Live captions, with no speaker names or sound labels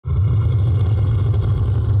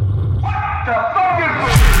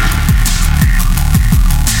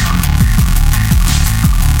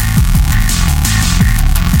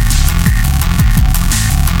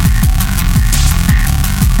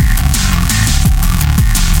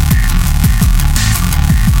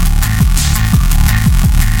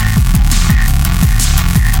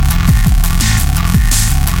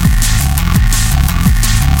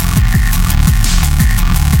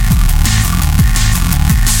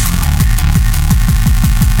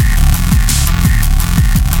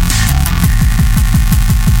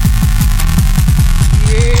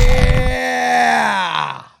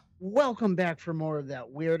Welcome back for more of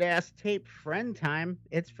that weird ass tape friend time.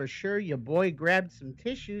 It's for sure your boy grabbed some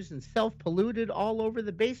tissues and self polluted all over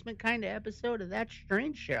the basement kind of episode of that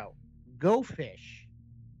strange show. Go fish,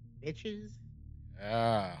 bitches.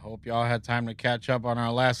 Yeah, hope y'all had time to catch up on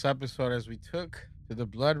our last episode as we took to the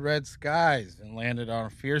blood red skies and landed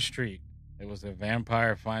on Fear Street. It was a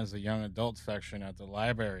vampire finds the young adult section at the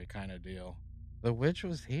library kind of deal. The witch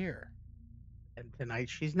was here. And tonight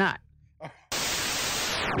she's not.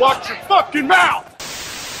 Watch your fucking mouth!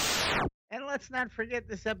 And let's not forget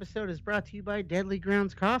this episode is brought to you by Deadly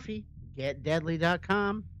Grounds Coffee.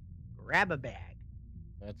 GetDeadly.com. Grab a bag.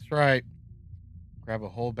 That's right. Grab a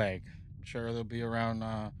whole bag. I'm sure they'll be around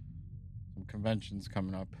some conventions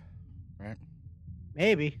coming up, right?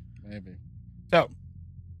 Maybe. So,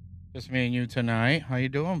 just me and you tonight. How you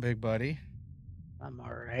doing, big buddy? I'm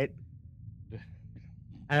all right.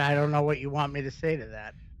 And I don't know what you want me to say to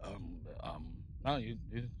that. No,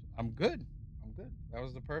 I'm good. That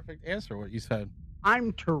was the perfect answer. What you said.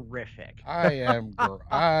 I'm terrific. I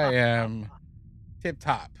am tip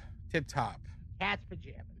top. Cat's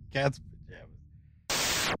pajamas. Cat's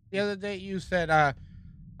pajamas. The other day you said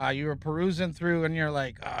you were perusing through and you're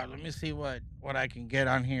like, let me see what I can get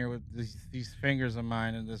on here with these fingers of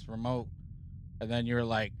mine and this remote. And then you were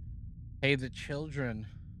like, hey, the children.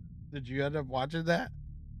 Did you end up watching that?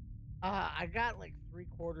 I got like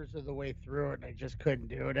 3/4 of the way through it and I just couldn't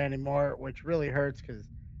do it anymore, which really hurts because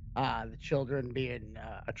the children being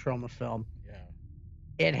a trauma film. Yeah.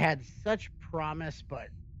 It had such promise, but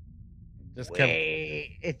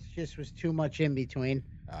it just was too much in between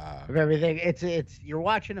of everything. It's you're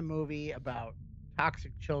watching a movie about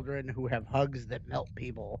toxic children who have hugs that melt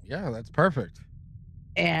people. Yeah, that's perfect.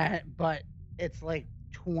 But it's like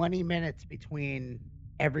 20 minutes between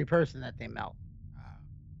every person that they melt.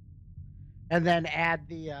 And then add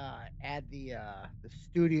the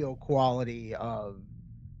studio quality of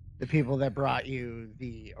the people that brought you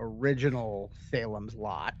the original Salem's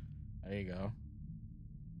Lot. There you go.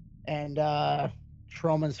 And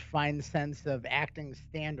Troma's fine sense of acting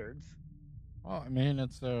standards. Well, I mean,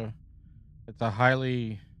 it's a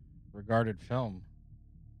highly regarded film.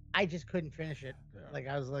 I just couldn't finish it. Yeah. Like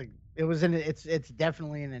I was like, it's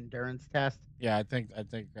definitely an endurance test. Yeah, I think.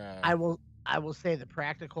 I will say the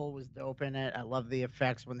practical was dope in it. I love the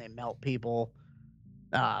effects when they melt people.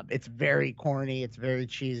 It's very corny. It's very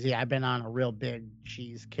cheesy. I've been on a real big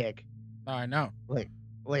cheese kick. Oh, I know. Like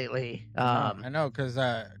lately. I know because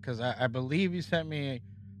I believe you sent me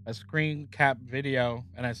a screen cap video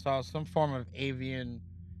and I saw some form of avian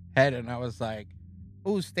head and I was like,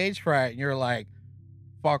 "Ooh, stage fright!" And you're like,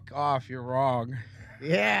 "Fuck off! You're wrong."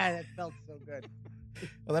 Yeah, that felt so good.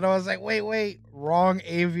 And then I was like, wait, wrong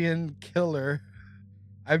avian killer.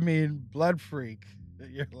 I mean, blood freak.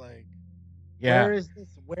 You're like, yeah.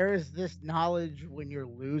 Where is this knowledge when you're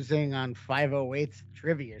losing on 508's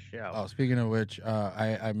trivia show? Oh, speaking of which,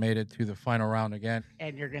 I made it to the final round again.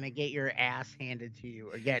 And you're going to get your ass handed to you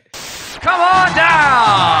again. Come on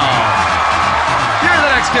down! You're the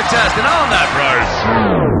next contestant on that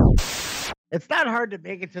road. It's not hard to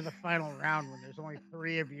make it to the final round when there's only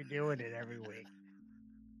 3 of you doing it every week.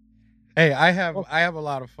 Hey, I have a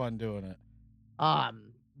lot of fun doing it.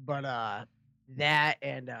 But that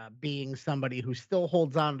and being somebody who still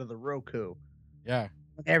holds on to the Roku. Yeah.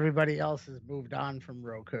 Everybody else has moved on from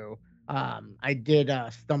Roku. I did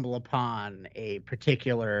stumble upon a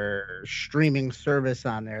particular streaming service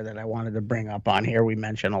on there that I wanted to bring up on here. We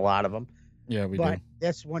mentioned a lot of them. Yeah, we do. But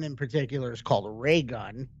this one in particular is called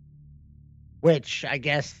Raygun, which I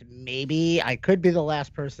guess maybe I could be the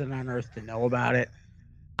last person on earth to know about it.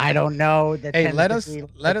 I don't know. Hey, let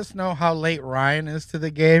us know how late Ryan is to the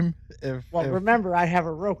game. Remember, I have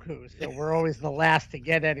a Roku, so we're always the last to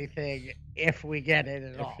get anything if we get it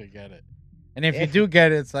at all. If we get it. And if you do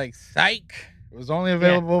get it, it's like, psych. It was only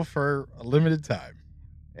available for a limited time.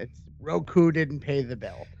 Roku didn't pay the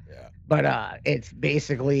bill. Yeah. But it's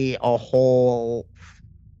basically a whole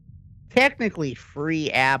technically free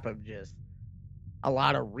app of just a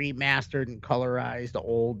lot of remastered and colorized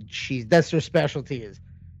old cheese. That's their specialty is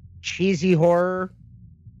cheesy horror,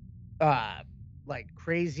 like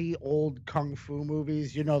crazy old kung fu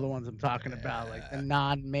movies. You know the ones I'm talking about, like the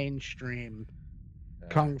non-mainstream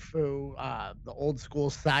kung fu, the old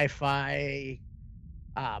school sci-fi,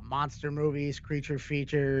 monster movies, creature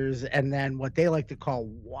features, and then what they like to call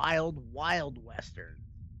wild western.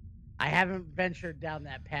 I haven't ventured down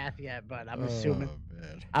that path yet, but I'm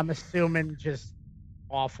assuming just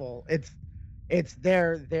awful. It's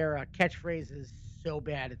their catchphrase is so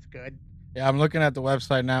bad it's good. Yeah, I'm looking at the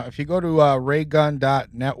website now. If you go to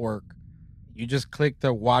raygun.network, you just click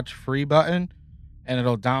the watch free button and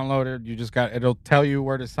it'll download it. It'll tell you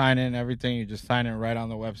where to sign in and everything. You just sign in right on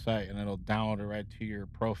the website, and it'll download it right to your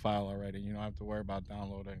profile already. You don't have to worry about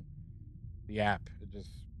downloading the app. It just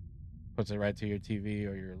puts it right to your TV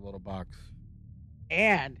or your little box.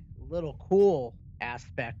 And little cool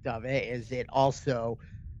aspect of it is it also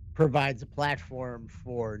provides a platform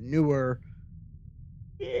for newer,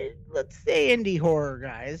 let's say, indie horror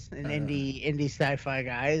guys and indie sci-fi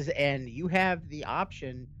guys, and you have the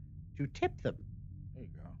option to tip them. There you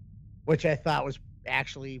go. Which I thought was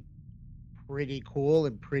actually pretty cool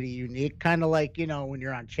and pretty unique. Kind of like, when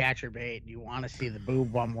you're on Chatterbait and you want to see the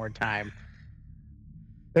boob one more time.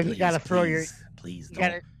 Then you got to throw Please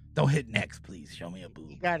don't hit next. Please show me a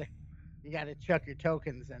boob. You gotta chuck your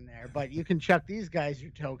tokens in there, but you can chuck these guys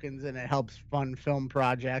your tokens, and it helps fund film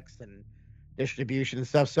projects and distribution and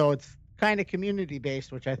stuff. So it's kind of community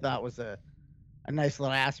based, which I thought was a nice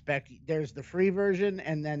little aspect. There's the free version,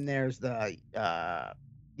 and then there's the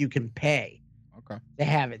you can pay to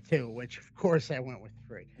have it too, which of course I went with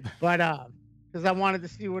free, but because I wanted to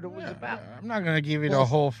see what it was about. I'm not gonna give you the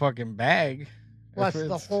whole fucking bag. Plus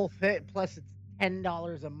the whole thing. Plus it's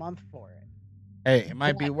 $10 a month for it. Hey, it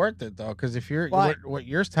might be worth it though, because if you're what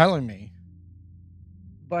you're telling me.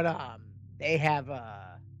 But they have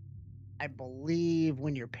I believe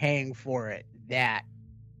when you're paying for it, that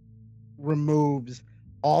removes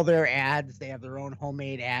all their ads. They have their own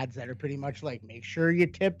homemade ads that are pretty much like, make sure you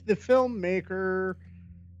tip the filmmaker.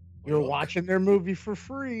 You're watching their movie for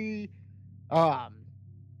free.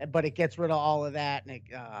 But it gets rid of all of that, and it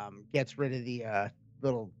gets rid of the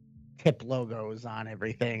little tip logos on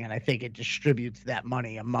everything, and I think it distributes that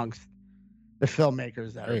money amongst the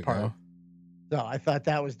filmmakers that are part of it. So I thought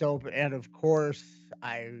that was dope. And of course,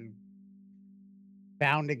 I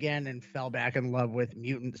found again and fell back in love with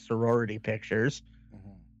Mutant Sorority Pictures,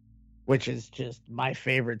 which is just my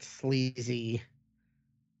favorite sleazy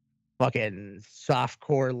fucking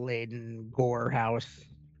softcore laden gore house.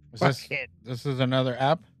 This is another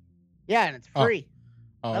app? Yeah, and it's free.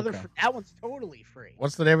 Okay. That one's totally free.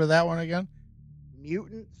 What's the name of that one again?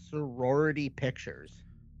 Mutant Sorority Pictures.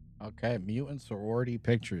 Okay, Mutant Sorority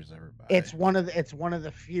Pictures, everybody. It's one of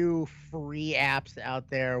the few free apps out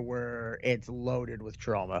there where it's loaded with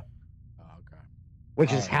trauma. Okay.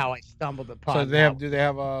 Which is how I stumbled upon. So do they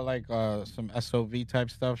have some SOV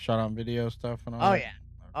type stuff, shot on video stuff and all that? Yeah. Okay.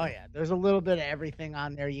 Oh yeah. There's a little bit of everything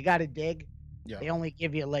on there. You got to dig. Yeah. They only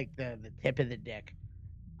give you like the tip of the dick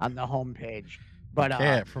on the homepage. But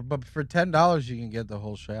for $10 you can get the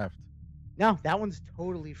whole shaft. No, that one's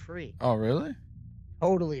totally free. Oh, really?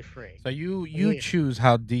 Totally free. So you choose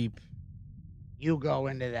how deep you go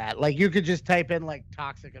into that. Like you could just type in like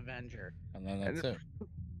Toxic Avenger, and then that's it.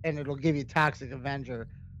 And it'll give you Toxic Avenger,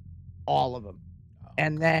 all of them,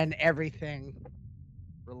 and then everything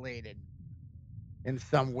related in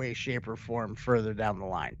some way, shape, or form further down the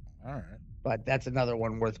line. All right. But that's another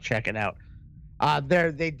one worth checking out.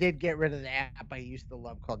 They did get rid of the app I used to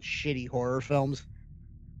love called Shitty Horror Films,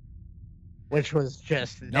 which was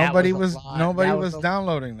just nobody was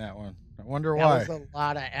downloading that one. I wonder why. That was a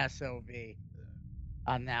lot of SOV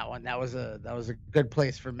on that one. That was a good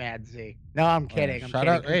place for Mad Z. No, I'm kidding. I'm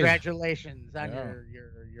kidding. Congratulations on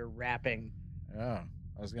your wrapping. Yeah,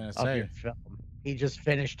 I was gonna say. Film. He just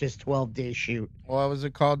finished his 12-day shoot. What was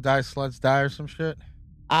it called? Die Sluts Die or some shit?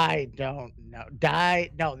 I don't know.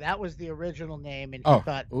 No, that was the original name, and he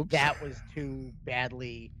thought that was too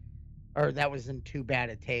badly, or that was in too bad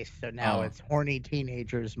a taste. So now it's Horny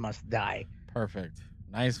Teenagers Must Die. Perfect.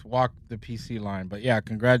 Nice walk the PC line. But yeah,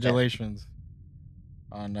 congratulations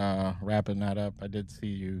on wrapping that up. I did see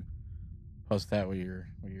you post that with your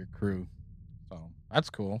crew, so that's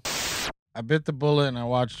cool. I bit the bullet and I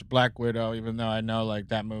watched Black Widow, even though I know like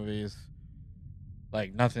that movie is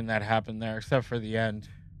like nothing that happened there except for the end.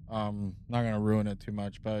 Not gonna ruin it too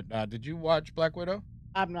much, but did you watch Black Widow?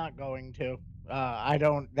 I'm not going to. I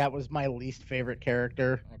don't. That was my least favorite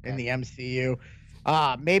character in the MCU.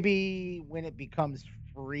 Maybe when it becomes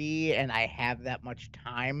free and I have that much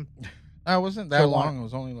time. It wasn't that long. It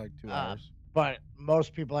was only like 2 hours. But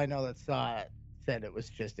most people I know that saw it said it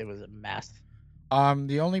was a mess.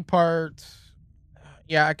 The only part,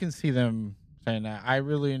 I can see them saying that. I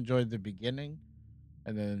really enjoyed the beginning,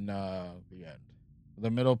 and then the end. The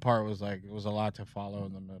middle part was like it was a lot to follow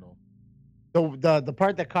in the middle. The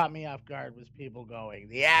part that caught me off guard was people going,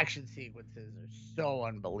 the action sequences are so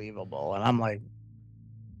unbelievable, and I'm like,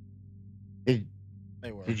 did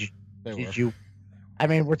you? I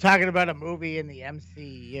mean, we're talking about a movie in the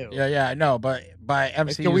MCU. Yeah, I know, but by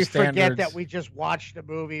MCU do we standards, forget that we just watched a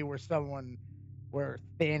movie where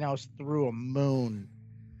Thanos threw a moon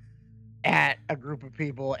at a group of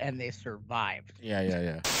people and they survived.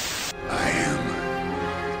 Yeah. I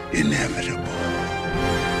am inevitable.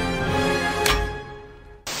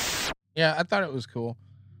 Yeah, I thought it was cool.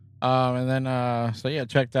 And then so yeah,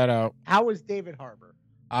 check that out. How was David Harbour?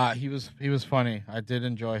 He was funny. I did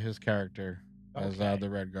enjoy his character as the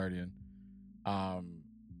Red Guardian.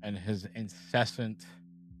 And his incessant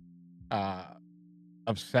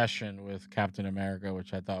obsession with Captain America,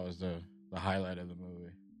 which I thought was the highlight of the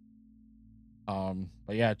movie.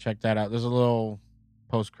 But yeah, check that out. There's a little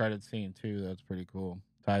post-credit scene too that's pretty cool.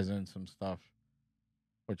 Ties in some stuff,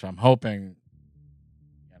 which I'm hoping,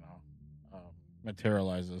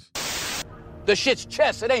 materializes. The shit's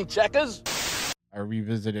chess, it ain't checkers. I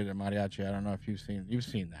revisited it, Mariachi. I don't know if you've seen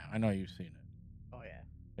that. I know you've seen it. Oh yeah.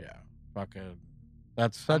 Yeah, fucking.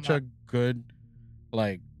 That's such a good,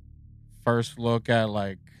 like, first look at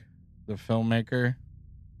like the filmmaker.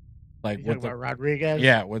 Like You with talking about Rodriguez?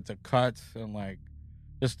 yeah, with the cuts and like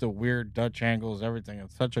just the weird Dutch angles, everything.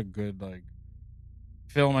 It's such a good like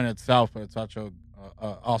film in itself, but it's such a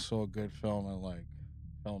also a good film and like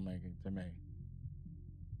filmmaking to me.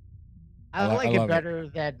 I I like love it better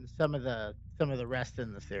than some of the rest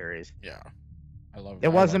in the series. Yeah, I love It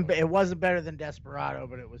wasn't better than Desperado,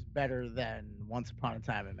 but it was better than Once Upon a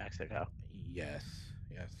Time in Mexico. Yes.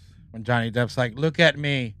 When Johnny Depp's like, "Look at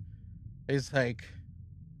me," he's like,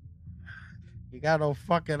 "You got no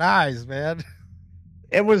fucking eyes, man."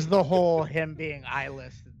 It was the whole him being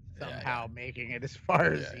eyeless and somehow making it as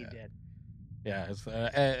far as he did. Yeah, it's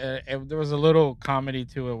there was a little comedy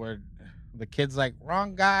to it where the kid's like,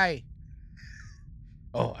 "Wrong guy."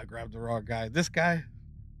 Oh, I grabbed the wrong guy. This guy,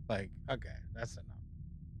 like, okay, that's enough.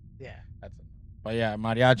 Yeah, that's enough. But yeah,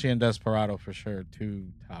 Mariachi and Desperado for sure, 2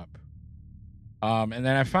 top. And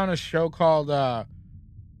then I found a show called we're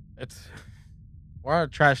on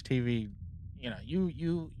trash TV.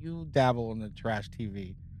 You dabble in the trash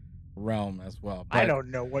TV realm as well. I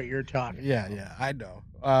don't know what you're talking about. Yeah, I know.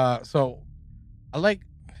 So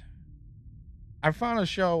I found a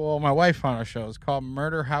show. Well, my wife found a show. It's called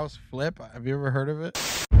Murder House Flip. Have you ever heard of it?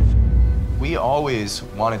 We always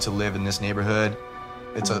wanted to live in this neighborhood.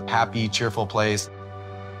 It's a happy, cheerful place.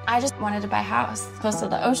 I just wanted to buy a house close to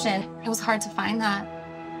the ocean. It was hard to find that.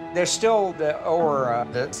 There's still the aura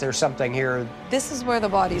that there's something here. This is where the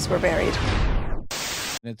bodies were buried. And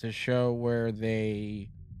it's a show where they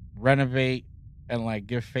renovate and like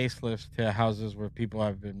give facelifts to houses where people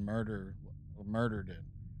have been murdered in.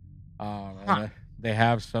 And they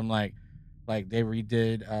have some like they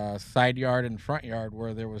redid side yard and front yard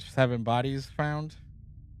where there was 7 bodies found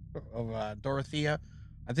of Dorothea.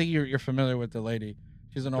 I think you're familiar with the lady.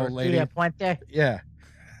 She's an old lady. Dorothea Puente? Yeah.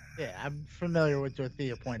 Yeah, I'm familiar with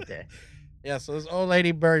Dorothea Puente. Yeah, so this old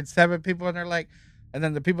lady buried 7 people, and they're like, and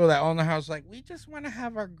then the people that own the house like, we just want to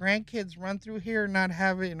have our grandkids run through here and not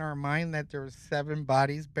have it in our mind that there was 7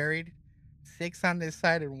 bodies buried, 6 on this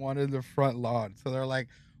side and 1 in the front lawn. So they're like,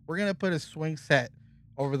 we're gonna put a swing set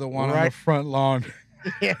over the one on the front lawn.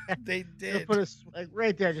 Yeah, they did. Put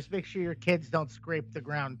right there. Just make sure your kids don't scrape the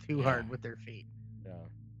ground too hard with their feet. Yeah,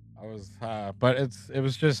 I was, but it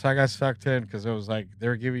was just I got sucked in because it was like they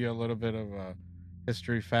were giving you a little bit of a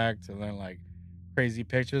history fact and then like crazy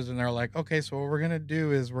pictures, and they're like, okay, so what we're gonna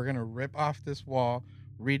do is we're gonna rip off this wall,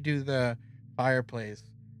 redo the fireplace,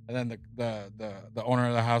 and then the owner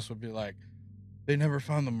of the house would be like, they never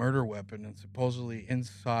found the murder weapon, and supposedly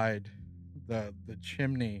inside the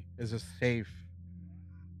chimney is a safe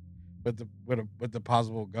with the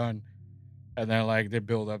possible gun, and then like they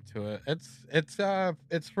build up to it.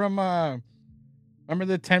 It's from remember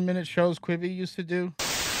the 10-minute shows Quibi used to do?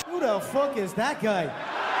 Who the fuck is that guy?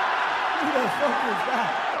 Who the fuck is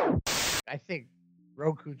that? I think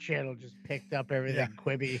Roku channel just picked up everything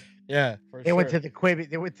Quibi. Yeah, They went to the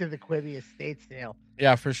Quibi estate sale.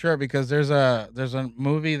 Yeah, for sure. Because there's a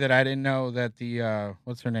movie that I didn't know that the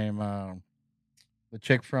what's her name, the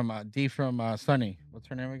chick from D from Sunny. What's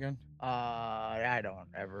her name again? I don't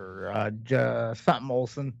ever something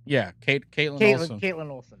Olsen. Yeah, Caitlin Olsen. Caitlin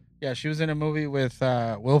Olsen. Yeah, she was in a movie with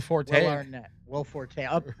Will Forte. Will Arnett. Will Forte.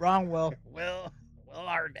 Oh, wrong Will. Will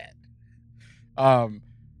Arnett. And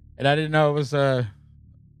I didn't know it was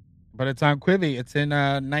but it's on Quibi. It's in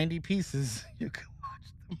 90 pieces. You can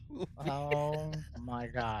watch the movie. Oh my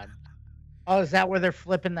god. Oh, is that where they're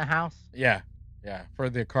flipping the house? Yeah, for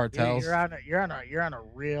the cartels. You're on a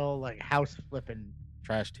real like house flipping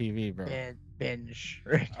trash TV, bro. Binge.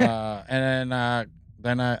 And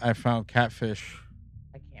then I found Catfish.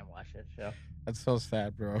 I can't watch that show. That's so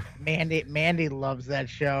sad, bro. Mandy loves that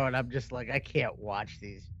show, and I'm just like, I can't watch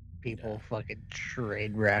these people fucking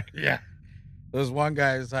train wreck. Yeah. There's one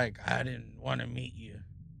guy who's like, I didn't want to meet you.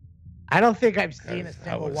 I don't think I've seen a That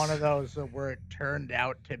single was- one of those where it turned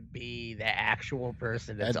out to be the actual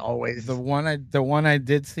person. It's always the one I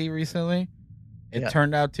did see recently. It Yeah.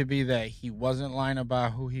 turned out to be that he wasn't lying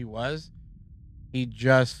about who he was. He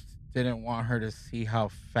just didn't want her to see how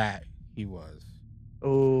fat he was.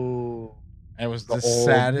 ooh, It was the the old,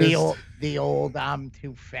 saddest. the old. I'm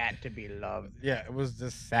too fat to be loved. Yeah, it was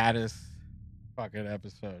the saddest fucking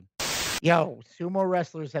episode. Yo, sumo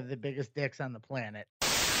wrestlers have the biggest dicks on the planet.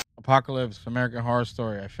 Apocalypse, American Horror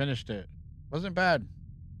Story. I finished it. Wasn't bad.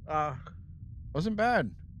 Wasn't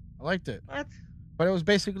bad. I liked it. What? But it was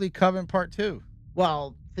basically Coven Part 2.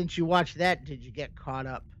 Well, since you watched that, did you get caught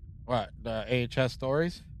up? What? The AHS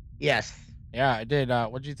stories? Yes, Yeah, I did.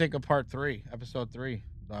 What'd you think of Part 3, Episode 3,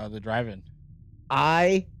 the drive-in?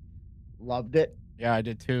 I loved it. Yeah, I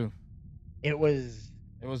did too. It was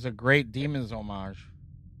a great Demons homage.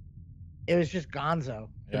 just Gonzo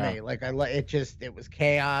to Yeah. me. Like it was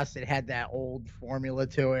chaos. It had that old formula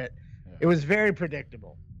to it. Yeah. It was very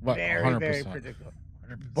predictable. What, Very 100%. predictable.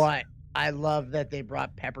 100%. But I love that they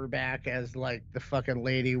brought Pepper back as like the fucking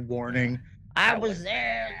lady warning. I was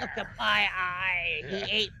there. Look at my eye. He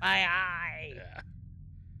ate my eye.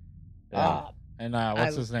 Yeah. And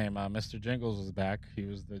what's I- his name? Mr. Jingles was back. He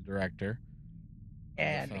was the director.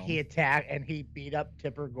 And film. he attacked and he beat up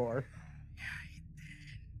Tipper Gore.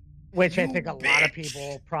 Which I think a lot of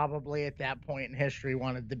people probably at that point in history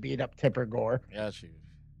wanted to beat up Tipper Gore. Yeah, she.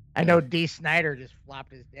 I know D. Snyder just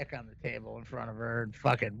flopped his dick on the table in front of her and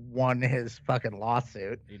fucking won his fucking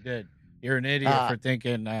lawsuit. He did. You're an idiot for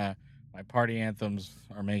thinking my party anthems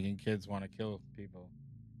are making kids want to kill people.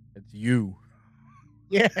 It's you.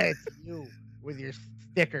 Yeah, it's you with your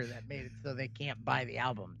sticker that made it so they can't buy the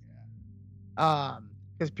albums.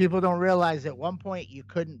 Because people don't realize at one point you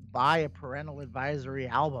couldn't buy a parental advisory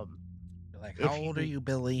album. You're like, If how old you- are you,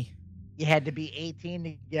 Billy? You had to be 18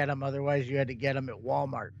 to get them, otherwise you had to get them at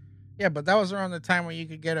Walmart. Yeah, but that was around the time when you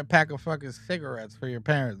could get a pack of fucking cigarettes for your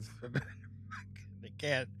parents. They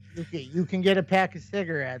can't. You can get a pack of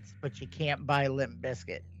cigarettes, but you can't buy Limp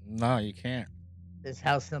Biscuit. No, you can't. Is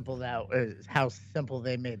how simple that is. How simple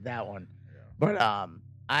they made that one. But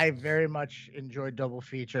I very much enjoyed Double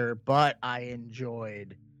Feature, but I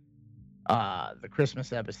enjoyed the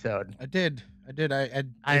Christmas episode. I did.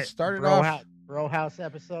 I started Bro off. Bro House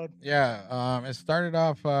episode. Yeah. It started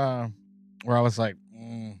off where I was like,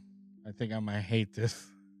 I think I might hate this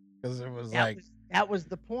because it was That was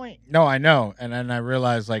the point. No, I know. And then I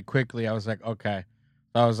realized like quickly, I was like, okay.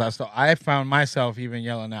 So I found myself even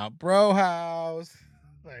yelling out, Bro House.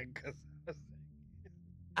 Like, 'cause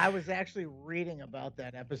I was actually reading about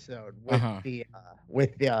that episode with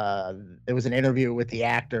it was an interview with the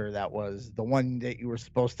actor that was the one that you were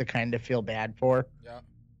supposed to kind of feel bad for. Yeah.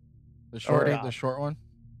 The short one?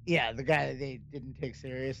 Yeah, the guy that they didn't take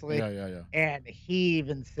seriously. Yeah. And he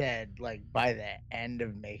even said, like, by the end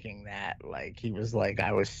of making that, like, he was like,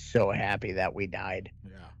 I was so happy that we died.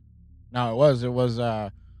 Yeah. No, it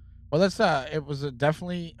was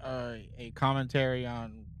definitely a commentary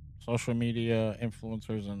on social media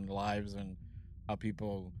influencers and lives and how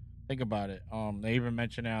people think about it. They even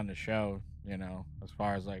mentioned it on the show, you know, as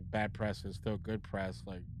far as like bad press is still good press.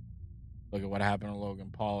 Like, look at what happened to Logan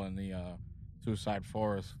Paul in the Suicide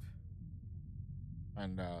Forest.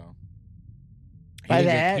 And he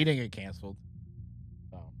didn't get canceled.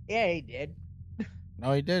 So. Yeah, he did.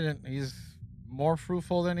 No, he didn't. He's more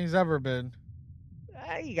fruitful than he's ever been.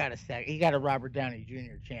 He got a Robert Downey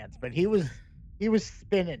Jr. chance, but he was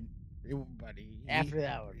spinning after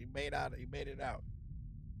that one. He made it out.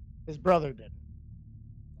 His brother didn't.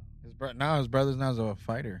 His brother's now a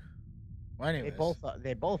fighter. Well, anyways.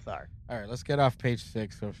 They both are. All right, let's get off page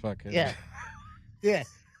 6 so fucking. Yeah. Yeah.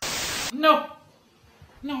 No,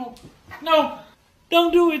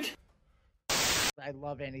 don't do it. I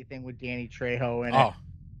love anything with Danny Trejo in it. Oh,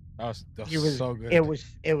 that was so good. It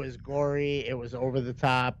was gory. It was over the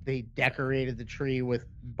top. They decorated the tree with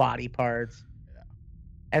body parts. Yeah.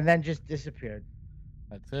 And then just disappeared.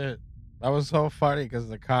 That's it. That was so funny because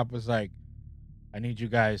the cop was like, I need you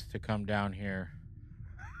guys to come down here.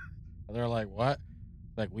 They're like, what?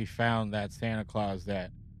 Like, we found that Santa Claus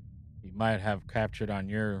that you might have captured on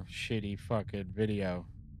your shitty fucking video,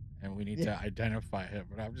 and we need to identify him.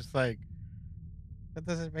 And I'm just like, that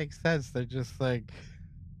doesn't make sense. They're just like,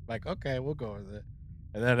 okay, we'll go with it.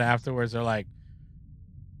 And then afterwards, they're like,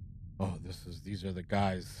 oh, these are the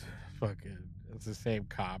guys. Fucking, it's the same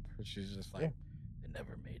cop. And she's just like, they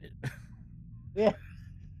never made it. Yeah.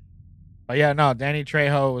 But yeah, no, Danny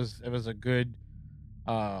Trejo was a good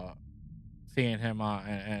seeing him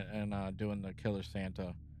and doing the Killer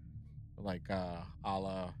Santa, like a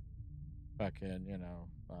la fucking, you know,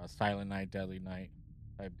 Silent Night, Deadly Night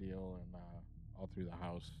type deal, and all through the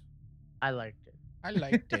house. I liked it. I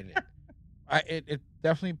liked it. It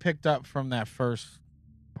definitely picked up from that first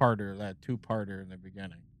parter, that 2-parter in the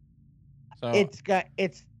beginning. So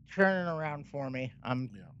It's turning around for me.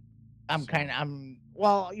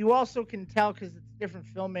 Well, you also can tell because it's different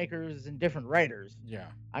filmmakers and different writers. Yeah.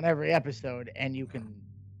 On every episode, and you can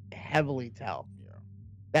heavily tell. Yeah.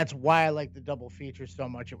 That's why I like the double feature so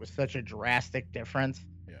much. It was such a drastic difference.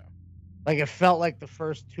 Yeah. Like it felt like the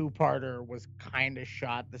first 2-parter was kind of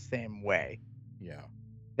shot the same way. Yeah.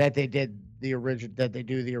 That they did the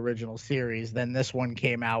original series. Then this one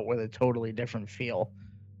came out with a totally different feel.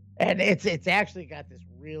 And it's actually got this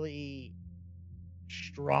really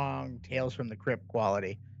strong Tales from the Crypt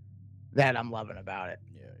quality that I'm loving about it.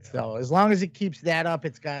 Yeah. So as long as it keeps that up,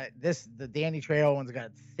 it's got the Danny Trejo one's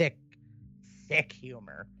got thick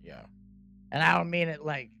humor. Yeah. And I don't mean it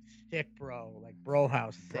like thick, bro, like bro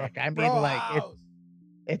house thick. I mean like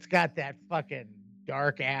it's got that fucking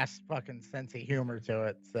dark ass fucking sense of humor to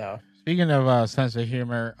it. So speaking of sense of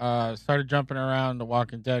humor, started jumping around The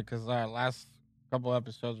Walking Dead because last couple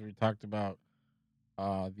episodes we talked about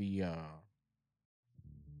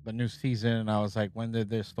the new season, and I was like, when did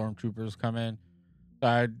the Stormtroopers come in? So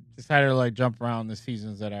I decided to like jump around the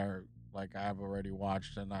seasons that are like I've already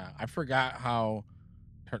watched, and I forgot how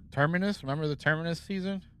Terminus. Remember the Terminus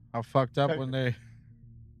season? How fucked up when the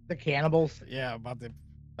cannibals? Yeah,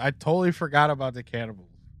 I totally forgot about the cannibals.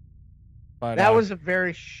 But that was a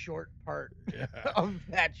very short part of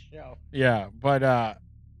that show. Yeah, but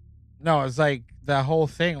no, it's like the whole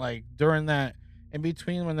thing, like during that, in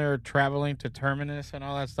between when they were traveling to Terminus and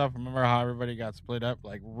all that stuff. Remember how everybody got split up?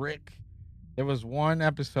 Like Rick, there was one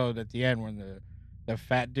episode at the end when the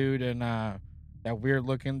fat dude and that weird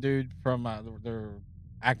looking dude from they're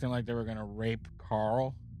acting like they were gonna rape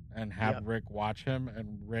Carl and have Rick watch him,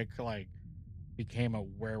 and Rick like became a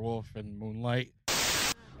werewolf in Moonlight.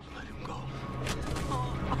 Let him go.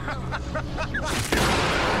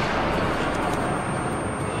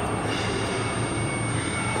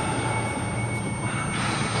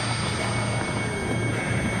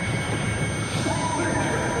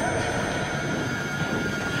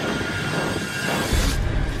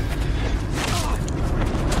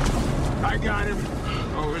 I got him.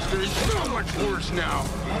 Oh, it's getting so much worse now.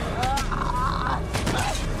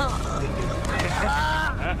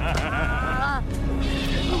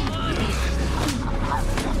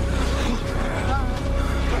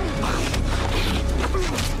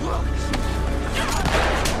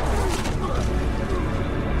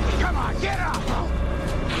 Come on, get up!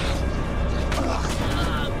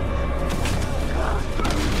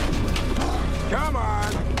 Come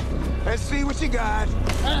on. Let's see what you got.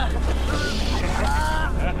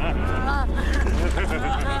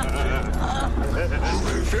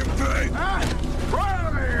 Right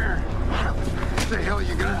over here! What the hell are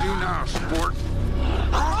you gonna do now, sport?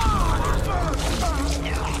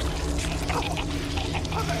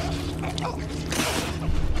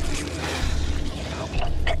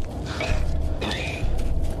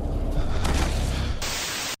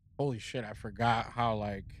 Holy shit, I forgot how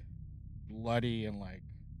like bloody and like,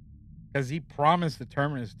 because he promised the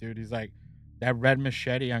Terminus dude, he's like, that red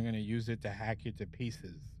machete, I'm gonna use it to hack you to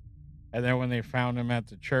pieces. And then when they found him at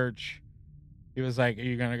the church, he was like, are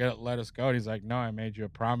you gonna let us go? And he's like, no, I made you a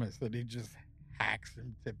promise. That he just hacks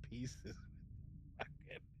him to pieces.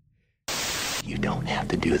 You don't have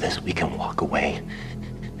to do this. We can walk away.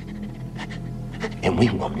 And we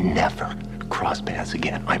will never cross paths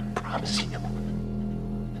again. I promise you.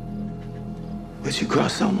 But you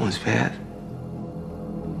cross someone's path.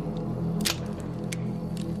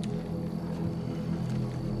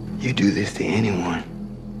 You do this to anyone,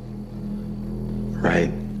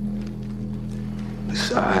 right?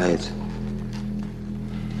 Besides,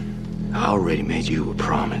 I already made you a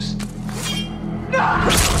promise.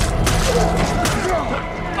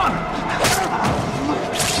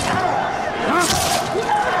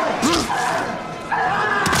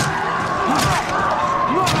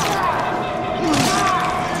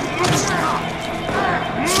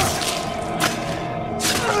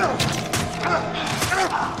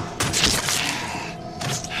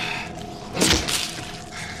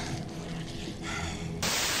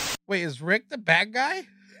 Wait, is Rick the bad guy?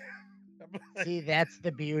 See, that's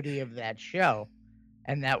the beauty of that show.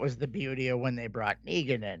 And that was the beauty of when they brought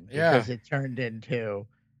Negan in. Because it turned into,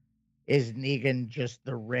 is Negan just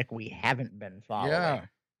the Rick we haven't been following?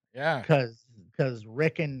 Yeah. Because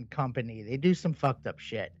Rick and company, they do some fucked up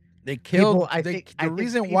shit. They killed. The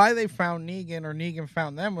reason why they found Negan or Negan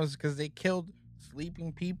found them was because they killed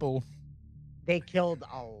sleeping people. They killed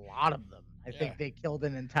a lot of them. I think they killed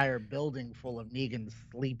an entire building full of Negans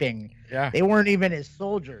sleeping. Yeah. They weren't even his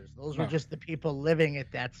soldiers. Those were No. just the people living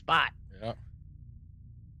at that spot. Yeah.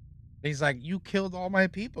 He's like, you killed all my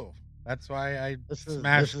people. That's why I This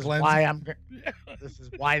smashed is Glenn's. why this is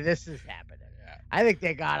why this is happening. Yeah. I think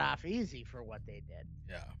they got off easy for what they did.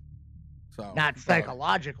 Yeah. So Not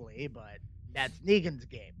psychologically, but that's Negan's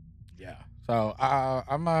game. Yeah. So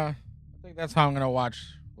I think that's how I'm gonna watch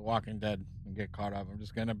The Walking Dead and get caught up. I'm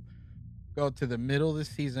just gonna go to the middle of the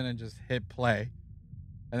season and just hit play,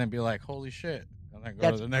 and then be like, holy shit, and then go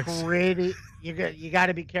That's to the next. pretty. You got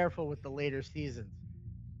to be careful with the later seasons.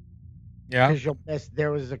 Yeah. Because you'll miss.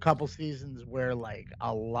 There was a couple seasons where like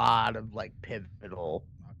a lot of like pivotal.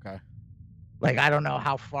 Okay. Like I don't know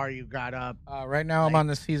how far you got up. Right now I'm on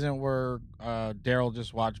the season where Daryl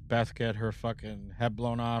just watched Beth get her fucking head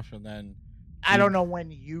blown off, and then I don't know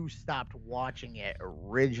when you stopped watching it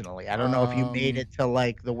originally. I don't know if you made it to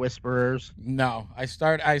like the Whisperers. No, I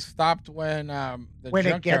stopped when When it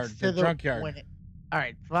junkyard, gets to the junkyard. All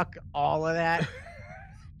right, fuck all of that.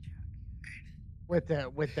 with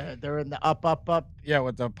the they're in the up. Yeah,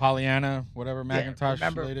 with the Pollyanna, whatever Macintosh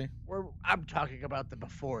remember, lady. I'm talking about the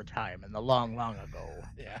before time and the long ago.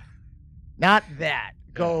 Yeah. Not that.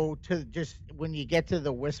 Go to just when you get to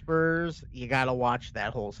the Whisperers, you gotta watch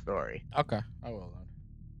that whole story. Okay, I will then.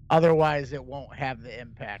 Otherwise, it won't have the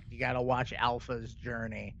impact. You gotta watch Alpha's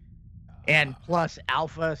journey, and plus,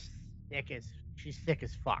 she's sick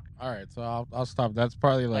as fuck. All right, so I'll stop. That's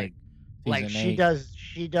probably like season she 8.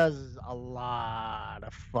 she does a lot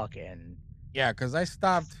of fucking. Yeah, because I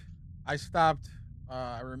stopped.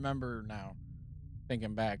 I remember now,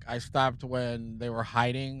 thinking back. I stopped when they were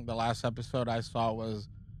hiding. The last episode I saw was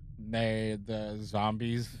the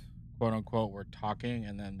zombies, quote unquote, were talking,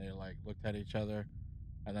 and then they like looked at each other,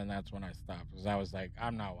 and then that's when I stopped because I was like,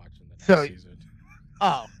 I'm not watching the next season.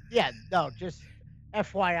 Oh yeah, no, just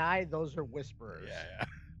FYI, those are Whisperers. Yeah.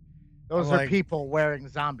 Those I'm are like, people wearing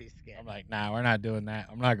zombie skin. I'm like, nah, we're not doing that.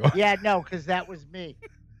 I'm not going. Yeah, no, because that was me.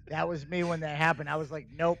 That was me when that happened. I was like,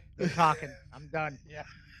 nope, they're talking. I'm done. Yeah.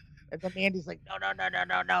 And then Andy's like,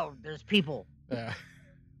 no. There's people. Yeah.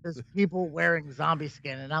 There's people wearing zombie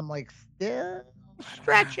skin, and I'm like, still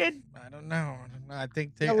stretching. I don't know. I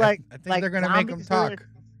think they're they're gonna make them talk.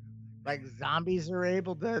 Like zombies are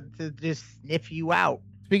able to just sniff you out.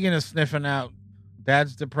 Speaking of sniffing out,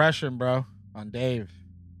 Dad's depression, bro, on Dave.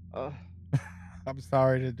 I'm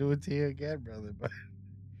sorry to do it to you again, brother, but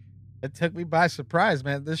it took me by surprise,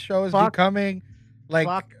 man. This show is becoming like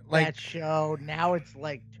that show. Now it's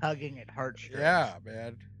like tugging at heartstrings. Yeah,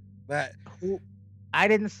 man. I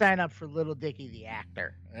didn't sign up for Little Dicky the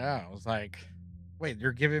actor. Yeah, I was like, wait,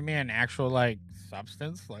 you're giving me an actual like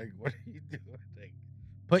substance? Like, what are you doing? Like,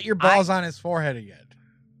 put your balls on his forehead again.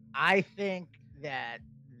 I think that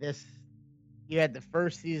you had the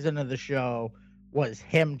first season of the show was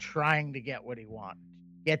him trying to get what he wanted,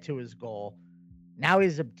 get to his goal. Now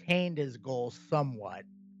he's obtained his goal somewhat.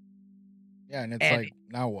 Yeah, and it's like,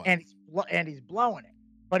 now what? And he's blowing it,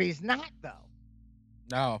 but he's not though.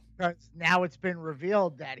 No, because now it's been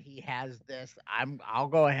revealed that he has this. I'll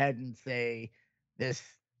go ahead and say this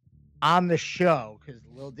on the show because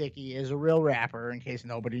Lil Dicky is a real rapper. In case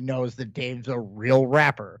nobody knows that Dave's a real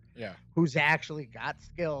rapper. Yeah, who's actually got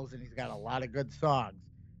skills and he's got a lot of good songs.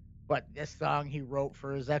 But this song he wrote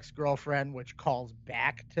for his ex-girlfriend, which calls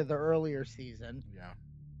back to the earlier season. Yeah.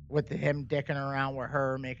 With him dicking around with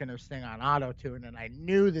her, making her sing on auto-tune. And I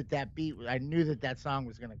knew that song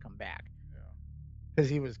was going to come back. Yeah. Because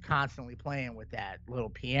he was constantly playing with that little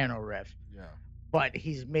piano riff. Yeah. But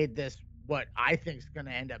he's made this what I think is going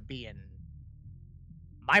to end up being.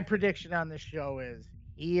 My prediction on this show is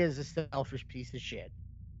he is a selfish piece of shit.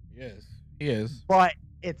 He is. But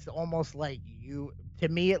it's almost like to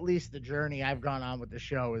me at least, the journey I've gone on with the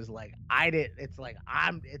show is like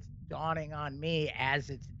it's dawning on me as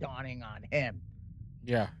it's dawning on him.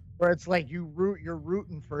 Yeah. Where it's like you're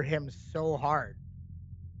rooting for him so hard.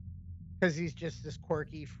 Because he's just this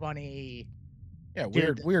quirky, funny. Yeah,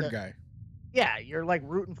 weird guy. Yeah, you're like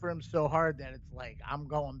rooting for him so hard that it's like I'm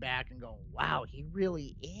going back and going, wow, he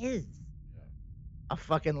really is a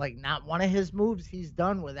fucking like not one of his moves he's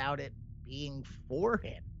done without it being for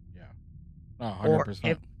him. Yeah.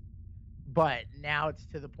 100%. But now it's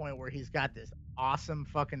to the point where he's got this awesome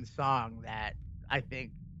fucking song that I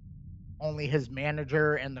think only his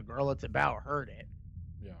manager and the girl it's about heard it.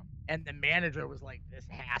 Yeah. And the manager was like, this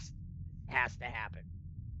has to happen.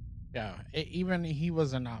 Yeah. Even he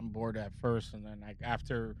wasn't on board at first. And then like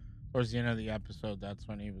towards the end of the episode, that's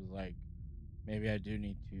when he was like, maybe I do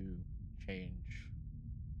need to change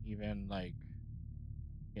even like,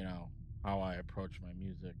 how I approach my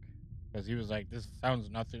music. because he was like, "This sounds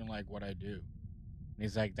nothing like what I do." And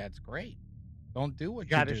he's like, "That's great. Don't do what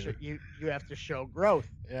you do." You have to show growth.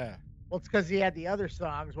 Yeah. Well, it's because he had the other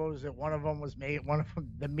songs. What was it? One of them was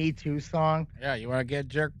the Me Too song. Yeah, you want to get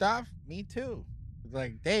jerked off? Me too. It's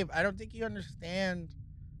like, Dave, I don't think you understand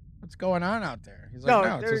what's going on out there. He's like,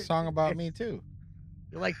 no, it's a song about me too.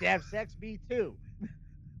 You like to have sex? Me too.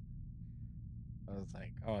 I was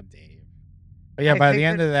like, oh, Dave. But yeah, by the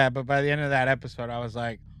end of that episode, I was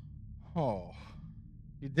like, oh,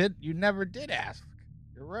 you never did ask.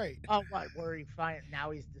 You're right. Oh, what? Where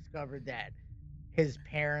now he's discovered that his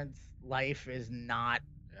parents' life is not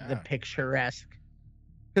the picturesque.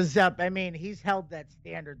 Because, I mean, he's held that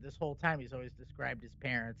standard this whole time. He's always described his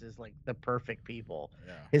parents as like the perfect people.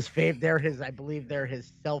 Yeah. I believe they're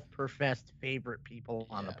his self-professed favorite people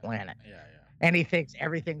on the planet. Yeah. And he thinks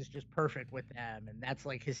everything's just perfect with them, and that's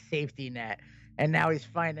like his safety net. And now he's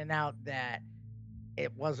finding out that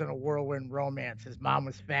it wasn't a whirlwind romance. His mom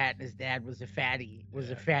was fat, and his dad was a fatty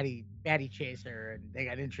chaser, and they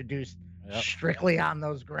got introduced strictly on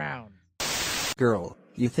those grounds. Girl,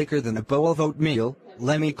 you thicker than a bowl of oatmeal.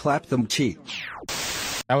 Let me clap them cheeks.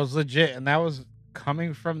 That was legit, and that was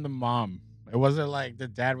coming from the mom. It wasn't like the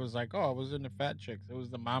dad was like, "Oh, I was into fat chicks." It was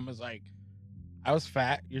the mom was like, "I was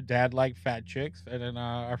fat. Your dad liked fat chicks, and then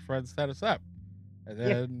our friend set us up." And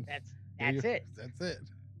then that's it. That's it.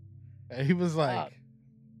 And he was like,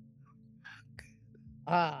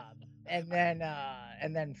 and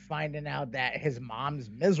then finding out that his mom's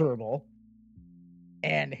miserable,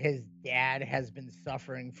 and his dad has been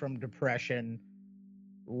suffering from depression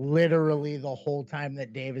literally the whole time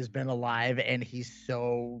that Dave has been alive, and he's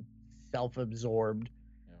so self-absorbed.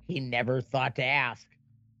 He never thought to ask.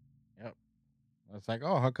 Yep. It's like,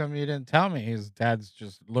 oh, how come you didn't tell me? His dad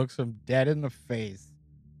just looks him dead in the face.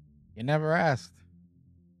 You never asked.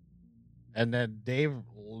 And then Dave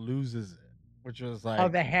loses it, which was like, oh,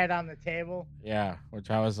 the head on the table. Yeah, which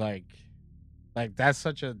I was like that's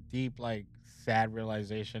such a deep, like, sad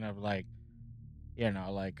realization of like, you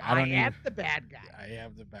know, like I am the bad guy. I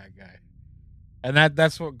am the bad guy. And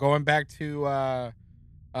that's what, going back to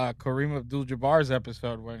Kareem Abdul-Jabbar's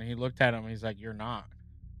episode when he looked at him, he's like, "You're not."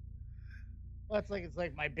 Well, it's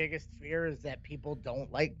like my biggest fear is that people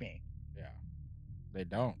don't like me. Yeah, they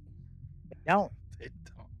don't.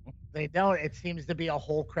 They don't. It seems to be a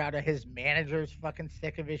whole crowd of his managers fucking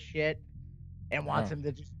sick of his shit and wants him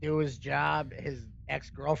to just do his job. His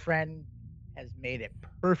ex-girlfriend has made it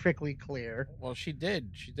perfectly clear. Well, she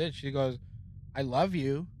did. She goes, "I love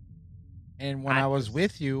you, and when I was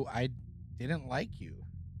with you, I didn't like you."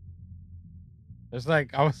 It's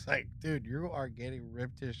like, I was like, dude, you are getting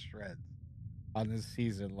ripped to shreds on this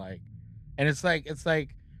season, like, and it's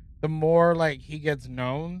like the more like he gets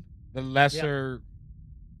known, the lesser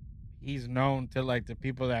he's known to like the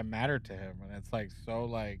people that matter to him, and it's like so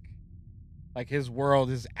like his world,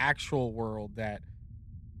 his actual world that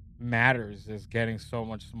matters is getting so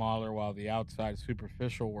much smaller, while the outside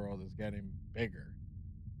superficial world is getting bigger.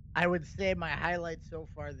 I would say my highlight so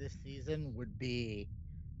far this season would be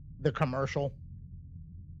the commercial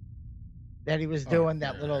that he was doing,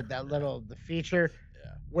 the feature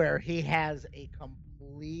where he has a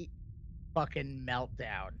complete fucking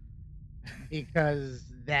meltdown because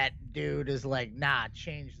that dude is like, "Nah,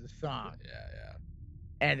 change the song." Yeah.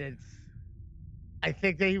 And I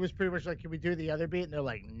think that he was pretty much like, "Can we do the other beat?" And they're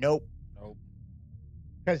like, Nope.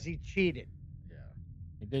 Because he cheated. Yeah.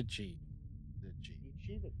 He did cheat. He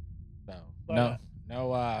cheated. So, but,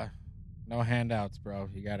 no handouts, bro.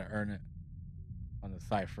 You got to earn it on the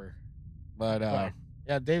Cypher. But,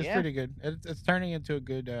 yeah, Dave's pretty good. It's turning into a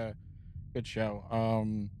good show.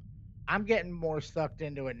 I'm getting more sucked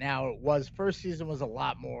into it now. First season was a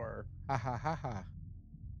lot more.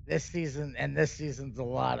 This season's a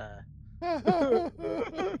lot of.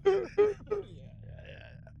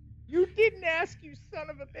 You didn't ask, you son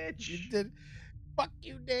of a bitch. You did. Fuck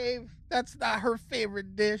you, Dave. That's not her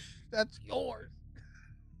favorite dish. That's yours.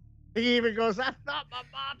 He even goes, "I thought my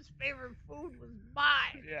mom's favorite food was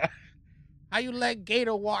mine." Yeah. How you let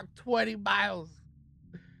Gator walk 20 miles?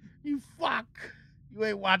 You fuck. You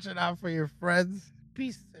ain't watching out for your friends.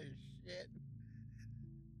 Piece of shit.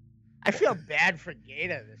 I feel bad for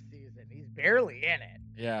Gator this season. He's barely in it.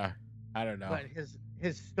 Yeah. I don't know. But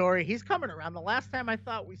his story, he's coming around. The last time I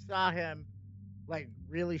thought we saw him, like,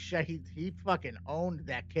 really he fucking owned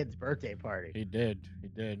that kid's birthday party. He did.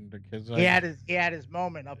 The kids. He had his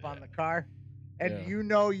moment up on the car, and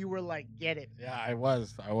you were like, "Get it." Yeah, I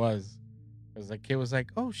was. Because the kid was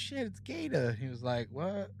like, "Oh shit, it's Gator." He was like,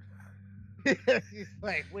 "What?" He's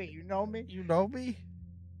like, "Wait, you know me? You know me?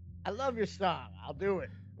 I love your song. I'll do it.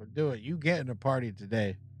 We'll do it. You get in the party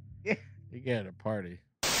today." Yeah. You get a party.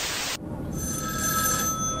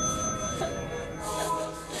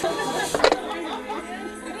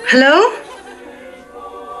 Hello?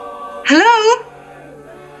 Hello?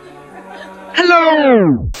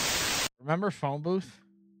 Hello? Remember Phone Booth?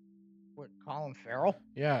 What, Colin Farrell?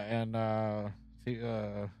 Yeah, and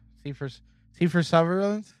Kiefer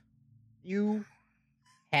Sutherland. You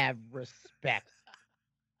have respect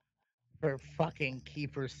for fucking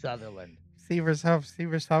Kiefer Sutherland. Kiefer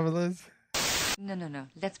Sutherland. No.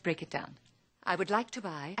 Let's break it down. I would like to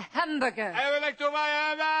buy a hamburger. I would like to buy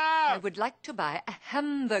a hamburger. I would like to buy a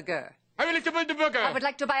hamburger. I would like to buy the burger. I would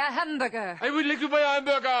like to buy a hamburger. I would like to buy a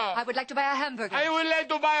hamburger. I would like to buy a hamburger. I would like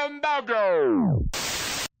to buy a hamburger.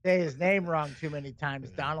 Say his name wrong too many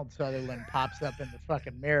times. Donald Sutherland pops up in the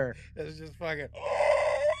fucking mirror. It's just fucking.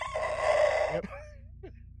 Yep.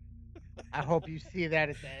 I hope you see that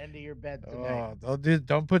at the end of your bed tonight. Oh,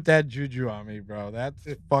 don't put that juju on me, bro. That's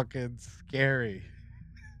fucking scary.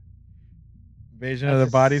 Invasion of the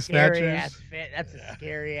Body Snatchers. That's a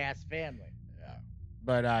scary ass family. Yeah,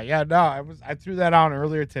 but I threw that on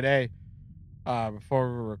earlier today, before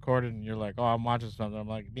we were recording. And you're like, "Oh, I'm watching something." I'm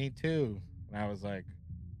like, "Me too." And I was like,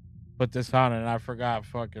 "Put this on," and I forgot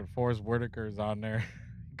fucking Forrest Whitaker's on there.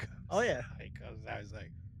 Oh yeah, because I was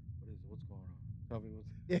like, "What's going on? Tell me what's."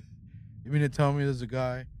 Yeah. You mean to tell me there's a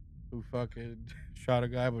guy who fucking shot a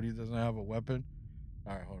guy, but he doesn't have a weapon?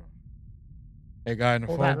 All right, hold on. Hey, guy in the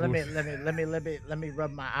phone booth. Let me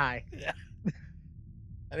rub my eye. Yeah.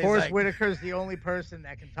 Forrest Whitaker's the only person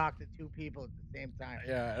that can talk to two people at the same time.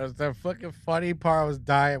 Yeah, it was the fucking funny part I was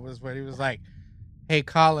dying was when he was like, "Hey,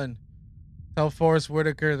 Colin, tell Forrest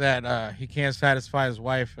Whitaker that he can't satisfy his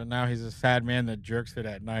wife, and now he's a sad man that jerks it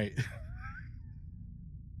at night."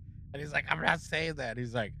 And he's like, "I'm not saying that."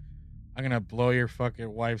 He's like, "I'm gonna blow your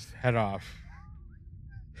fucking wife's head off."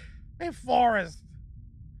 Hey, Forrest.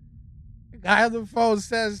 The guy on the phone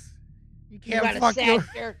says you can't fuck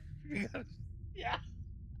your... Yeah.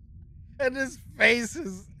 And his face,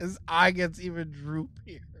 his eye gets even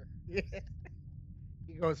droopier. Yeah.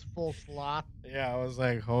 He goes full sloth. Yeah, I was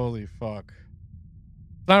like, holy fuck.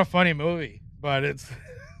 It's not a funny movie, but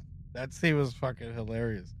that scene was fucking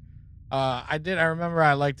hilarious. I remember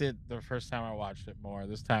I liked it the first time I watched it more.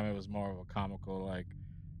 This time it was more of a comical, like,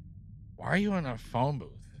 why are you in a phone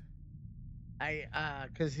booth?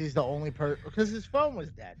 Because he's the only person, because his phone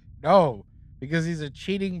was dead. No, because he's a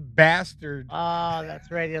cheating bastard. Oh,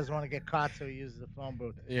 that's right. He doesn't want to get caught, so he uses the phone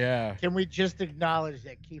booth. Yeah. Can we just acknowledge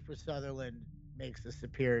that Kiefer Sutherland makes a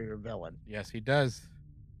superior villain? Yes, he does.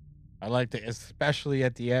 I liked it, especially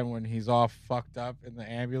at the end when he's all fucked up in the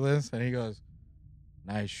ambulance and he goes,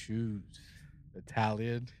 "Nice shoes,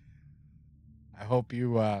 Italian. I hope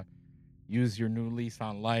you use your new lease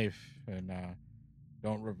on life and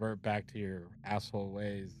don't revert back to your asshole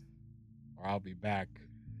ways, or I'll be back."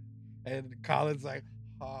 And Colin's like,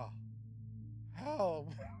 "Oh,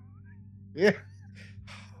 help!" Yeah.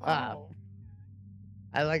 I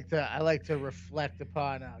like to reflect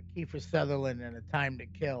upon Kiefer Sutherland in A Time to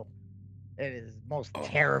Kill. It is most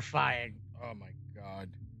terrifying. Oh my god!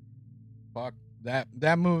 Fuck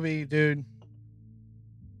that movie, dude.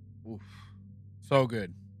 Oof, so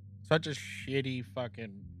good. Such a shitty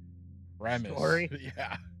fucking premise. Story?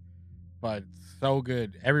 Yeah. But so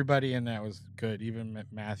good. Everybody in that was good, even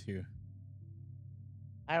Matthew.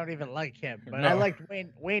 I don't even like him, but No. I liked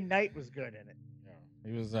Wayne Knight was good in it.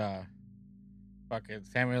 He was fucking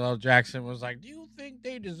Samuel L. Jackson was like, "Do you think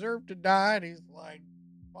they deserve to die?" And he's like,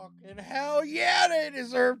 "Fucking hell yeah, they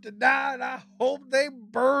deserve to die, and I hope they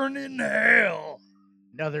burn in hell."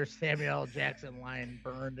 Another Samuel L. Jackson line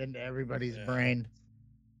burned into everybody's brain.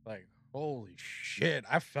 Like, holy shit,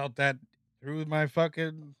 I felt that through my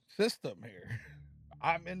fucking system here.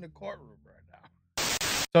 I'm in the courtroom right now.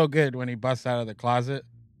 So good when he busts out of the closet.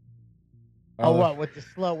 Oh, what, with the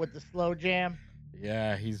slow jam?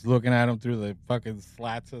 Yeah, he's looking at him through the fucking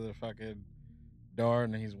slats of the fucking door,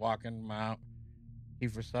 and he's walking him out.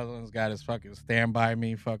 Kiefer Sutherland's got his fucking Stand By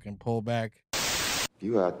Me fucking pullback.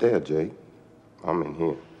 You out there, Jake. I'm in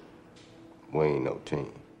here. We ain't no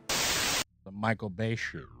team. The Michael Bay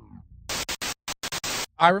shit.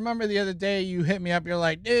 I remember the other day you hit me up. You're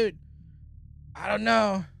like, "Dude, I don't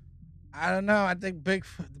know. I think Big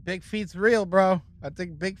Feet's real, bro. I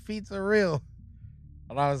think Big Feet's are real."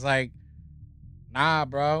 And I was like, "Nah,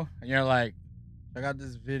 bro." And you're like, "Check out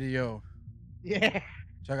this video." Yeah.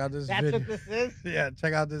 Check out this That's video. what this is? Yeah,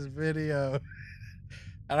 check out this video.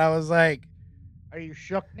 And I was like, Are you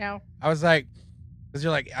shook now? I was like, because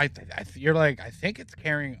you're like, you're like, "I think it's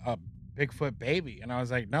carrying a Bigfoot baby." And I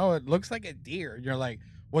was like, "No, it looks like a deer." And you're like,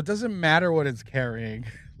 "Well, it doesn't matter what it's carrying.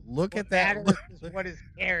 Look What at that. matters is what is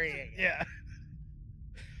carrying. Yeah.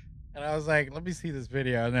 And I was like, let me see this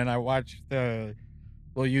video. And then I watched the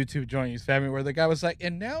little YouTube joint you sent me where the guy was like,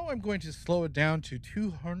 and now I'm going to slow it down to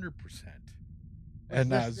 200%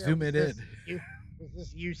 and zoom it in. Was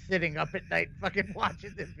this you sitting up at night fucking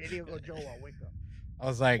watching this video? Go, Joel, wake up. I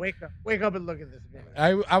was like, wake up and look at this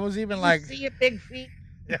video. I was even like, see your big feet?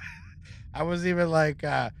 Yeah. I was even like,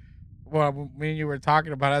 well, me and you were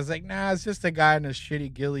talking about it, I was like, nah, it's just a guy in a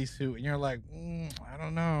shitty ghillie suit. And you're like, I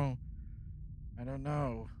don't know.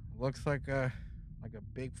 Looks like a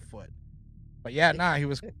Bigfoot. But yeah, nah, he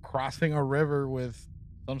was crossing a river with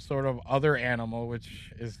some sort of other animal,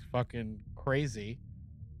 which is fucking crazy.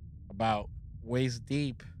 About waist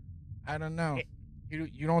deep. I don't know.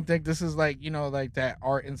 You don't think this is like, like that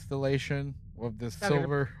art installation of the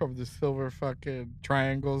silver fucking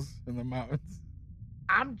triangles in the mountains?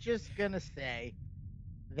 I'm just gonna say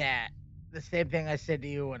that the same thing I said to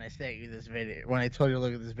you when I sent you this video, when I told you to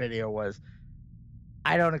look at this video, was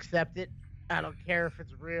I don't accept it. I don't care if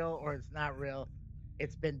it's real or it's not real.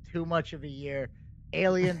 It's been too much of a year.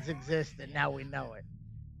 Aliens exist and now we know it.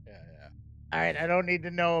 Yeah. All right, I don't need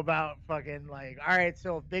to know about fucking like, all right,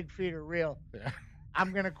 so if big feet are real,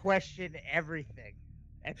 I'm going to question everything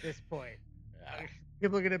at this point. Yeah.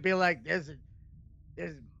 People are going to be like, there's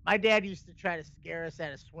my dad used to try to scare us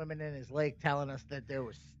out of swimming in his lake, telling us that there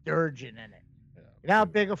was sturgeon in it. Yeah. You know how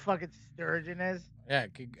big a fucking sturgeon is? Yeah,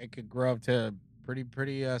 it could grow up to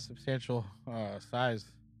pretty substantial size.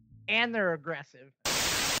 And they're aggressive.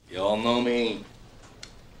 You all know me.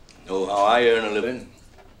 Know how I earn a living.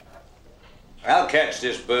 I'll catch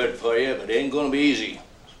this bird for you, but it ain't gonna be easy.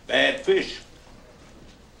 It's bad fish.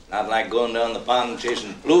 Not like going down the pond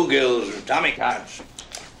chasing bluegills or tommycods.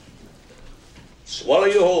 Swallow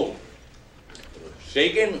you whole.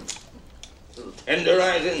 Shaking,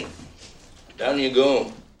 tenderizing, down you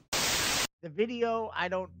go. The video, I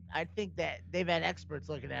think that they've had experts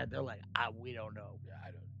looking at it. They're like, we don't know. Yeah,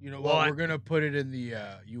 I don't. You know what? We're gonna put it in the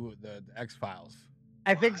X-Files.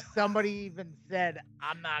 I think somebody even said,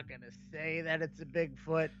 I'm not gonna say that it's a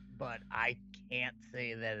Bigfoot, but I can't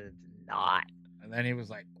say that it's not. And then he was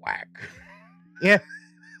like, quack. Yeah.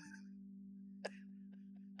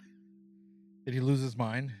 Did he lose his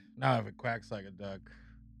mind? No, if it quacks like a duck.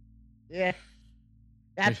 Yeah.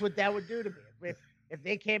 That's what that would do to me. If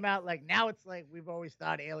they came out like, now it's like we've always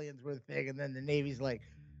thought aliens were the thing, and then the Navy's like,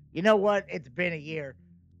 you know what? It's been a year.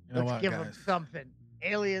 Let's give them something.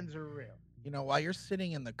 Aliens are real. While you're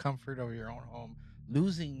sitting in the comfort of your own home,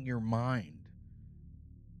 losing your mind,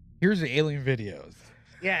 here's the alien videos.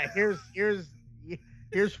 Yeah, here's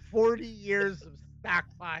 40 years of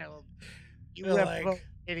stockpiled UFO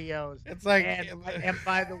videos. It's like, and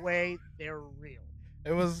by the way, they're real.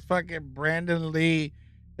 It was fucking Brandon Lee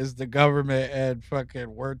is the government, and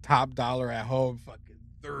fucking we're top dollar at home. Fucking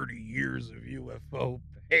 30 years of UFO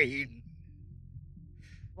pain.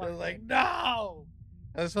 They're like, no.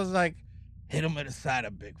 And this was like, hit them in the side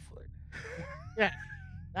of Bigfoot. Yeah.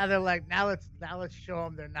 Now they're like, now let's show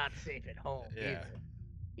them they're not safe at home. Yeah. Either.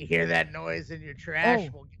 You hear that noise in your trash?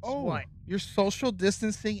 Well, guess what? You're social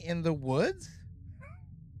distancing in the woods?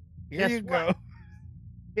 Here you go.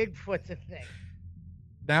 Bigfoot's a thing.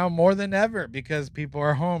 Now more than ever, because people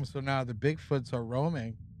are home, so now the Bigfoots are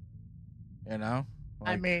roaming.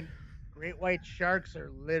 I mean, great white sharks are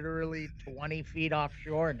literally 20 feet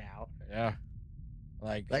offshore now. Yeah.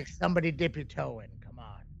 Like somebody dip your toe in. Come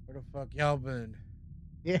on. Where the fuck y'all been?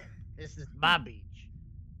 Yeah, this is my beach.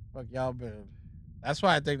 Fuck y'all been? That's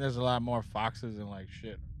why I think there's a lot more foxes and like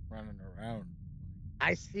shit running around.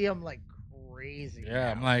 I see them like crazy. Yeah,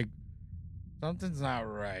 now. I'm like, something's not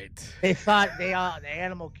right. They thought the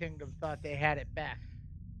animal kingdom thought they had it back.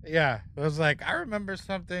 Yeah, it was like, I remember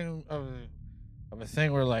something of a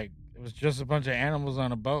thing where like it was just a bunch of animals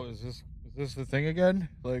on a boat. Is this the thing again?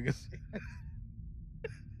 Like,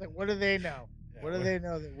 like what do they know? Yeah, what do they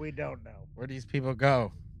know that we don't know? Where these people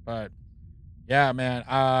go? But yeah, man,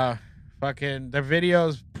 fucking the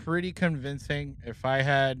video's pretty convincing. If I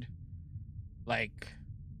had like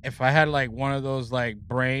one of those like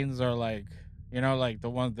brains, or like, like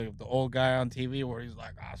the old guy on TV where he's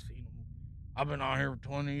like, I seen them. I've been out here for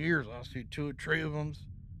 20 years. I see 2 or 3 of them.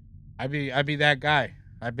 I'd be that guy.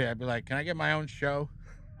 I'd be like, can I get my own show?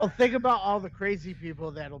 Well, think about all the crazy people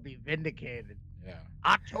that'll be vindicated. Yeah.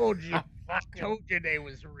 I told you. I told you they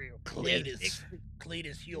was real.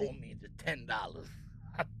 Cletus, you owe me the $10.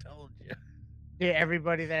 I told you. Yeah,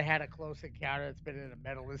 everybody that had a close encounter that's been in a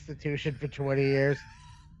mental institution for 20 years.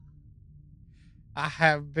 I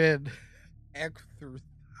have been exorcised.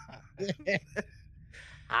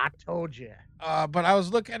 I told you. But I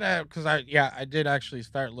was looking at because I did actually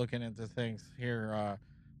start looking into things here.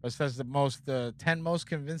 It says the 10 most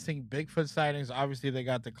convincing Bigfoot sightings. Obviously, they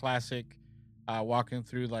got the classic walking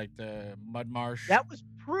through like the mud marsh. That was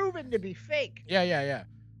proven to be fake. Yeah.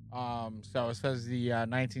 So it says the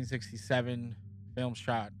 1967 film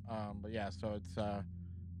shot. But yeah, so it's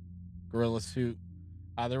gorilla suit.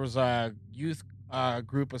 There was a youth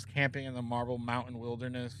group was camping in the Marble Mountain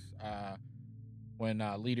Wilderness when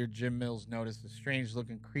leader Jim Mills noticed a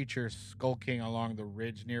strange-looking creature skulking along the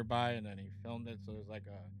ridge nearby, and then he filmed it. So there's like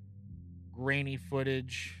a grainy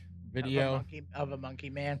footage video of a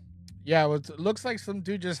monkey man. Yeah, it looks like some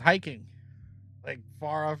dude just hiking, like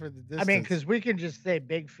far off in the distance. I mean, because we can just say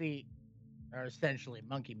big feet are essentially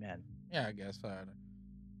monkey men. Yeah, I guess.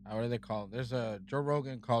 What do they call it? There's a Joe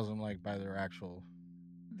Rogan calls them like by their actual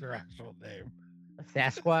name. A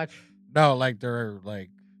Sasquatch? No, like they're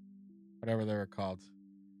like whatever they were called.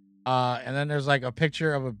 And then there's like a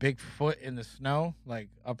picture of a big foot in the snow, like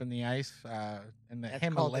up in the ice, in the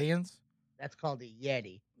Himalayas. That's called a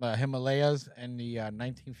Yeti. Himalayas in the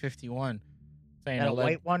 1951. Saying That a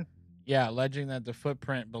white one? Yeah, alleging that the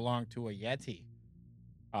footprint belonged to a Yeti.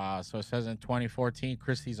 So it says in 2014,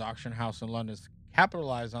 Christie's auction house in London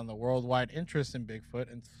capitalized on the worldwide interest in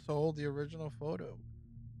Bigfoot and sold the original photo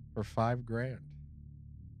for $5,000.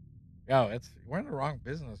 Yo, we're in the wrong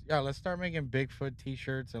business. Yo, let's start making Bigfoot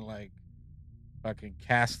t-shirts and like fucking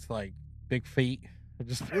cast like big feet.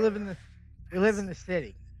 We live in the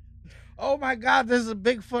city. Oh my God, there's a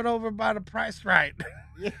Bigfoot over by the Price Right.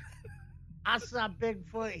 Yeah. I saw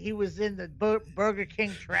Bigfoot. He was in the Burger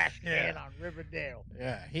King trash can on Riverdale.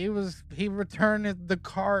 Yeah, he returned the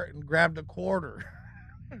cart and grabbed a quarter.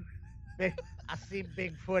 I see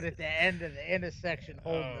Bigfoot at the end of the intersection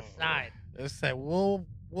holding the sign. They said, we'll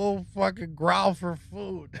fucking growl for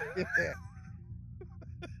food.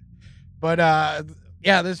 But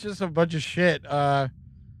yeah, there's just a bunch of shit.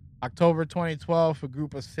 October 2012, a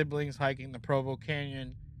group of siblings hiking the Provo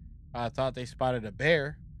Canyon thought they spotted a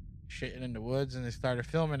bear shitting in the woods, and they started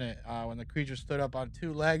filming it. When the creature stood up on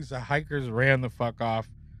two legs, the hikers ran the fuck off,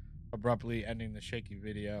 abruptly ending the shaky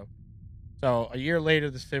video. So a year later,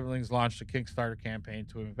 the siblings launched a Kickstarter campaign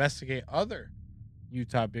to investigate other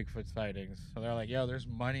Utah Bigfoot sightings. So they're like, yo, there's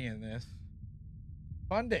money in this.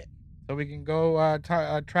 Fund it. So we can go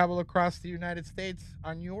travel across the United States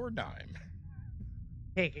on your dime.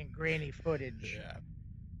 Taking grainy footage. Yeah.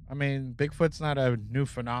 I mean, Bigfoot's not a new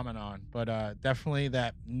phenomenon, but definitely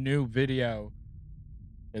that new video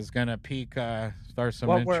is gonna start some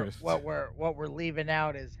interest. What we're leaving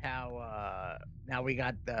out is how now we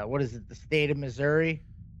got the state of Missouri,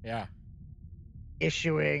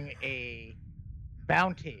 issuing a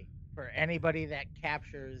bounty for anybody that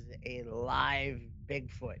captures a live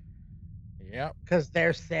Bigfoot. Yep. Because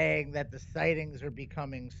they're saying that the sightings are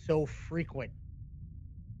becoming so frequent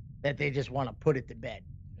that they just want to put it to bed.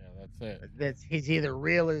 That's it. He's either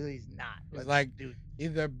real or he's not. It's like, dude,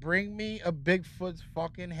 either bring me a Bigfoot's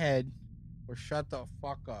fucking head or shut the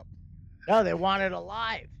fuck up. No, they want it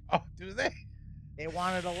alive. Oh, do they? They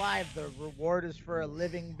want it alive. The reward is for a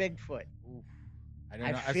living Bigfoot. Oof. I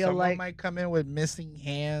don't know. Feel Someone like might come in with missing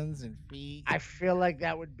hands and feet. I feel like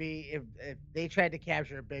that would be if they tried to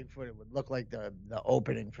capture a Bigfoot, it would look like the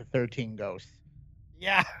opening for 13 Ghosts.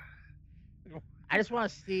 Yeah. I just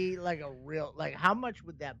want to see like a real, like, how much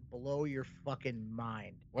would that blow your fucking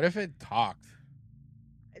mind? What if it talked?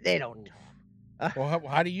 They don't talk. Well,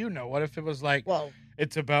 how do you know? What if it was like, well,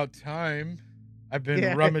 it's about time. I've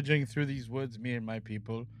been rummaging through these woods, me and my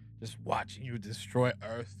people, just watching you destroy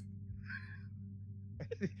Earth.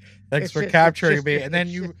 Thanks for capturing me. And then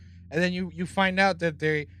you find out that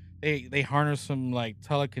they harness some like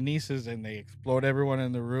telekinesis and they explode everyone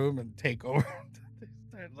in the room and take over. They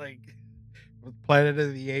start like Planet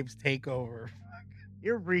of the Apes takeover.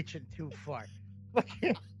 You're reaching too far.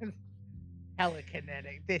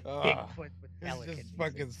 Telekinetic. This Bigfoot with telekinesis. Just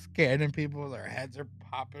fucking scanning people. Their heads are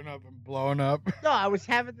popping up and blowing up. No, I was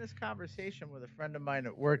having this conversation with a friend of mine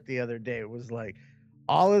at work the other day. It was like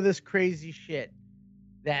all of this crazy shit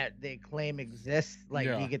that they claim exists. Like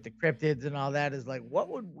you get the cryptids and all that is like, what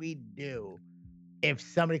would we do if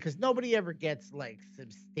somebody, because nobody ever gets like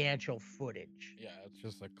substantial footage. Yeah, it's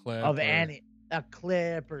just a clip of a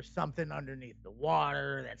clip or something underneath the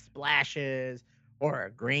water that splashes, or a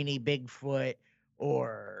grainy Bigfoot,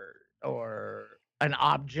 or an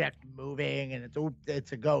object moving and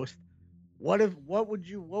it's a ghost. Would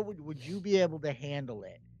you be able to handle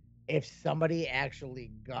it if somebody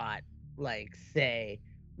actually got like, say,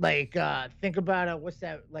 like think about it, what's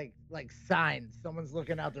that, like signs, someone's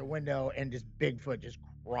looking out their window and just Bigfoot just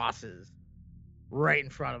crosses right in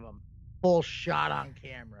front of them, full shot on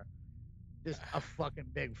camera, just a fucking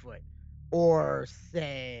Bigfoot. Or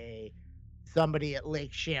say somebody at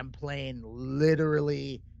Lake Champlain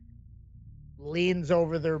literally leans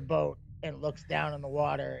over their boat and looks down in the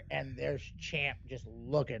water, and there's Champ just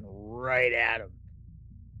looking right at him.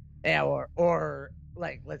 Yeah, or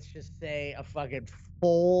like, let's just say a fucking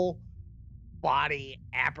full body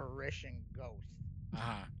apparition ghost.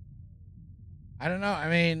 I don't know. I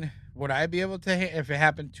mean, would I be able to if it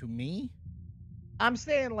happened to me? I'm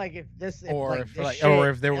saying like if there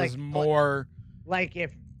was more, like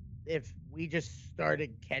if we just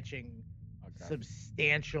started catching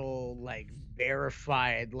substantial, like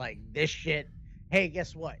verified, like this shit. Hey,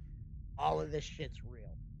 guess what? All of this shit's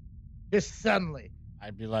real. Just suddenly,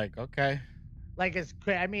 I'd be like, okay. Like it's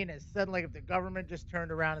suddenly like if the government just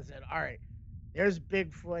turned around and said, all right, there's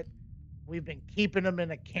Bigfoot. We've been keeping him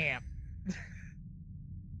in a camp.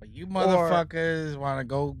 But you motherfuckers want to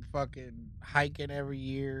go fucking hiking every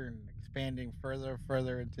year and expanding further and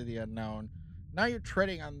further into the unknown. Now you're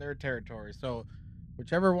treading on their territory. So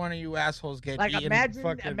whichever one of you assholes get like eaten,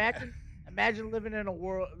 imagine living in a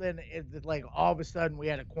world, then like all of a sudden we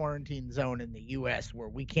had a quarantine zone in the U.S. where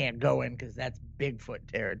we can't go in because that's Bigfoot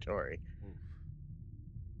territory.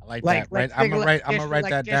 I like that. Right? I'm gonna write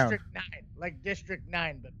that down. District 9, like District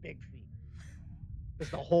 9, but big feet.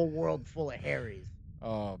 Just a whole world full of Harrys.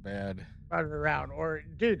 Oh man. Running around, or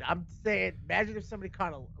dude, I'm saying, imagine if somebody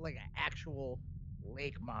caught an actual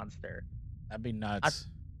lake monster. That'd be nuts.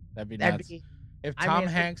 That'd be nuts. If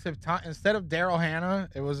instead of Daryl Hannah,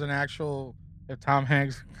 it was if Tom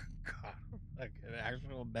Hanks caught like an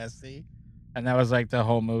actual Nessie, and that was like the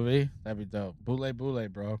whole movie, that'd be dope. Boule boule,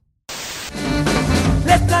 bro.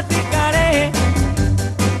 Les platicaré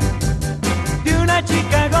de una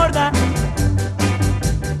chica gorda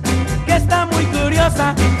que está muy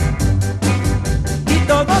curiosa y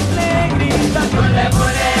todos le gritan boule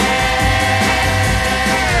boule.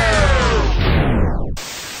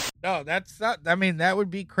 No, that's not. I mean, that would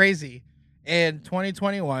be crazy. And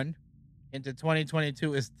 2021 into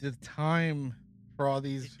 2022 is the time for all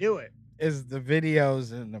these. Do it. Is the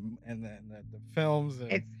videos and the films.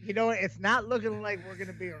 And, it's not looking like we're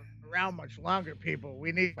gonna be around much longer, people.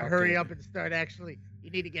 We need to hurry up and start. Actually,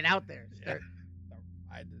 you need to get out there.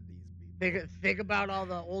 Think about all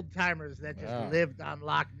the old timers that just lived on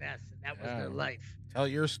Loch Ness, and that was their life. Tell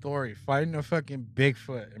your story. Find a fucking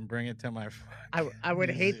Bigfoot and bring it to my. I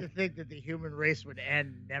would hate to think that the human race would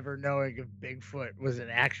end never knowing if Bigfoot was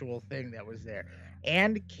an actual thing that was there.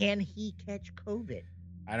 And can he catch COVID?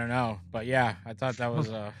 I don't know, but yeah, I thought that was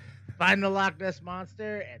find the Loch Ness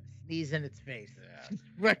monster and sneeze in its face.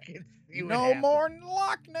 Yeah. No more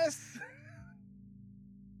Loch Ness.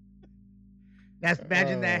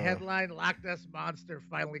 Imagine that headline: Loch Ness monster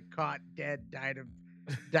finally caught dead, died of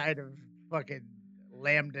fucking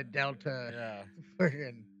Lambda Delta. Yeah.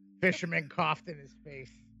 Fucking fisherman coughed in his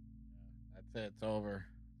face. That's it. It's over.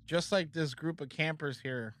 Just like this group of campers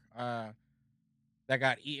here that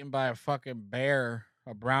got eaten by a fucking bear,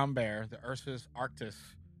 a brown bear, the Ursus arctos,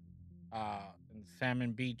 in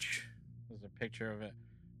Salmon Beach. There's a picture of it.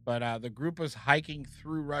 But the group was hiking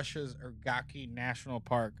through Russia's Irgaki National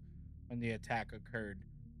Park when the attack occurred.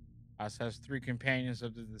 Says 3 companions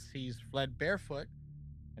of the deceased fled barefoot,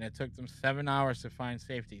 and it took them 7 hours to find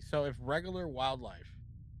safety. So if regular wildlife,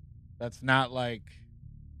 that's not like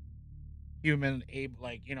human,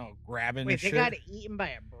 grabbing Wait, the shit. They got eaten by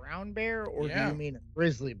a brown bear, or do you mean a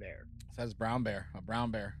grizzly bear? It says brown bear, a brown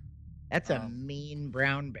bear. That's a mean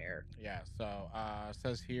brown bear. Yeah, so it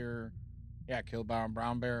says here, killed by a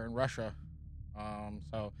brown bear in Russia.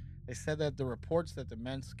 So they said that the reports that the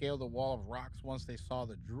men scaled the wall of rocks once they saw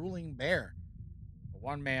the drooling bear. But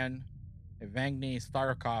one man, Evgeny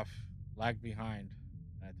Starkov, lagged behind.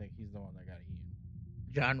 And I think he's the one that got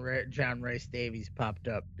eaten. John Rice Davies popped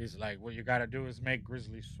up. He's like, what you got to do is make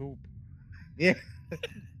grizzly soup. Yeah.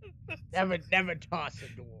 never toss a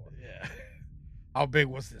door. Yeah. How big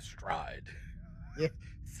was this stride? Yeah.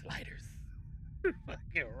 Sliders.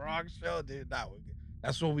 Fucking wrong show, dude.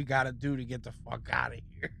 That's what we got to do to get the fuck out of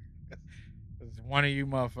here. Because one of you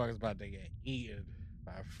motherfuckers about to get eaten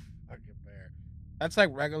by a fucking bear. That's like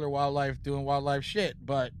regular wildlife doing wildlife shit.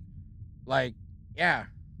 But, go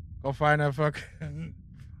find a fucking...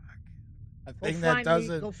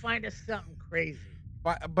 Go find us something crazy.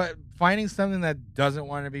 But finding something that doesn't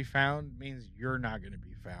want to be found means you're not going to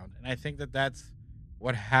be found. And I think that that's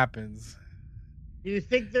what happens. Do you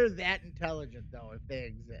think they're that intelligent, though, if they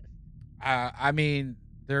exist? I mean,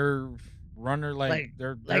 they're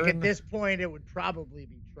they're at this point, it would probably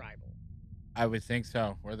be tribal. I would think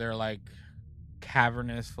so, where they're like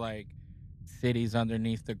cavernous, like cities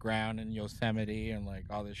underneath the ground in Yosemite and like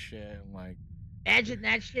all this shit and like. Imagine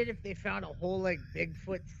that shit if they found a whole like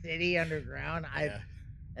Bigfoot city underground.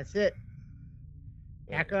 That's it.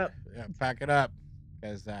 Pack up. Yeah, pack it up,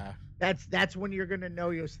 because that's when you're gonna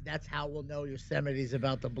know that's how we'll know Yosemite's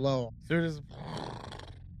about to blow. Soon as.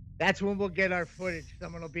 That's when we'll get our footage.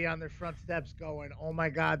 Someone will be on their front steps going, "Oh my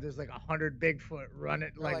God, there's like 100 Bigfoot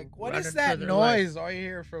running!" Like what running is that for their noise? life. All you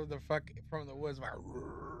hear from the woods? Like,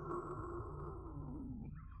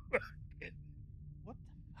 what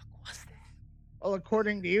the fuck was that? Well,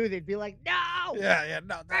 according to you, they'd be like, "No,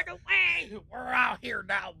 No, run away! We're out here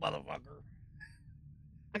now, motherfucker."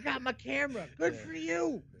 I got my camera. Good for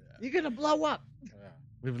you. You're gonna blow up."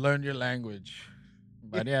 We've learned your language,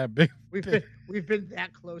 but yeah, big. We've been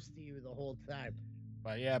that close to you the whole time.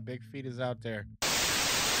 But yeah, Big Feet is out there.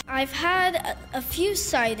 I've had a few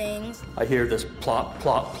sightings. I hear this plop,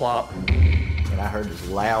 plop, plop. And I heard this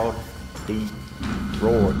loud, deep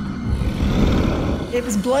roar. It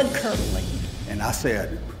was blood curdling. And I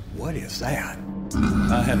said, what is that?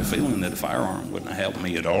 I had a feeling that a firearm wouldn't have helped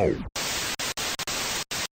me at all.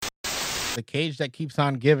 The Cage That Keeps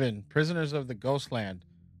on Giving. Prisoners of the Ghostland.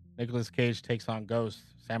 Nicolas Cage takes on ghosts,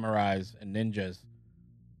 samurais, and ninjas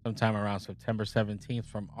sometime around September 17th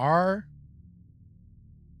from our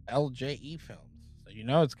LJE Films. So you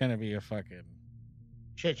know it's going to be a fucking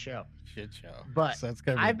shit show. But so it's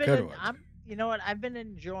going to be a good one. You know what? I've been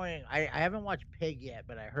enjoying. I haven't watched Pig yet,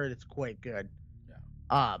 but I heard it's quite good.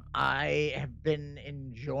 Yeah. I have been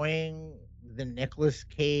enjoying the Nicolas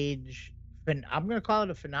Cage. I'm going to call it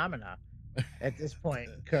a phenomena at this point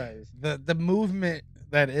because the movement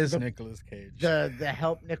that is Nicolas Cage. The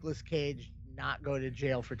help Nicolas Cage not go to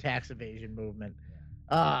jail for tax evasion movement.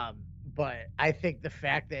 But I think the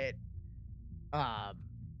fact that,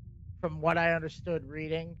 from what I understood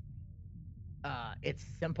reading, it's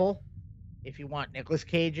simple. If you want Nicolas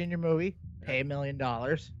Cage in your movie, pay $1 million.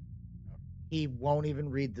 He won't even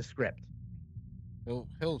read the script.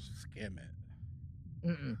 He'll skim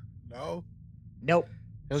it. No. Nope.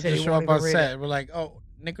 He'll just show up on set. We're like, oh,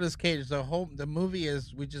 Nicolas Cage. The movie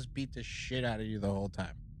is we just beat the shit out of you the whole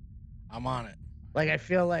time. I'm on it. Like I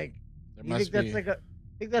feel like I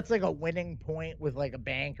think that's like a winning point with like a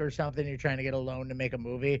bank or something. You're trying to get a loan to make a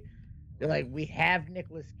movie. You're like, we have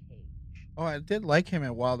Nicolas Cage. Oh, I did like him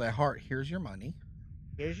at Wild at Heart. Here's your money.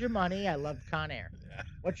 Here's your money. I loved Con Air. Yeah.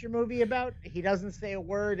 What's your movie about? He doesn't say a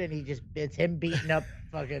word, and it's him beating up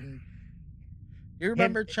fucking. You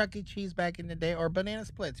remember Chuck E. Cheese back in the day, or Banana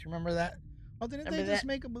Splits? You remember that? Oh, didn't they just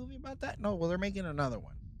make a movie about that? No, well, they're making another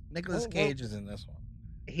one. Nicolas Cage is in this one.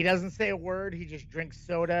 He doesn't say a word. He just drinks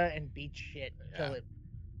soda and beats shit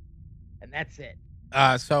and that's it.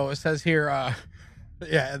 So it says here,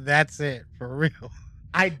 yeah, that's it for real.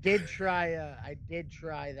 I did try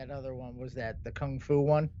that other one. Was that the Kung Fu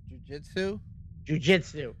one?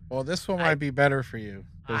 Jiu-Jitsu. Well, this one might be better for you.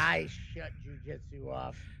 I shut Jiu-Jitsu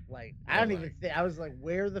off. Like, I don't even think, I was like,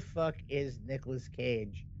 where the fuck is Nicolas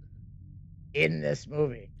Cage in this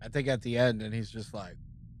movie? I think at the end, and he's just like.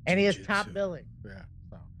 And he has top billing. Yeah.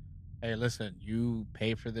 So, hey, listen, you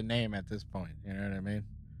pay for the name at this point. You know what I mean?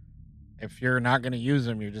 If you're not going to use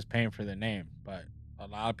them, you're just paying for the name. But a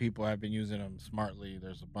lot of people have been using them smartly.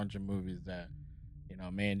 There's a bunch of movies that,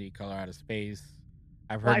 Mandy, Color Out of Space.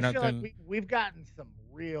 I've heard nothing. I feel like we've gotten some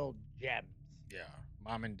real gems. Yeah.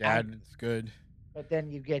 Mom and Dad, it's good. But then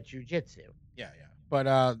you get Jiu-Jitsu. Yeah.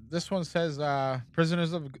 But this one says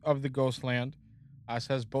Prisoners of the Ghostland.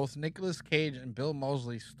 Says both Nicolas Cage and Bill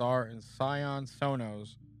Moseley star in Sion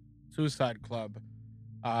Sono's Suicide Club.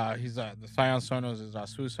 The Sion Sonos is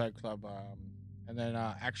Suicide Club. And then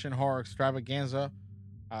Action Horror Extravaganza,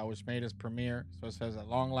 which made its premiere. So it says, at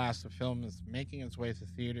long last, the film is making its way to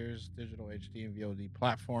theaters, digital HD, and VOD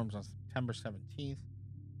platforms on September 17th.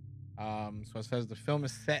 So it says the film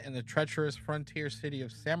is set in the treacherous frontier city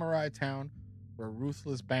of Samurai Town, where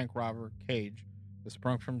ruthless bank robber Cage is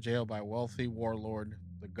sprung from jail by wealthy warlord,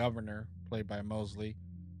 the Governor, played by Moseley,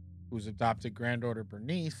 whose adopted granddaughter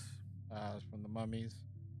Bernice, from The Mummies,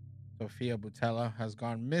 Sophia Boutella, has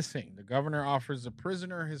gone missing. The Governor offers the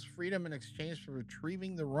prisoner his freedom in exchange for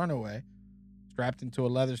retrieving the runaway. Strapped into a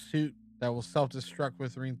leather suit that will self-destruct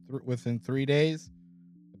within 3 days,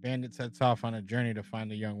 the bandit sets off on a journey to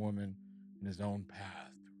find the young woman in his own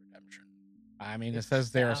path to redemption. I mean, it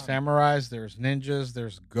says there are samurais, there's ninjas,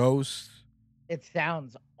 there's ghosts. It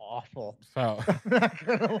sounds awful. So I'm not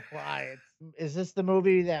gonna lie. Is this the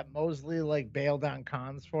movie that Moseley bailed on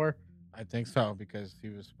cons for? I think so, because he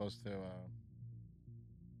was supposed to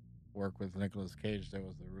work with Nicolas Cage. That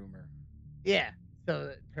was the rumor. Yeah. So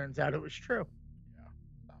it turns out it was true.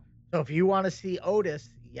 Yeah. So if you want to see Otis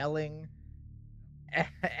yelling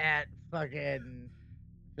at fucking.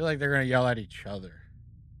 I feel like they're gonna yell at each other.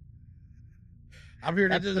 I'm here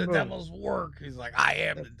to That's do the the move. devil's work. He's like, I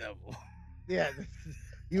am the devil. Yeah,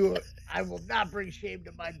 you. I will not bring shame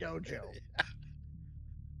to my dojo.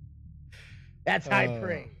 That's high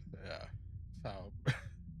praise. Yeah. So,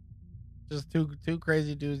 just two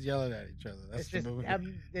crazy dudes yelling at each other. That's It's the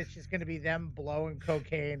movie. it's just gonna be them blowing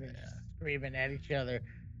cocaine and screaming at each other.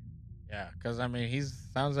 Yeah, because I mean,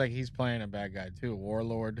 sounds like he's playing a bad guy too.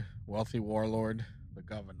 Warlord, wealthy warlord, the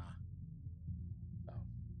governor. So,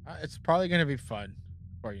 it's probably gonna be fun.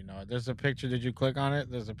 Before you know it, there's a picture. Did you click on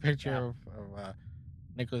it? There's a picture of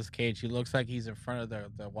Nicolas Cage. He looks like he's in front of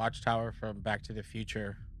the watchtower from Back to the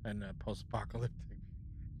Future and post-apocalyptic.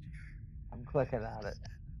 I'm clicking on it.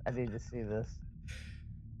 I need to see this.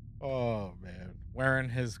 Oh man, wearing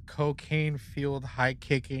his cocaine-fueled,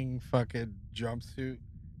 high-kicking fucking jumpsuit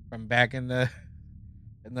from back in the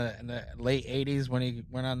late '80s when he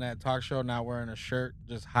went on that talk show. Now wearing a shirt,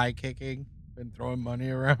 just high-kicking and throwing money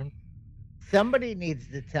around. Somebody needs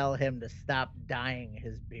to tell him to stop dyeing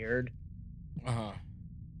his beard.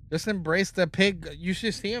 Just embrace the pig. You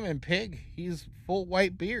should see him in Pig. He's full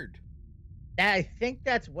white beard. I think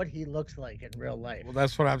that's what he looks like in real life. Well,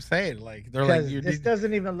 that's what I'm saying. Like they're like, this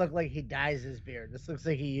doesn't even look like he dyes his beard. This looks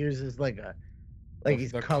like he uses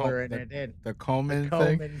he's coloring it in. The Coleman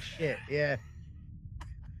Coleman thing. shit. Yeah.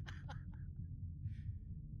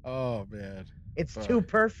 Oh man, it's too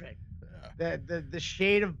perfect. Yeah. The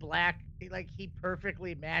shade of black. He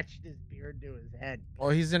perfectly matched his beard to his head.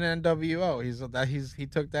 Well, he's in NWO. He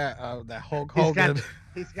took that Hulk Hogan.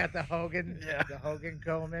 He's got the Hogan, the Hogan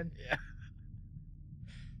Coleman. Yeah.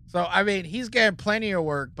 So I mean, he's getting plenty of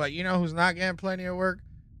work, but you know who's not getting plenty of work?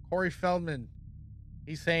 Corey Feldman.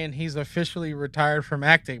 He's saying he's officially retired from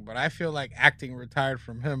acting, but I feel like acting retired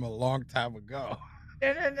from him a long time ago.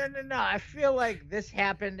 No. I feel like this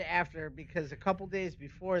happened because a couple days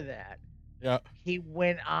before that. Yeah. He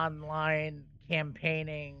went online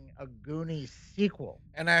campaigning a Goonies sequel.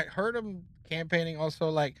 And I heard him campaigning also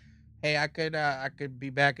like, hey, I could be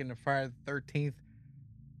back in the Friday the 13th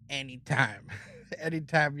anytime.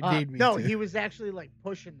 Anytime you need me No, to. he was actually like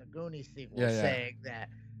pushing the Goonies sequel, Yeah.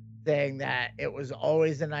 saying that it was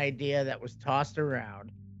always an idea that was tossed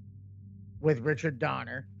around with Richard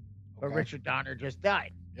Donner, but Richard Donner just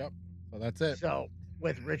died. Yep. So that's it. So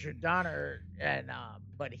with Richard Donner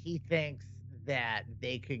but he thinks that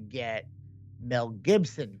they could get Mel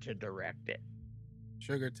Gibson to direct it.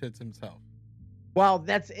 Sugar Tits himself. Well,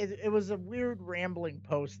 it was a weird rambling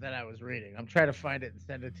post that I was reading. I'm trying to find it and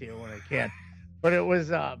send it to you when I can. But it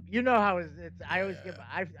was you know how it's I always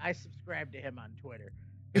I subscribe to him on Twitter.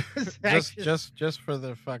 just for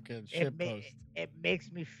the fucking shit post. It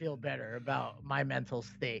makes me feel better about my mental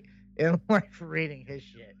state in life reading his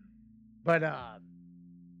shit. But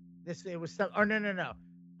it was some. Oh no!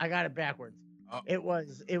 I got it backwards. Oh. It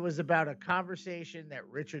was about a conversation that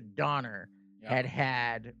Richard Donner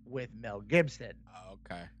had with Mel Gibson. Oh,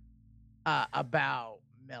 okay. About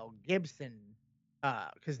Mel Gibson,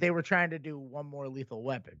 because they were trying to do one more Lethal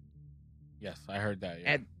Weapon. Yes, I heard that.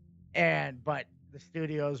 Yeah. But the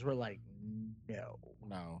studios were like,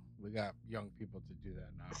 no, we got young people to do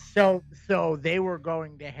that now. So they were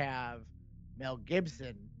going to have Mel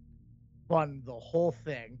Gibson fund the whole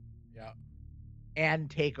thing. Yeah. And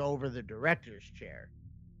take over the director's chair.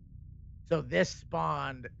 So this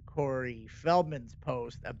spawned Corey Feldman's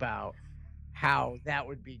post about how that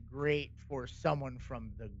would be great for someone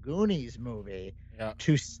from the Goonies movie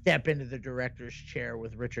to step into the director's chair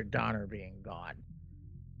with Richard Donner being gone.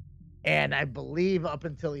 And I believe up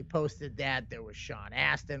until he posted that, there was Sean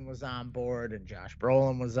Astin was on board and Josh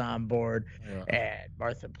Brolin was on board and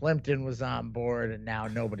Martha Plimpton was on board, and now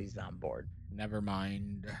nobody's on board. Never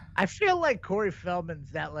mind. I feel like Corey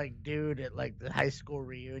Feldman's that dude at the high school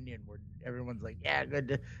reunion where everyone's like, yeah,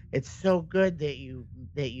 it's so good that you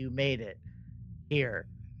made it here,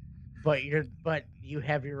 but you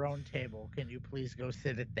have your own table. Can you please go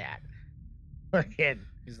sit at that?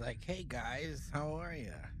 He's like, hey guys, how are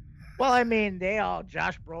you? Well, I mean,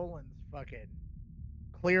 Josh Brolin's fucking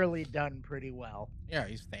clearly done pretty well. Yeah,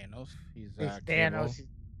 he's Thanos. He's Thanos.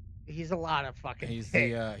 He's a lot of fucking. He's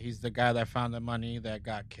the guy that found the money that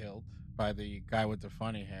got killed by the guy with the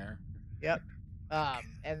funny hair. Yep.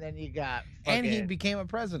 And then you got. And he became a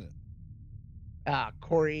president.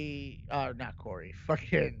 Corey. Not Corey.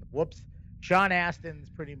 Fucking whoops. Sean Astin's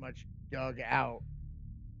pretty much dug out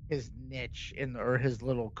his niche or his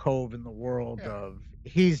little cove in the world of.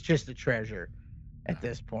 He's just a treasure at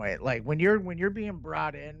this point. Like when you're being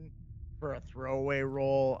brought in for a throwaway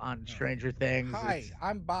role on Stranger Things. Hi,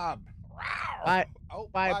 I'm Bob. Bye,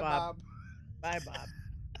 Bob. Bye,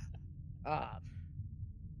 Bob.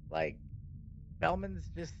 Like, Feldman's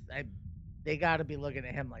just, they got to be looking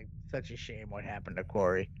at him like such a shame what happened to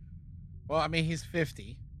Corey. Well, I mean, he's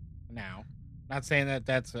 50 now. Not saying that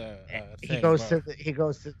that's a thing. He goes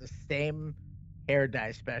to the same hair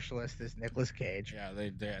dye specialist as Nicolas Cage. Yeah,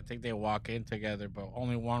 they I think they walk in together, but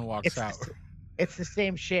only one walks out. It's the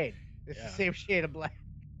same shade. It's the same shade of black.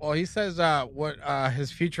 Well, he says what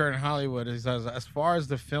his future in Hollywood. He says, as far as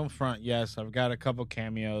the film front, yes, I've got a couple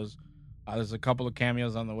cameos. There's a couple of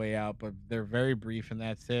cameos on the way out, but they're very brief, and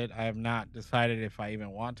that's it. I have not decided if I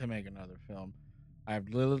even want to make another film. I've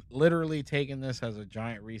literally taken this as a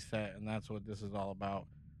giant reset, and that's what this is all about.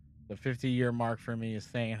 The 50-year mark for me is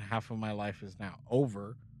saying half of my life is now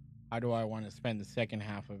over. How do I want to spend the second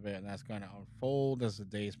half of it? And that's going to unfold as the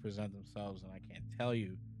days present themselves, and I can't tell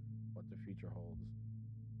you what the future holds.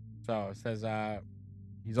 So it says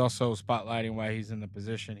he's also spotlighting why he's in the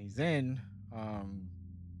position he's in.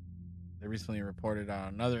 They recently reported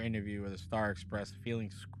on another interview where the star expressed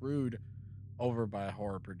feeling screwed over by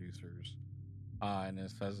horror producers. And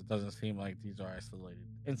it says it doesn't seem like these are isolated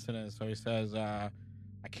incidents. So he says, I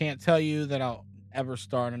can't tell you that I'll ever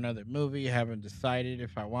star in another movie. I haven't decided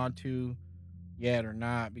if I want to yet or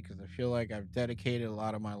not, because I feel like I've dedicated a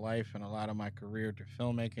lot of my life and a lot of my career to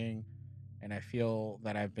filmmaking, and I feel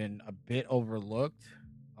that I've been a bit overlooked.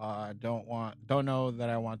 I don't know that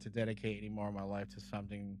I want to dedicate any more of my life to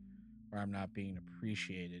something where I'm not being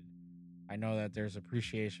appreciated. I know that there's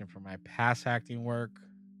appreciation for my past acting work.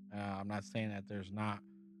 I'm not saying that there's not.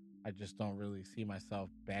 I just don't really see myself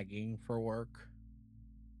begging for work.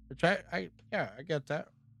 Which I get that.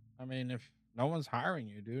 I mean, if no one's hiring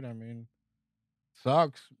you, dude, I mean,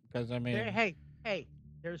 sucks because I mean, hey,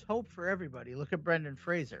 there's hope for everybody. Look at Brendan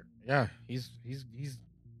Fraser. Yeah, he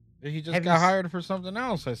just got hired for something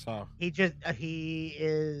else. I saw he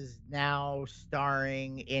is now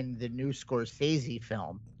starring in the new Scorsese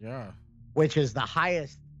film. Yeah, which is the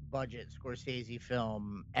highest budget Scorsese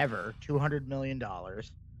film ever, $200 million. Wow.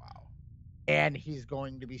 And he's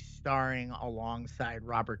going to be starring alongside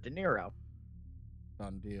Robert De Niro.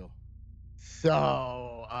 Done deal.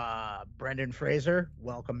 So, Brendan Fraser,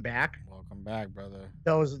 welcome back. Welcome back, brother.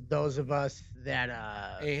 Those of us that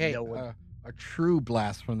a true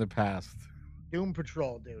blast from the past. Doom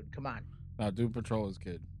Patrol, dude, come on. No, Doom Patrol is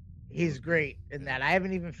good. He's great in that. I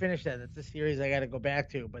haven't even finished that. That's a series I got to go back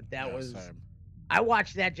to, but I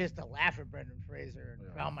watched that just to laugh at Brendan Fraser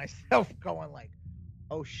and found myself going like,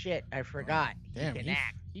 oh shit, I forgot. Damn, he can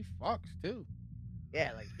act. He fucks too.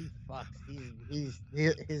 Yeah, like he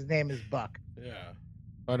fucks. His name is Buck. Yeah.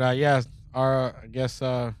 But I guess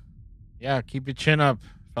keep your chin up,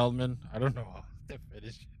 Feldman. I don't know how to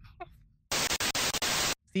finish.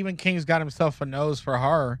 Stephen King's got himself a nose for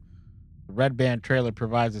horror. The Red Band trailer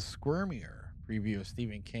provides a squirmier preview of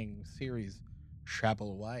Stephen King's series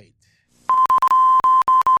Chapel White.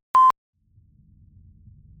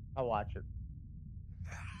 I'll watch it.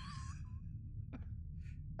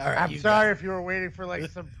 All right, I'm sorry if you were waiting for like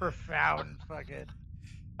some profound fucking.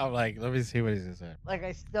 I'm like, let me see what he's saying. Like,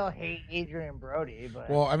 I still hate Adrian Brody, but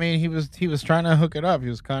well, I mean, he was trying to hook it up. He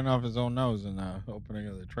was cutting off his own nose in the opening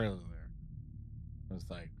of the trailer. There, it was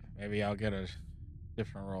like, maybe I'll get a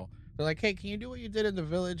different role. They're like, hey, can you do what you did in The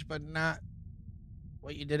Village, but not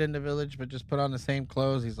what you did in The Village, but just put on the same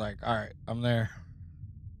clothes? He's like, all right, I'm there.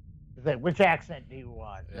 He's like, which accent do you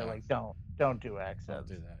want? Yeah. They're like, don't do accents. Don't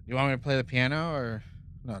do that. You want me to play the piano or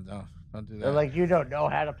no? Don't do that. They're like, you don't know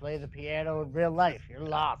how to play the piano in real life. You're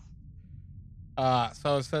lost.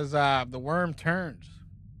 So it says, The Worm Turns.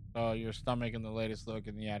 So your stomach in the latest look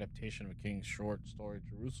in the adaptation of King's short story,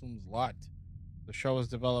 Jerusalem's Lot. The show was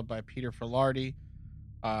developed by Peter Filardi,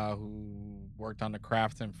 who worked on The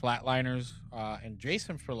Craft and Flatliners, and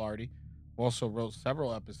Jason Filardi, who also wrote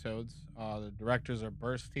several episodes. The directors are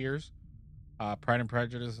Burst Tears, Pride and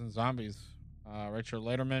Prejudice, and Zombies. Richard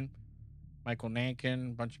Lederman, Michael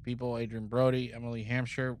Nankin, a bunch of people, Adrian Brody, Emily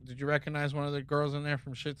Hampshire. Did you recognize one of the girls in there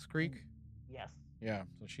from Schitt's Creek? Yes. Yeah,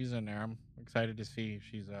 so she's in there. I'm excited to see if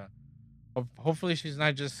she's hopefully she's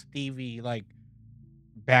not just Stevie, like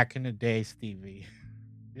back in the day Stevie.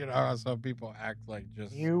 You know how some people act like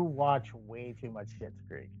just... You watch way too much Schitt's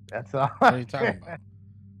Creek. That's all. What are you talking about?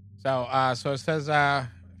 So it says,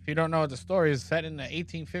 if you don't know what the story is, set in the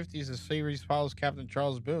 1850s, the series follows Captain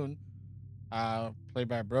Charles Boone, played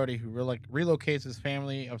by Brody, who relocates his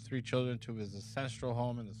family of 3 children to his ancestral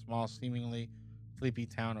home in the small, seemingly sleepy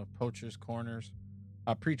town of Preacher's Corners,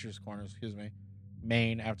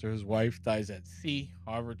 Maine, after his wife dies at sea.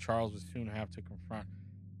 However, Charles would soon have to confront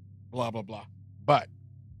blah, blah, blah. But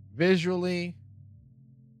visually,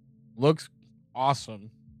 looks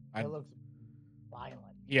awesome.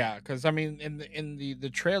 Yeah, because I mean, in the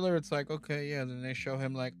trailer, it's like, okay, yeah. Then they show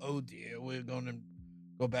him like, oh dear, we're gonna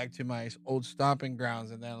go back to my old stomping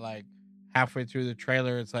grounds, and then like halfway through the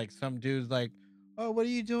trailer, it's like some dude's like, oh, what are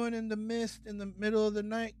you doing in the mist in the middle of the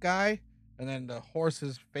night, guy? And then the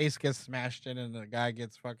horse's face gets smashed in, and the guy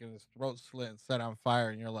gets fucking his throat slit and set on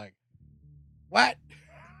fire, and you're like, what?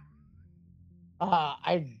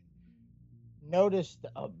 I noticed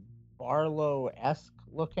a Barlow-esque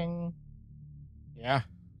looking Yeah,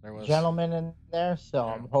 there was. gentleman in there, so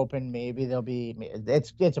I'm hoping maybe there'll be.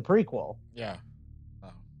 It's a prequel, Yeah,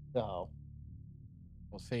 so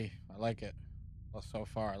we'll see. I like it. Well, so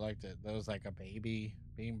far, I liked it. There was like a baby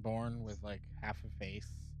being born with like half a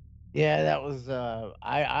face. yeah, that was.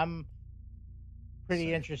 I'm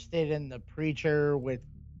pretty interested in the preacher with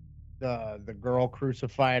the girl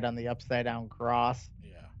crucified on the upside down cross.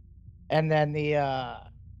 Yeah. And then the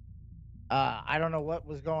I don't know what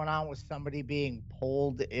was going on with somebody being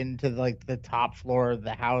pulled into like the top floor of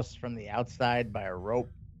the house from the outside by a rope.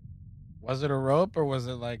 Was it a rope or was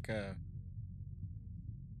it like a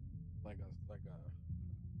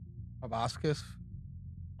proboscis?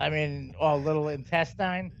 I mean, a little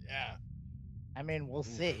intestine. Yeah. I mean, we'll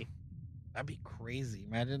see. That'd be crazy.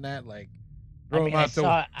 Imagine that. Like, I throw mean, them I out the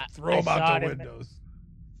saw- throw I 'em saw out it the in windows.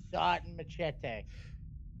 Saw it in Machete.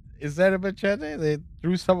 Is that a machete? They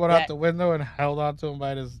threw someone Yeah. out the window and held onto him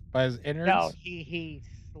by his innards. No, he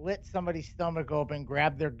slit somebody's stomach open,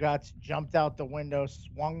 grabbed their guts, jumped out the window,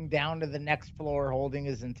 swung down to the next floor holding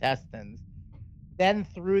his intestines, then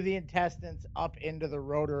threw the intestines up into the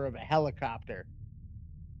rotor of a helicopter.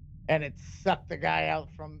 And it sucked the guy out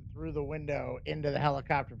from through the window into the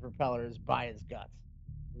helicopter propellers by his guts.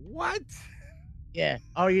 What? Yeah.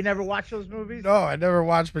 Oh, you never watched those movies? No, I never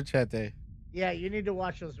watched Machete. Yeah, you need to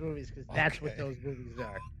watch those movies because that's what those movies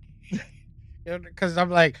are. Because I'm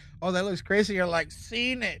like, oh, that looks crazy. You're like,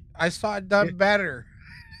 seen it. I saw it done better.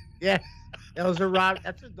 Yeah. Those are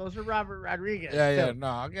those are Robert Rodriguez. Yeah. too. No,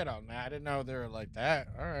 I'll get on that. I didn't know they were like that.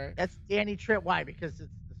 All right. That's Danny Tripp. Why? Because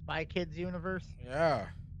it's the Spy Kids universe. Yeah.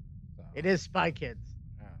 It is Spy Kids.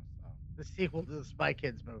 Yeah. The sequel to the Spy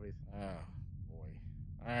Kids movies. Oh, boy.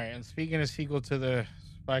 All right. And speaking of sequel to the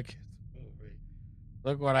Spy Kids movie,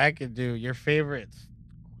 look what I could do. Your favorites.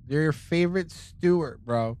 Your favorite Stewart,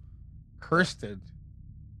 bro. Kirsten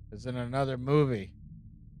is in another movie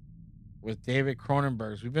with David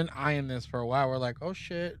Cronenberg. We've been eyeing this for a while. We're like, oh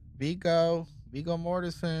shit, Viggo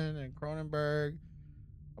Mortensen and Cronenberg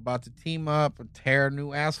about to team up and tear a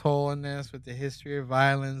new asshole in this with the history of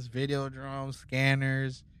violence, Videodrome,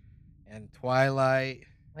 Scanners, and Twilight.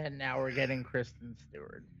 And now we're getting Kristen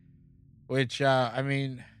Stewart. Which, I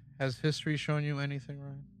mean, has history shown you anything,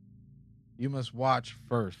 Ryan? You must watch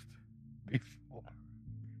first before.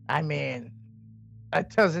 I mean,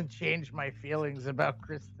 that doesn't change my feelings about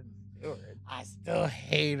Kristen Stewart. I still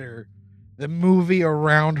hate her. The movie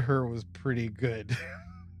around her was pretty good.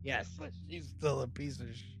 Yes. But she's still a piece of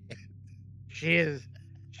shit. She is.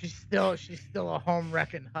 She's still a home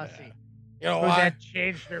wrecking hussy. You know who why? that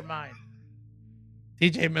changed her mind.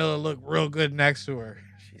 TJ Miller looked real good next to her.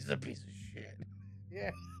 She's a piece of shit.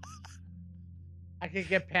 Yeah. I could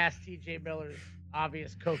get past TJ Miller's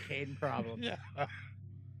obvious cocaine problem. Yeah.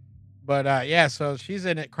 But yeah, so she's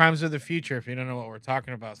in it. Crimes of the Future. If you don't know what we're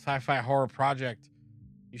talking about, sci-fi horror project,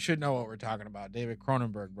 you should know what we're talking about. David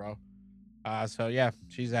Cronenberg, bro. So yeah,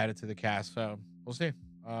 she's added to the cast. So we'll see.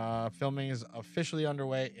 Filming is officially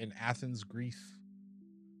underway in Athens, Greece.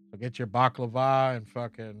 So get your baklava and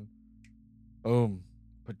fucking boom,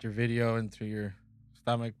 put your video into your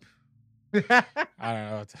stomach. I don't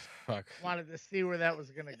know what the fuck. Wanted to see where that was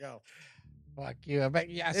gonna go. Fuck you. I bet.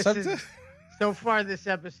 Yeah. So far this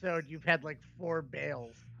episode, you've had like 4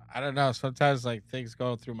 bails. I don't know. Sometimes like things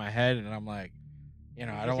go through my head, and I'm like, you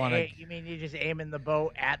know, I don't want to. You mean you just aiming the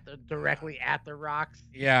bow directly at the rocks?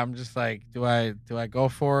 Yeah, I'm just like, do I go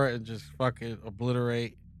for it and just fucking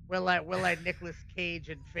obliterate? Will I Nicolas Cage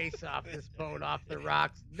and face off this boat off the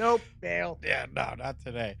rocks? Nope, bail. Yeah, no, not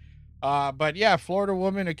today. But yeah, Florida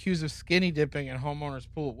woman accused of skinny dipping in homeowner's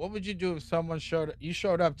pool. What would you do if someone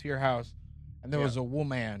showed up to your house and there was a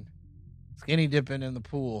woman skinny dipping in the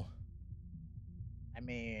pool? I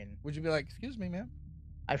mean, would you be like, excuse me, ma'am?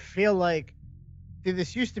 I feel like, see,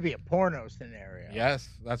 this used to be a porno scenario. Yes,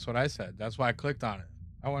 that's what I said. That's why I clicked on it.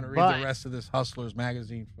 I want to read the rest of this Hustlers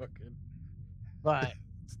magazine fucking but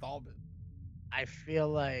installment. I feel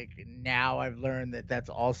like now I've learned that that's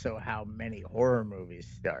also how many horror movies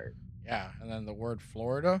start. Yeah, and then the word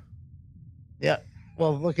Florida. Yeah.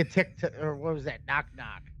 Well, look at TikTok, or what was that? Knock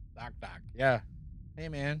knock. Knock knock. Yeah. Hey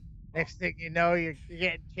man. Next thing you know, you're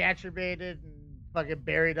getting chatterbated and fucking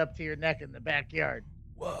buried up to your neck in the backyard.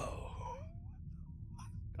 whoa,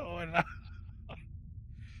 what's going on?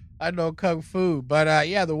 I know Kung Fu, but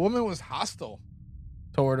yeah, the woman was hostile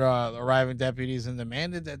toward the arriving deputies and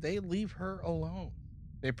demanded that they leave her alone.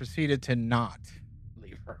 They proceeded to not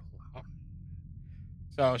leave her alone.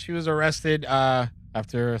 So she was arrested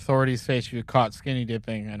after authorities say she was caught skinny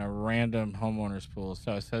dipping in a random homeowner's pool.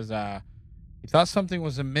 So it says he thought something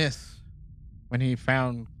was amiss when he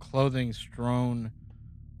found clothing strewn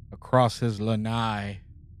across his lanai.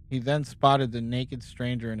 He then spotted the naked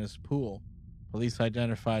stranger in his pool. Police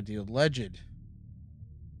identified the allegedly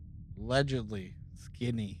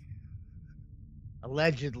skinny.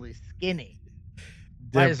 Allegedly skinny.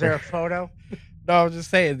 Why, is there a photo? No, I was just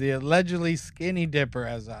saying the allegedly skinny dipper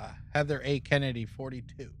as Heather A. Kennedy,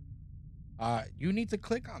 42. You need to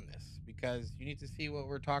click on this because you need to see what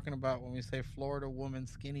we're talking about when we say Florida woman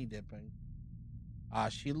skinny dipping.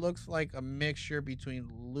 She looks like a mixture between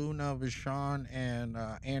Luna Vachon and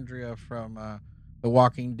Andrea from The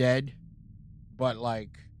Walking Dead, but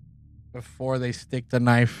like before they stick the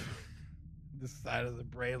knife the side of the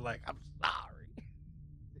brain, like, I'm sorry.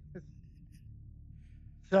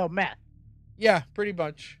 So, meth. Yeah, pretty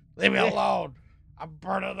much. Leave me alone. I'm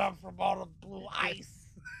burning up from all the blue ice.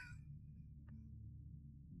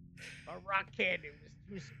 My rock candy was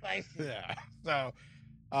too spicy. Yeah. So,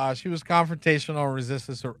 she was confrontational,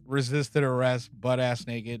 resisted arrest, butt-ass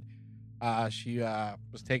naked. She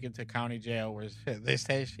was taken to county jail where they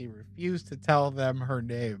say she refused to tell them her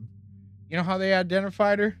name. You know how they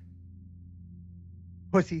identified her?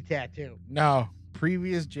 Pussy tattoo. No.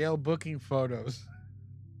 Previous jail booking photos.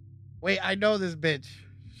 Wait, I know this bitch.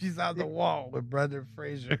 She's on the wall with Brendan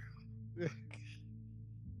Fraser. Because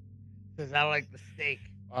I like the steak.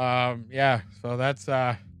 Yeah. So that's,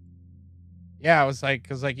 yeah, I was like,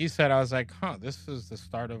 because like you said, I was like, huh, this is the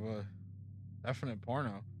start of a definite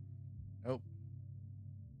porno. Nope.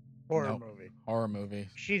 Horror movie. Horror movie.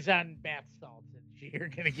 She's on bath salts and you're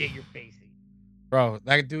going to get your face eaten. Bro,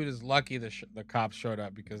 that dude is lucky the cops showed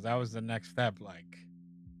up because that was the next step. Like,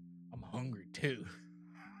 I'm hungry too.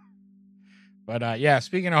 But yeah,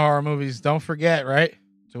 speaking of horror movies, don't forget, right,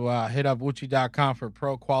 to hit up Wuchi.com for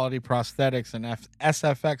pro quality prosthetics and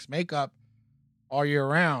SFX makeup all year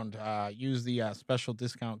round. Use the special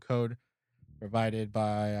discount code provided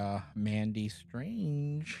by Mandy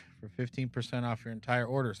Strange for 15% off your entire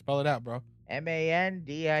order. Spell it out, bro.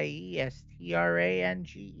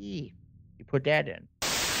 MANDIESTRANGE. You put that in.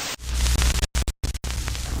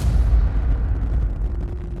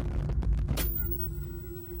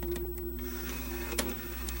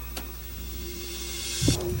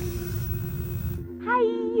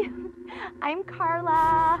 Hi, I'm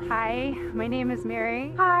Carla. Hi, my name is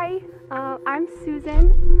Mary. Hi, I'm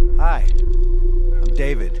Susan. Hi, I'm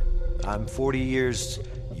David. I'm 40 years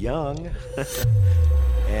young,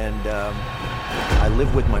 and I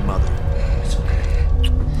live with my mother. It's okay.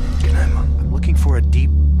 Good night, Mom. I'm looking for a deep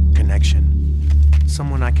connection,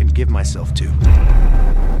 someone I can give myself to,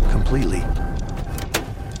 completely.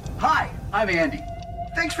 Hi, I'm Andy.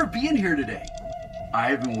 Thanks for being here today. I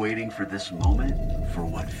have been waiting for this moment for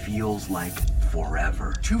what feels like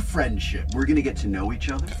forever. To friendship. We're gonna get to know each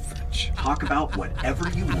other, talk about whatever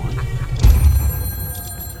you want,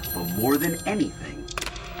 but more than anything,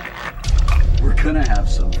 we're gonna have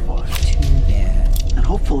some fun. Too bad. And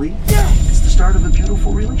hopefully, it's the start of a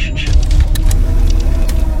beautiful relationship.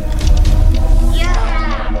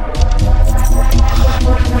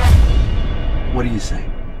 What do you say?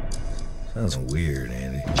 Sounds weird,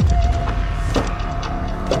 Andy.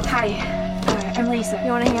 Hi, I'm Lisa.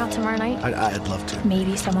 You want to hang out tomorrow night? I'd love to.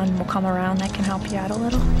 Maybe someone will come around that can help you out a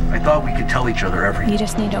little. I thought we could tell each other everything. You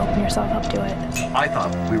just need to open yourself up to it. I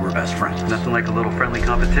thought we were best friends. Nothing like a little friendly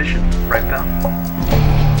competition, right, pal?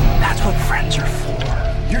 That's what friends are for.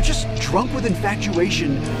 You're just drunk with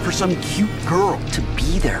infatuation for some cute girl to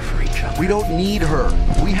be there for each other. We don't need her.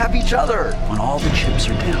 We have each other when all the chips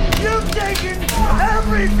are down. You've taken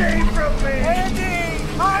everything from me! Andy,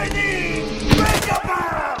 I need makeup!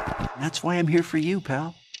 And that's why I'm here for you,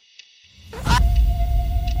 pal.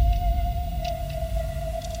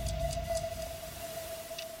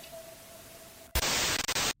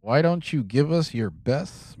 Why don't you give us your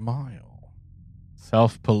best smile?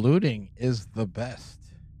 Self-polluting is the best.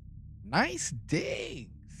 Nice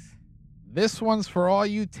digs. This one's for all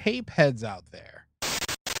you tape heads out there.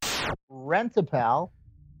 Rent-A-Pal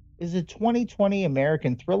is a 2020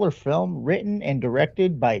 American thriller film written and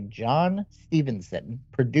directed by John Stevenson,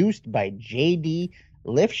 produced by J.D.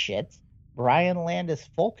 Lifshitz, Brian Landis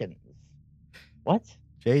Fulkins. What?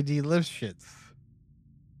 J.D. Lifshitz.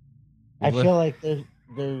 I feel like there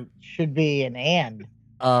should be an and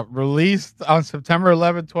Released on September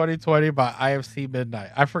 11, 2020 by IFC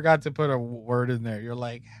Midnight. I forgot to put a word in there. You're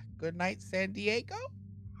like, good night, San Diego?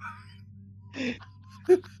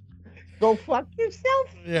 Go fuck yourself.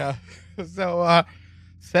 Yeah. So,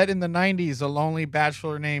 set in the 90s, a lonely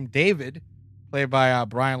bachelor named David, played by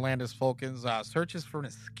Brian Landis Folkens, searches for an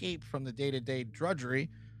escape from the day-to-day drudgery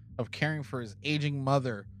of caring for his aging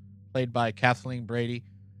mother, played by Kathleen Brady.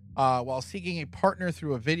 While seeking a partner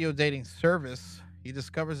through a video dating service, he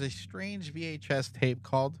discovers a strange VHS tape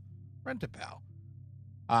called Rent-A-Pal,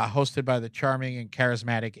 hosted by the charming and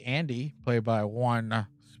charismatic Andy, played by one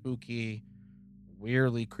spooky,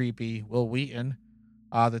 weirdly creepy Will Wheaton.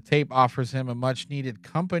 The tape offers him a much-needed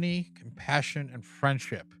company, compassion, and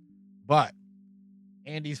friendship. But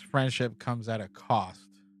Andy's friendship comes at a cost,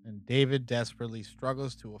 and David desperately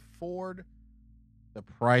struggles to afford the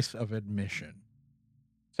price of admission.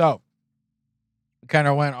 So, we kind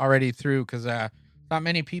of went already through because not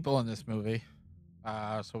many people in this movie.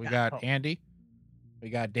 So we got Andy, we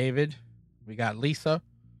got David, we got Lisa,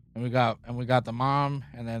 and we got the mom,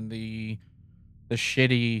 and then the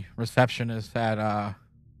shitty receptionist at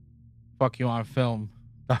Fuck You on Film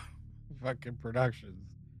fucking productions.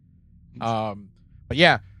 But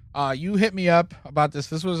yeah, you hit me up about this.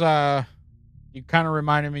 This was you kind of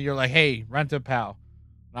reminded me. You're like, hey, Rent-A-Pal.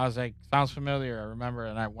 And I was like, sounds familiar. I remember.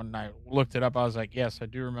 And when I looked it up, I was like, yes, I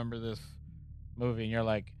do remember this movie. And you're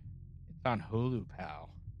like, it's on Hulu, pal.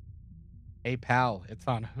 Hey, pal, it's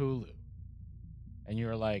on Hulu. And you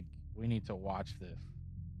were like, we need to watch this.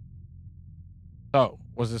 So,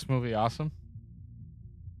 was this movie awesome?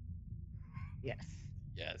 Yes.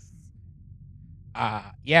 Yes.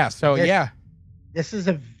 Yeah. So, yeah. This is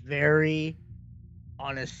a very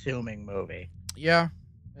unassuming movie. Yeah,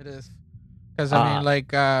 it is. Because I mean,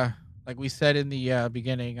 like we said in the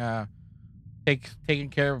beginning, taking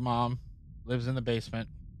care of mom, lives in the basement.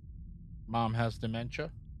 Mom has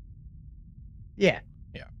dementia. Yeah.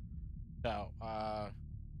 Yeah. So, but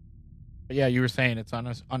yeah, you were saying it's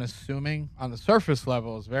unassuming on the surface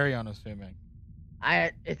level. It's very unassuming.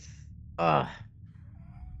 I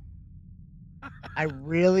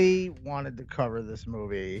really wanted to cover this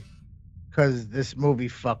movie because this movie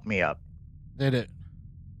fucked me up. Did it?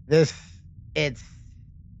 This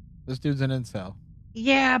dude's an incel.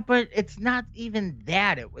 Yeah, but it's not even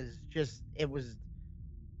that. It was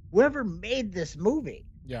whoever made this movie.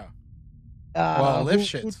 Yeah.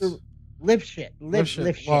 Lifshitz.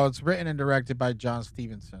 Lifshitz. Well, it's written and directed by John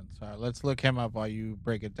Stevenson. So let's look him up while you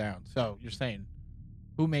break it down. So you're saying,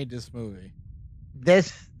 who made this movie?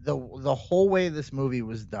 The whole way this movie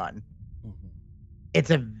was done, it's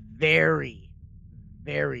a very,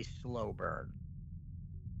 very slow burn.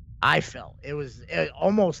 I felt it was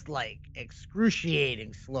almost like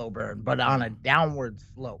excruciating slow burn, but on a downward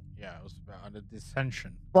slope. Yeah, it was on a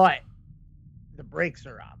descension. But the brakes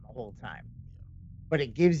are on the whole time. But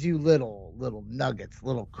it gives you little nuggets,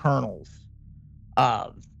 little kernels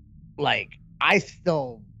of, like, I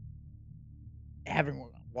still, having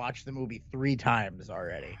watched the movie 3 times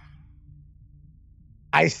already,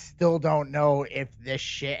 I still don't know if this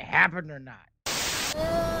shit happened or not.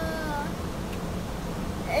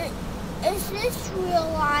 Is this real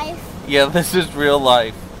life? Yeah, this is real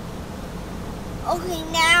life. Okay,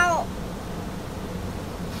 now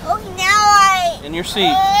I... In your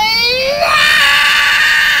seat.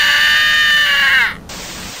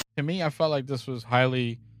 To me, I felt like this was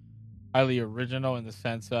highly original in the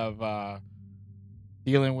sense of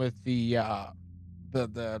dealing with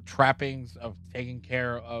the trappings of taking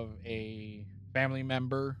care of a family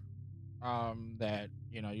member that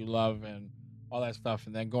you love and all that stuff,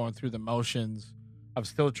 and then going through the motions of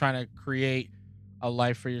still trying to create a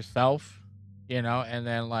life for yourself, and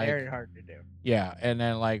then like very hard to do. Yeah, and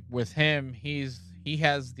then like with him, he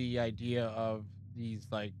has the idea of these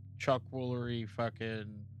like Chuck Woolery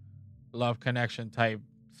fucking love connection type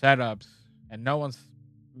setups, and no one's.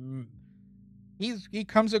 He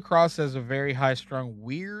comes across as a very high strung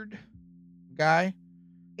weird guy.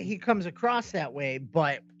 He comes across that way,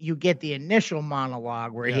 but you get the initial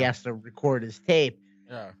monologue where he has to record his tape.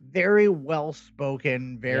 Yeah. Very well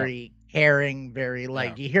spoken, very caring, very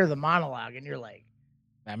like you hear the monologue and you're like,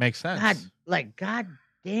 that makes sense. God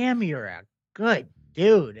damn, you're a good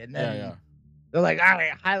dude. And then they're like, all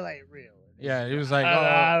right, highlight reel. Yeah, he was like,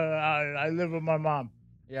 I live with my mom.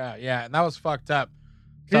 Yeah, and that was fucked up.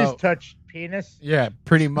 Please touch penis. Yeah,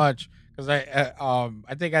 pretty much. Because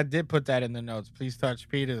I think I did put that in the notes. Please touch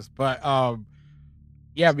penis. But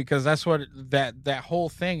yeah, because that's what that whole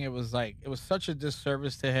thing. It was like it was such a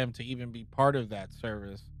disservice to him to even be part of that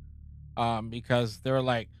service. Because they were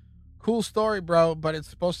like, cool story, bro, but it's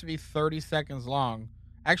supposed to be 30 seconds long,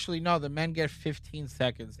 Actually, no, the men get 15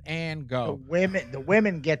 seconds and The go.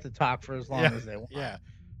 women get to talk for as long as they want. Yeah.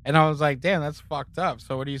 And I was like, damn, that's fucked up.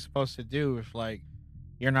 So what are you supposed to do if like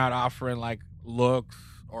you're not offering like looks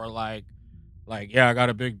or like yeah, I got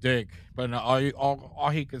a big dick, but all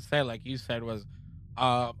he could say, like you said, was,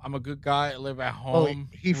 I'm a good guy. I live at home.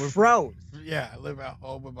 He froze. Yeah, I live at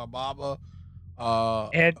home with my mama.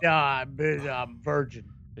 And I'm virgin.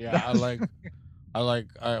 Yeah,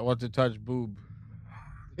 I want to touch boob.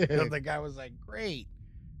 And the guy was like, great,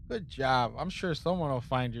 good job. I'm sure someone will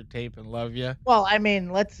find your tape and love you. Well, I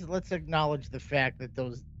mean, let's acknowledge the fact that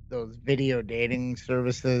those video dating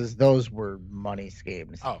services, those were money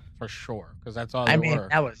schemes. Oh, for sure, because that's all I they mean, were.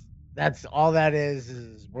 that's all that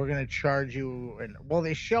is we're gonna charge you, and well,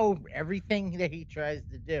 they show everything that he tries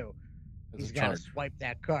to do. There's He's a got to charge. swipe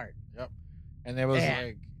that card. Yep. And it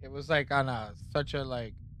was like on such a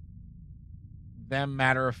like them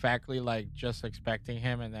matter of factly like just expecting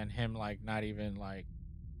him, and then him like not even like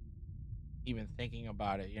even thinking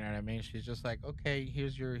about it. You know what I mean? She's just like, okay,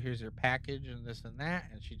 here's your package and this and that,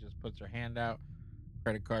 and she just puts her hand out.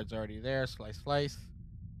 Credit card's already there. Slice.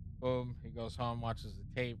 Boom. He goes home, watches the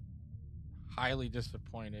tape. Highly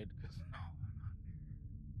disappointed because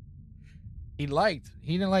he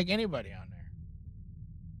didn't like anybody on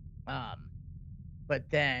there. But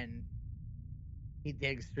then he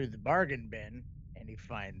digs through the bargain bin and he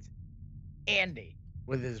finds Andy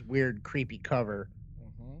with his weird, creepy cover.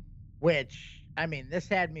 Which, I mean, this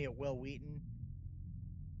had me at Will Wheaton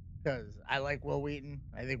because I like Will Wheaton.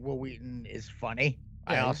 I think Will Wheaton is funny.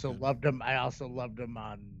 Yeah, I also loved him. I also loved him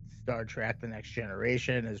on Star Trek: The Next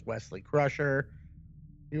Generation as Wesley Crusher.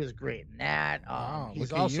 He was great in that. Wow,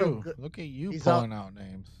 He's look at also you. good. Look at you He's pulling out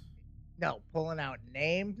names. No, pulling out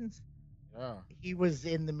names. Yeah. He was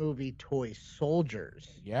in the movie Toy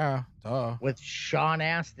Soldiers. Yeah, duh. With Sean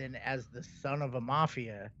Astin as the son of a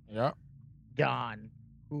mafia. Yep. Don,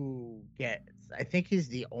 who gets, I think he's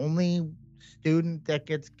the only student that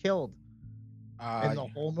gets killed in the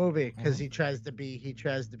whole movie because he tries to be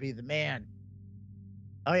the man.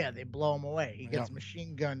 Oh yeah, they blow him away. He gets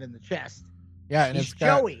machine gunned in the chest. Yeah, and he's it's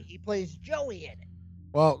got, Joey. He plays Joey in it.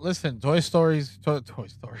 Well, listen, Toy Story. Toy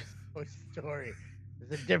Story.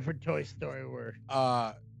 There's a different Toy Story word.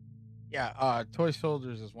 Toy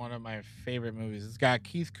Soldiers is one of my favorite movies. It's got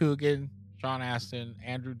Keith Coogan, Sean Astin,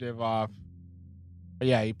 Andrew Divoff. But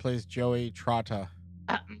yeah, he plays Joey Trotta.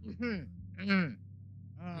 Are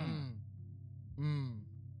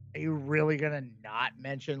you really gonna not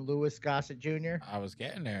mention Louis Gossett Jr.? I was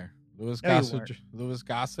getting there. Louis No,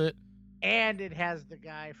 Gossett. And it has the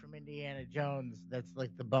guy from Indiana Jones that's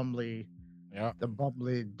like the bumbly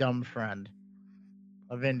dumb friend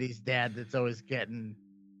of Indy's dad that's always getting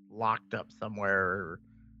locked up somewhere.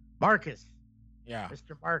 Marcus. Yeah.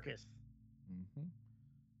 Mr. Marcus. Mm-hmm.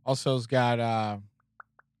 Also, it's got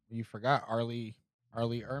you forgot Arlie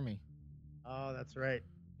Ermy. Oh, that's right.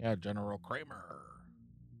 Yeah, General Kramer.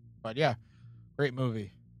 But yeah, great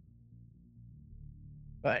movie.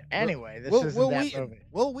 But anyway, this isn't that movie.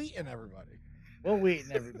 Will Wheaton, everybody. Will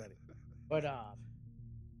Wheaton, everybody. But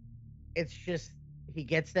it's just he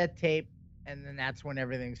gets that tape, and then that's when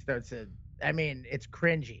everything starts to. I mean, it's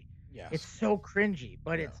cringy. Yes. It's so cringy,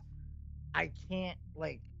 but I can't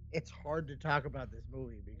it's hard to talk about this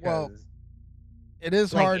movie because it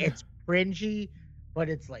is hard. It's cringy, but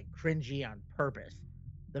it's like cringy on purpose.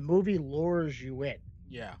 The movie lures you in.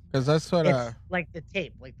 Yeah, because that's what it's like the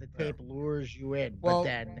tape. Like the tape lures you in, well, but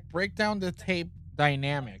then break down the tape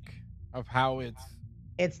dynamic of how it's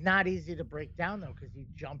not easy to break down though because he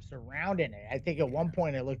jumps around in it. I think at one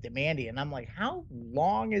point I looked at Mandy and I'm like, how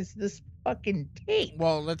long is this fucking tape?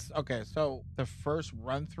 Well, so the first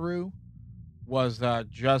run through was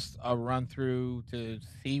just a run through to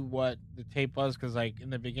see what the tape was because like in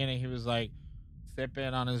the beginning he was like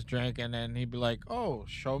sipping on his drink and then he'd be like, oh,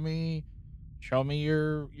 show me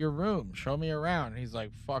your room, show me around. And he's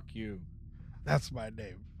like, fuck you, that's my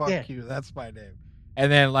name. Fuck you, that's my name.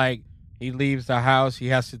 And then like he leaves the house, he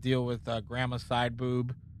has to deal with grandma's side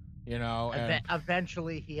boob, you know. And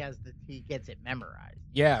eventually he gets it memorized.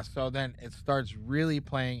 Yeah, so then it starts really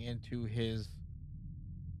playing into his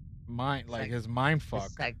mind, like his mind fuck.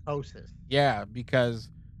 His psychosis. Yeah,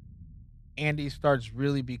 because Andy starts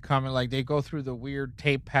really becoming like they go through the weird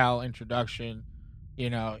tape pal introduction, you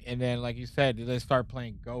know, and then like you said, they start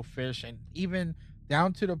playing Go Fish, and even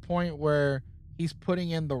down to the point where he's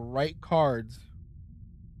putting in the right cards.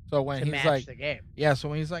 So when he's like, the game. Yeah, so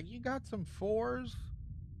when he's like, you got some fours?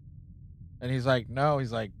 And he's like, no.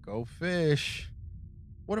 He's like, Go Fish.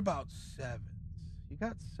 What about sevens? You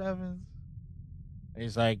got sevens? And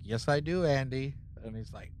he's like, yes, I do, Andy. And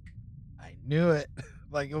he's like, I knew it.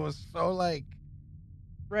 Like, it was so like...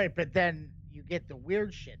 Right, but then you get the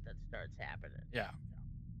weird shit that starts happening. Yeah.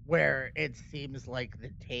 Where it seems like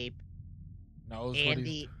the tape knows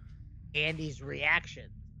Andy's reaction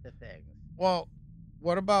to things. Well,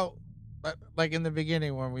 what about, like, in the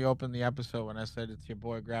beginning when we opened the episode, when I said it's your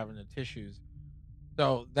boy grabbing the tissues?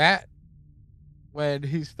 So that, when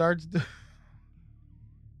he starts to...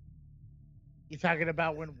 You talking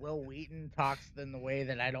about when Will Wheaton talks in the way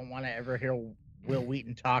that I don't want to ever hear Will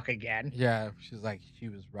Wheaton talk again? Yeah, she's like, she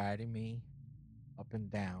was riding me up and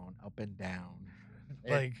down, up and down.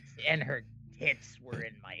 Like, and her tits were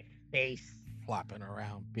in my face. Flopping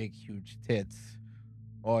around, big, huge tits.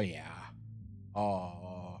 Oh, yeah.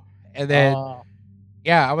 Oh. And then,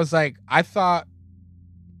 yeah, I was like, I thought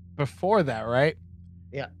before that, right?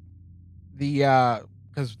 Yeah.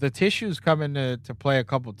 Because the tissues come into play a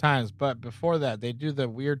couple times, but before that, they do the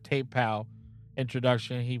weird tape pal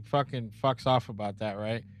introduction. He fucking fucks off about that,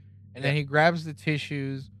 right? And then he grabs the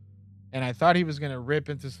tissues, and I thought he was going to rip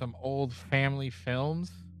into some old family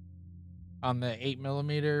films on the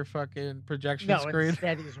 8mm fucking projection screen.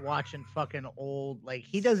 Instead he's watching fucking old, like,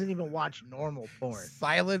 he doesn't even watch normal porn.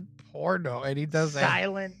 Silent porno, and he does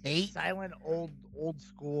silent old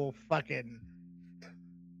school fucking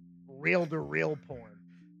reel-to-reel porn.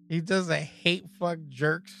 He does a hate fuck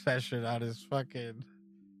jerk session on his fucking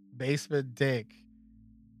basement dick.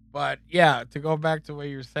 But yeah, to go back to what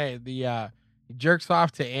you're saying, he jerks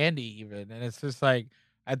off to Andy even, and it's just like,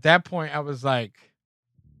 at that point I was like,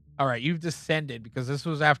 all right, you've descended, because this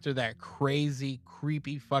was after that crazy,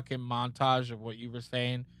 creepy fucking montage of what you were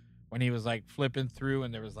saying when he was like flipping through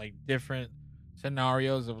and there was like different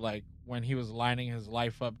scenarios of like when he was lining his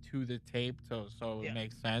life up to the tape so it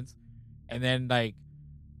makes sense. And then like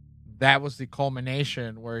that was the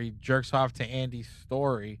culmination where he jerks off to Andy's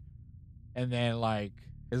story, and then like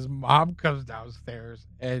his mom comes downstairs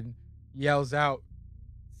and yells out,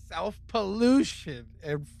 self-pollution,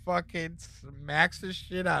 and fucking smacks the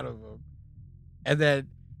shit out of him. And then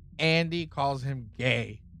Andy calls him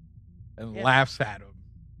gay and laughs at him.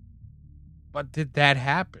 But did that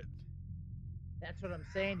happen? That's what I'm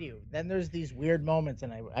saying to you. Then there's these weird moments,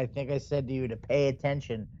 and I think I said to you to pay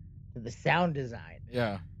attention to the sound design.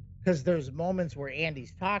 Yeah. Because there's moments where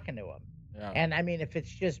Andy's talking to him. Yeah. And I mean, if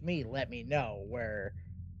it's just me, let me know, where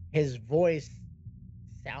his voice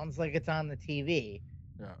sounds like it's on the TV.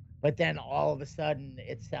 Yeah. But then all of a sudden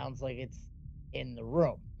it sounds like it's in the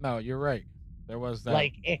room. No, you're right. There was that.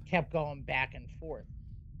 Like it kept going back and forth.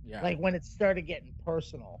 Yeah. Like when it started getting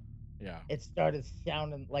personal. Yeah. It started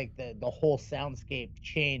sounding like the whole soundscape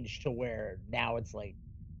changed to where now it's like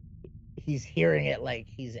he's hearing it like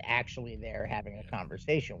he's actually there having a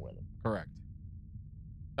conversation with him. Correct.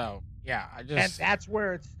 So yeah, and that's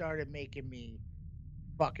where it started making me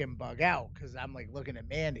fucking bug out, because I'm like looking at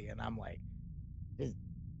Mandy and I'm like,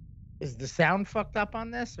 is the sound fucked up on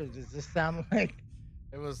this, or does this sound like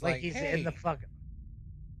it was like he's in the fucking,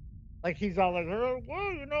 like he's all like, oh,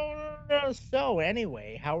 well, you know, so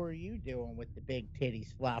anyway, how are you doing with the big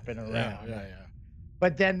titties flopping around? Yeah.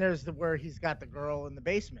 But then there's where he's got the girl in the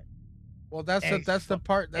basement. Well, that's the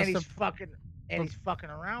part. That's he's fucking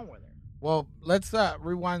around with her. Well, let's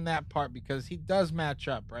rewind that part, because he does match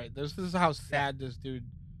up, right? This is how sad this dude's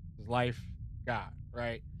life got,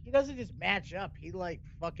 right? He doesn't just match up. He like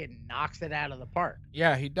fucking knocks it out of the park.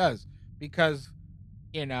 Yeah, he does, because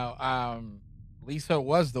Lisa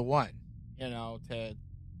was the one,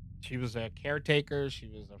 she was a caretaker. She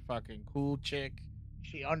was a fucking cool chick.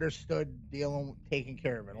 She understood taking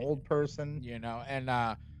care of an old person,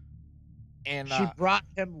 and she brought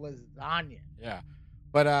him lasagna. Yeah.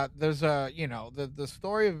 But there's the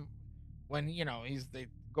story of when they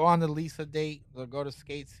go on the Lisa date, they'll go to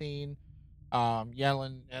skate scene,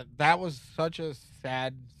 yelling. That was such a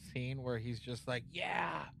sad scene where he's just like,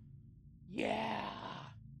 yeah,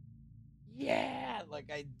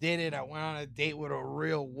 like I did it. I went on a date with a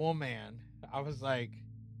real woman. I was like,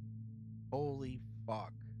 holy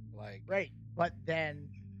fuck, like right. But then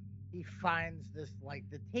he finds this, like,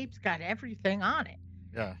 the tape's got everything on it.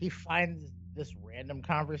 Yeah. He finds this random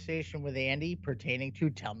conversation with Andy pertaining to,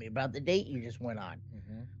 tell me about the date you just went on.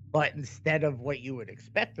 Mm-hmm. But instead of what you would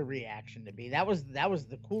expect the reaction to be, that was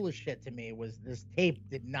the coolest shit to me, was this tape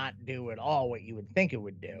did not do at all what you would think it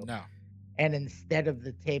would do. No. And instead of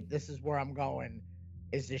the tape, this is where I'm going,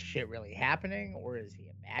 is this shit really happening, or is he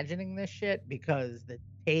imagining this shit? Because the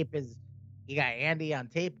tape is, you got Andy on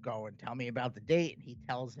tape going, tell me about the date, and he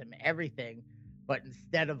tells him everything. But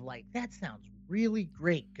instead of like, that sounds really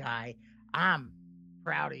great, guy, I'm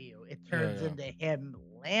proud of you, it turns into him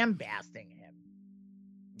lambasting him.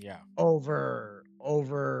 Yeah. Over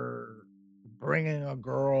bringing a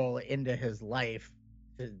girl into his life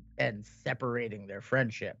and separating their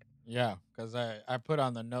friendship. Yeah, because I put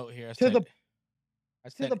on the note here. To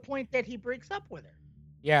the point that he breaks up with her.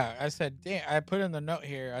 Yeah, I said, damn. I put in the note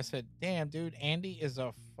here. I said, damn, dude, Andy is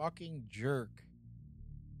a fucking jerk.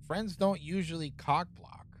 Friends don't usually cock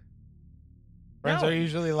block. Friends are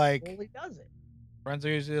usually like, he does it. Friends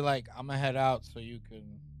are usually like, I'm gonna head out so you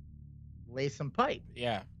can lay some pipe.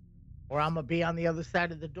 Yeah. Or I'm gonna be on the other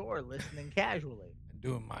side of the door listening casually.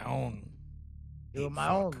 Doing my own. Doing my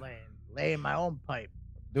own laying my own pipe.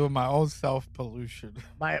 Doing my own self pollution.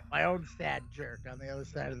 My own sad jerk on the other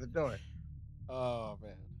side of the door. Oh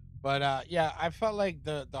man. But yeah, I felt like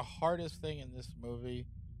the hardest thing in this movie,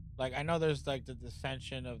 like I know there's like the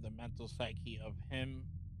dissension of the mental psyche of him,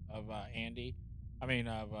 of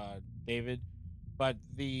David, but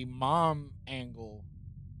the mom angle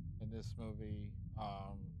in this movie,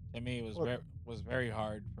 to me was very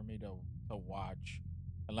hard for me to watch.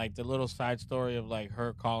 And like the little side story of like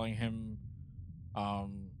her calling him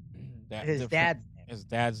his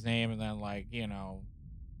dad's name, and then like, you know,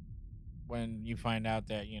 when you find out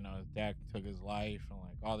that, you know, his dad took his life and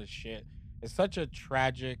like all this shit. It's such a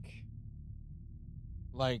tragic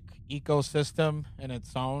like ecosystem in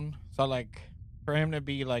its own. So like for him to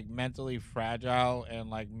be like mentally fragile and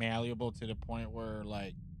like malleable to the point where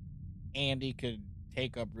like Andy could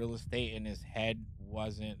take up real estate in his head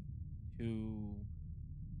wasn't too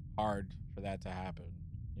hard for that to happen.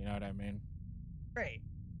 You know what I mean? Right.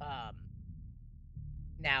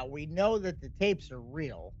 Now we know that the tapes are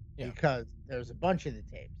real because there's a bunch of the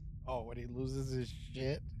tapes. Oh, when he loses his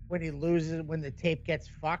shit? When the tape gets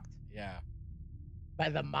fucked? Yeah. By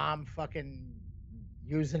the mom fucking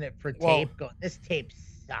using it for tape, going, this tape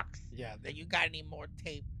sucks. Yeah, then you got any more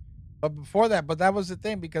tape? But before that, that was the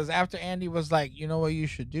thing, because after Andy was like, you know what you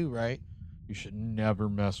should do, right? You should never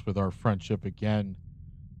mess with our friendship again.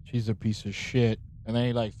 She's a piece of shit. And then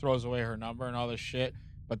he like throws away her number and all this shit.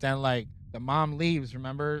 But then like the mom leaves,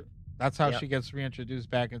 remember? That's how she gets reintroduced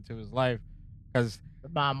back into his life. Because the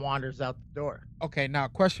mom wanders out the door. Okay, now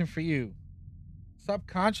question for you.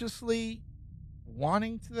 Subconsciously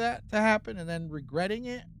wanting that to happen and then regretting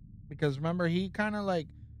it? Because remember, he kind of like,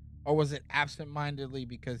 or was it absentmindedly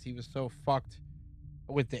because he was so fucked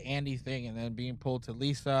with the Andy thing and then being pulled to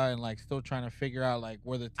Lisa and like still trying to figure out like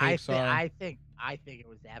where the tapes are? I think it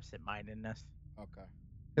was absent-mindedness. Okay.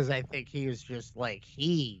 Because I think he was just like,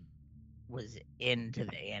 he was into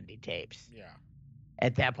the Andy tapes. Yeah.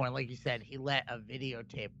 At that point, like you said, he let a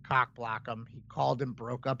videotape cock block him. He called and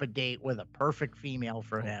broke up a date with a perfect female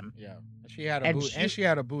for him. Yeah. She had a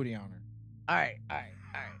booty on her. All right.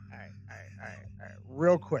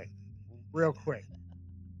 Real quick.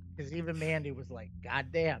 Because even Mandy was like, God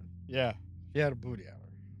damn. Yeah. She had a booty on her.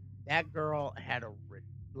 That girl had a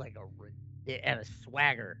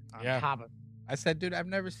swagger on top of. I said, dude, I've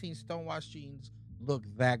never seen stonewashed jeans look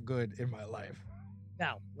that good in my life.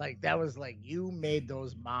 No, like that was like you made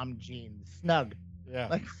those mom jeans snug. Yeah.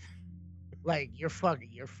 Like you're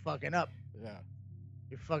fucking up. Yeah.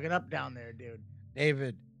 You're fucking up down there, dude.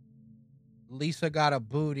 David, Lisa got a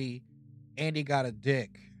booty, Andy got a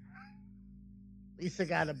dick. Lisa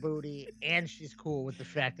got a booty, and she's cool with the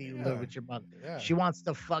fact that you live with your mother. Yeah. She wants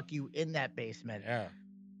to fuck you in that basement. Yeah.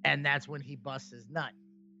 And that's when he busts his nut.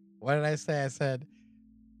 What did I say?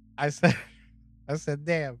 I said,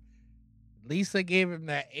 damn. Lisa gave him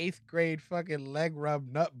that 8th grade fucking leg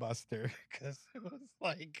rub nut buster because it was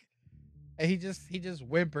like, and he just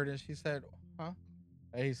whimpered and she said, huh?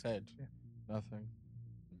 And he said, nothing.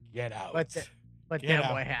 Get out. But then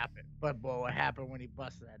what happened? But what happened when he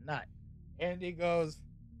busted that nut? Andy goes,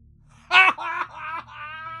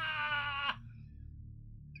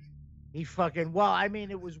 he fucking, well, I mean,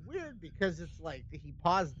 it was weird because it's like he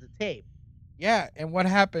paused the tape. Yeah, and what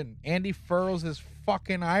happened? Andy furrows his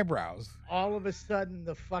fucking eyebrows. All of a sudden,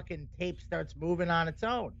 the fucking tape starts moving on its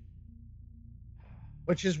own.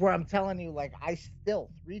 Which is where I'm telling you, like, I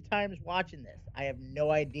still, 3 times watching this, I have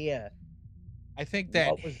no idea. I think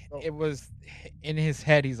that it was in his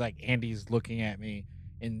head, he's like, Andy's looking at me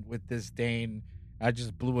with disdain. I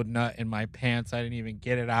just blew a nut in my pants. I didn't even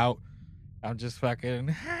get it out. I'm just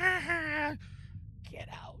fucking, get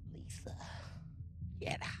out, Lisa.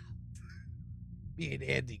 Get out. Me and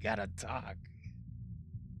Andy gotta talk.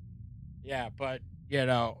 Yeah, but you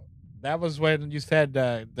know, that was when you said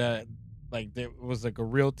there was like a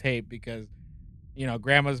real tape because, you know,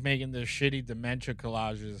 Grandma's making the shitty dementia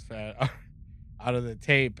collages out of the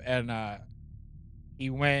tape, and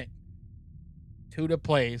he went to the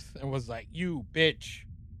place and was like, "You bitch,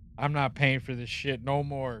 I'm not paying for this shit no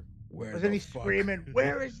more." Wasn't he screaming,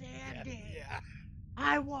 "Where is Andy? Yeah.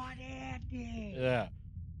 I want Andy." game. Yeah.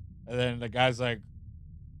 And then the guy's like,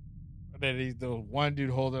 and then he's the one dude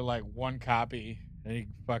holding like one copy, and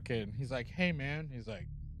he's like, hey man, he's like,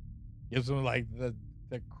 gives him like the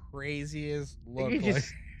craziest look. He like,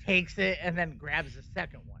 just takes it and then grabs the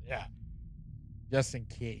second one. Yeah. Just in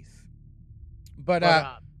case. But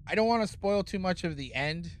I don't want to spoil too much of the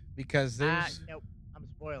end because there's. Nope, I'm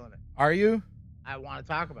spoiling it. Are you? I want to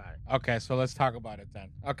talk about it. Okay, so let's talk about it then.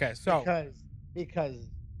 Okay, so because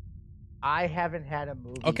I haven't had a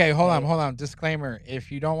movie. Okay, hold on. Disclaimer: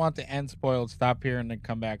 if you don't want the end spoiled, stop here and then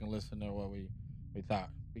come back and listen to what we thought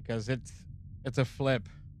because it's a flip.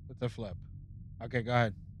 It's a flip. Okay, go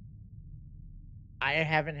ahead. I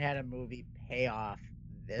haven't had a movie pay off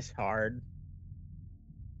this hard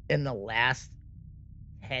in the last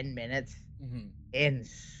 10 minutes. Mm-hmm. And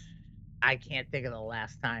I can't think of the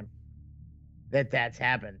last time that's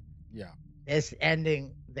happened. Yeah. The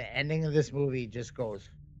ending of this movie just goes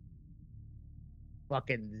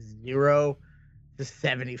fucking 0 to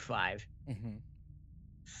 75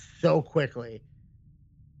 so quickly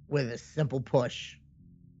with a simple push.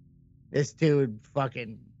 This dude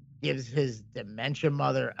fucking gives his dementia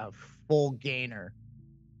mother a full gainer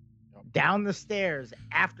down the stairs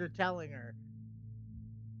after telling her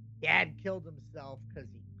Dad killed himself because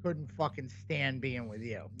he couldn't fucking stand being with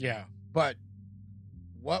you. Yeah, but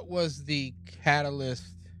what was the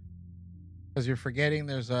catalyst? Because you're forgetting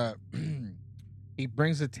there's a... he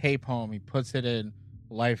brings a tape home. He puts it in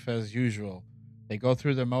Life as Usual. They go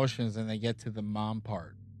through the motions and they get to the mom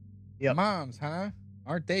part. Yep. Moms, huh?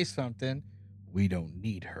 Aren't they something? We don't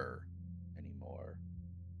need her anymore.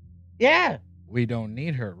 Yeah. We don't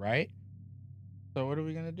need her, right? So what are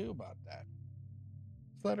we going to do about that?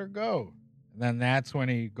 Let's let her go. And then that's when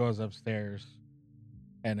he goes upstairs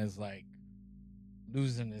and is like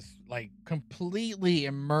losing his, like completely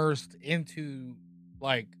immersed into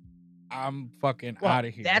like, I'm fucking out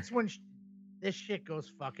of here. That's when this shit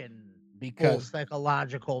goes fucking because full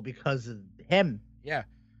psychological because of him. Yeah.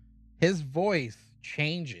 His voice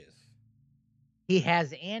changes. He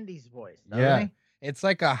has Andy's voice, doesn't yeah. he? It's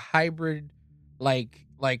like a hybrid, like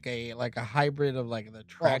a hybrid of like the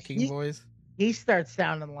tracking voice. He starts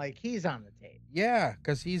sounding like he's on the tape. Yeah,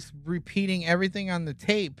 because he's repeating everything on the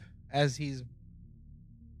tape as he's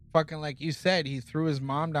fucking, like you said, he threw his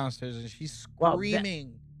mom downstairs and she's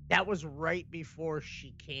screaming. That was right before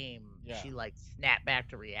she came. Yeah. She like snapped back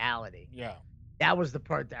to reality. Yeah. That was the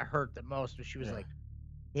part that hurt the most, where she was like,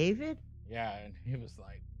 David? Yeah, and he was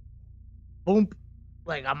like, boom,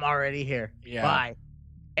 like, I'm already here. Yeah. Bye.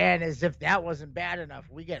 And as if that wasn't bad enough,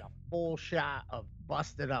 we get a full shot of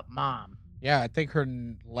busted up mom. Yeah, I think her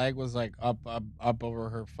leg was like up over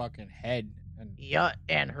her fucking head. And yeah,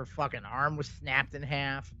 and her fucking arm was snapped in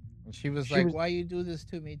half. And she was like, why you do this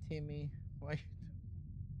to me, Timmy? Why?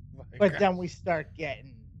 But then we start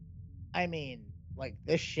getting, I mean, like,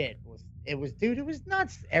 this shit was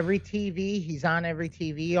nuts. Every TV, he's on every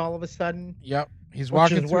TV all of a sudden. Yep. He's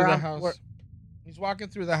walking through the house. He's walking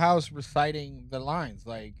through the house reciting the lines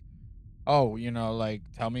like, oh, you know, like,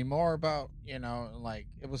 tell me more about, you know, like,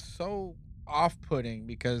 it was so off-putting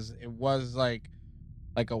because it was like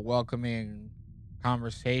a welcoming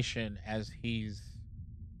conversation as he's,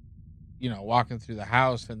 you know, walking through the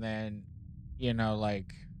house. And then, you know,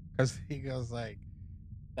 like, because he goes like,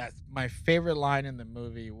 that's my favorite line in the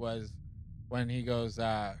movie was when he goes,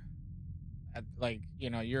 like, you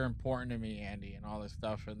know, you're important to me, Andy, and all this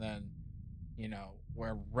stuff. And then, you know,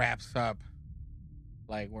 where it wraps up,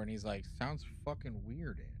 like, when he's like, sounds fucking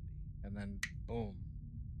weird, Andy. And then, boom,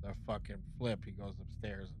 the fucking flip, he goes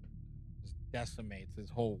upstairs and just decimates his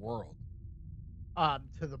whole world.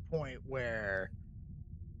 To the point where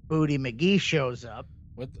Booty McGee shows up.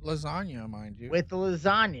 With lasagna, mind you. With the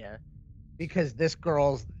lasagna. Because this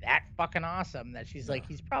girl's that fucking awesome that she's like,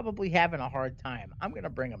 he's probably having a hard time. I'm going to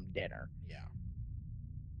bring him dinner. Yeah.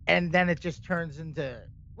 And then it just turns into,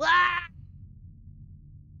 Wah!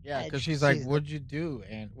 Yeah, because she's like, what'd you do?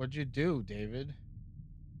 And what'd you do, David?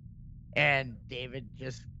 And David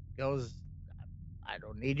just goes, I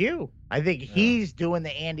don't need you. I think he's doing the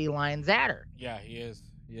Andy lines at her. Yeah, he is.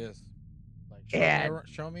 He is. Like,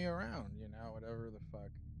 show me around, you know, whatever the fuck.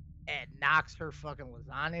 And knocks her fucking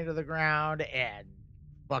lasagna to the ground and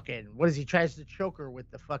fucking, what is he tries to choke her with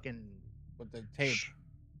the fucking... With the tape.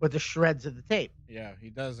 With the shreds of the tape. Yeah, he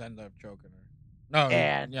does end up choking her. No,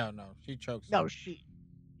 she chokes her. No,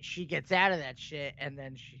 she gets out of that shit and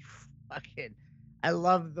then she fucking... I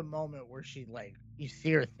love the moment where she, like, you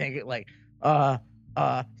see her thinking, like,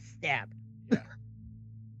 stab. Yeah.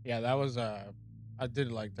 Yeah, that was, I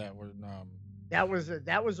did like that. When, that was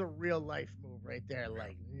a real life move right there.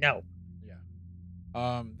 Like, no. Yeah.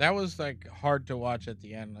 That was like hard to watch at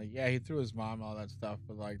the end. Like, yeah, he threw his mom, all that stuff,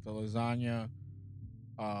 but like the lasagna,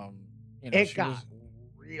 it she got was,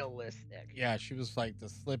 realistic. yeah, she was like the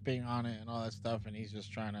slipping on it and all that stuff, and he's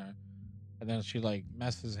just trying to, and then she like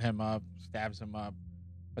messes him up, stabs him up,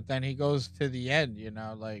 but then he goes to the end,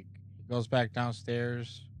 like he goes back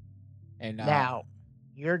downstairs, and Now,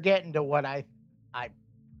 you're getting to what I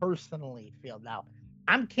personally feel. Now,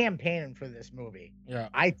 I'm campaigning for this movie. Yeah.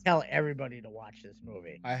 I tell everybody to watch this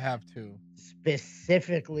movie. I have to.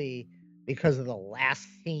 Specifically because of the last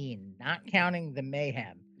scene, not counting the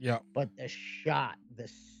mayhem. Yeah. But the shot,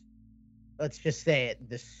 let's just say it,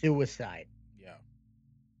 the suicide. Yeah.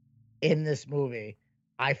 In this movie,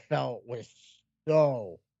 I felt was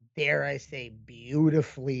so, dare I say,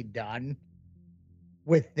 beautifully done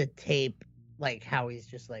with the tape, like how he's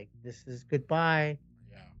just like, this is goodbye.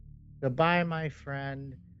 Yeah. Goodbye, my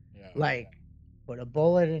friend. Yeah. Like, put a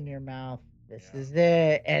bullet in your mouth. This is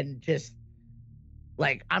it. And just,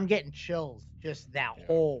 like, I'm getting chills. Just that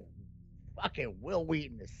whole fucking Will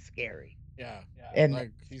Wheaton is scary. Yeah. And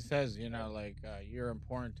like he says, you're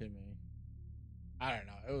important to me. I don't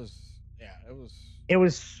know. It was. It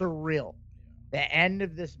was surreal. The end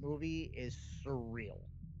of this movie is surreal.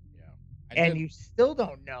 Yeah. And you still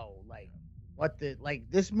don't know, like,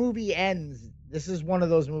 this movie ends. This is one of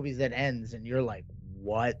those movies that ends, and you're like,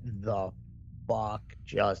 what the fuck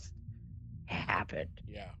just happened?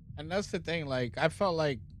 Yeah. And that's the thing. Like, I felt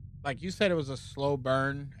like you said, it was a slow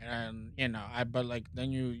burn, and but like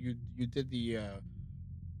then you did the,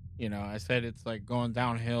 I said it's like going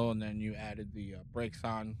downhill, and then you added the brakes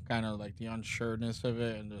on, kind of like the unsureness of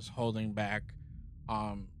it, and just holding back.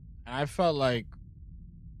 And I felt like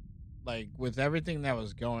with everything that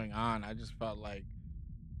was going on, I just felt like,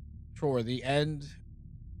 sure, the end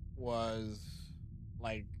was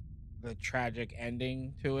like the tragic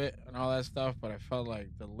ending to it and all that stuff, but I felt like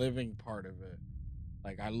the living part of it,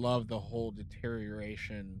 like I love the whole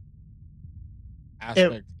deterioration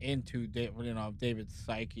aspect into David's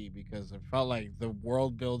psyche, because it felt like the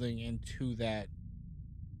world building into that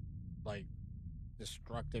like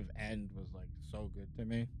destructive end was like so good to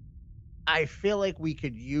me. I feel like we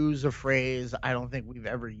could use a phrase I don't think we've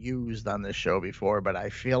ever used on this show before, but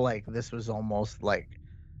I feel like this was almost like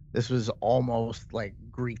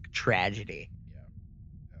Greek tragedy. Yeah.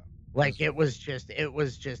 Like it was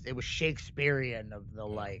Shakespearean of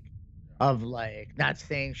the not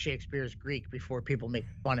saying Shakespeare's Greek before people make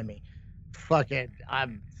fun of me. Fucking,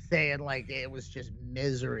 I'm saying like it was just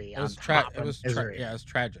misery. It was tragic. It was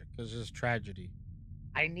tragic. It was just tragedy.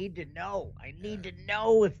 I need to know. I need to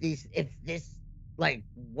know if this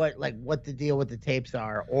what the deal with the tapes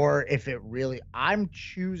are, or if it really. I'm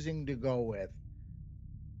choosing to go with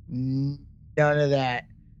none of that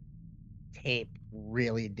tape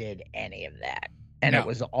really did any of that, and it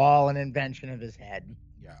was all an invention of his head.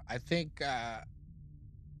 Yeah, I think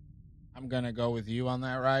I'm gonna go with you on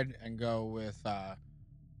that ride and go with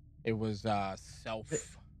it was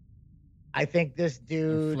self. I think this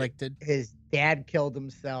dude inflicted. His dad killed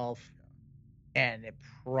himself, and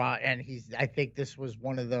I think this was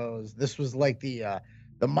one of those. This was like the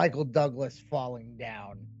Michael Douglas falling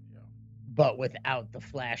down, but without the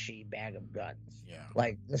flashy bag of guns. Yeah,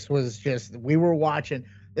 like this was just we were watching.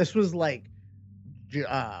 This was like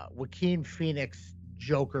Joaquin Phoenix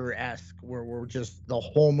Joker-esque, where we're just the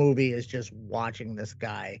whole movie is just watching this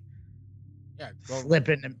guy. Yeah, slip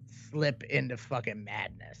into fucking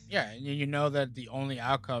madness. Yeah, and you know that the only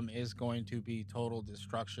outcome is going to be total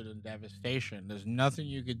destruction and devastation. There's nothing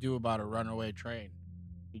you could do about a runaway train.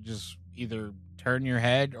 You just either turn your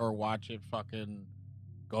head or watch it fucking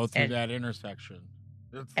go through that intersection.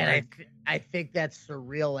 I think that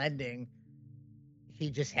surreal ending,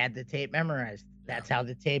 he just had the tape memorized. That's how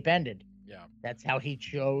the tape ended. Yeah. That's how he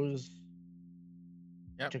chose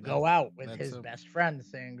to go out with his best friend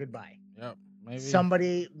saying goodbye. Yep.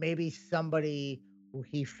 Maybe somebody who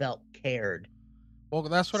he felt cared. Well,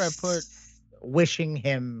 that's what I put. Wishing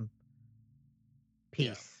him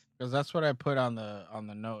peace. Because that's what I put on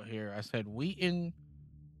the note here. I said Wheaton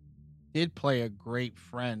did play a great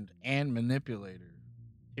friend and manipulator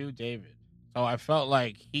to David. So I felt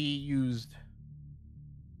like he used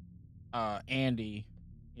Andy,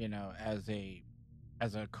 as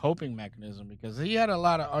a coping mechanism, because he had a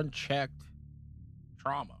lot of unchecked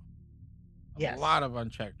trauma. Yes. A lot of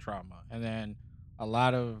unchecked trauma, and then a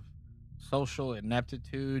lot of social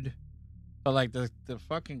ineptitude. So like the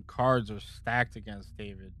fucking cards are stacked against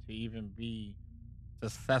David to even be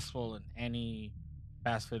successful in any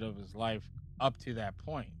facet of his life up to that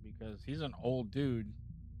point, because he's an old dude.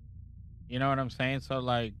 You know what I'm saying? So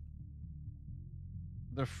like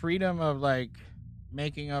the freedom of like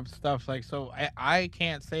making up stuff like so. I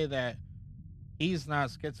can't say that he's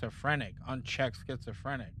not schizophrenic, unchecked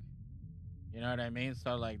schizophrenic. You know what I mean?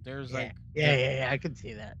 So like, there's like, yeah, I can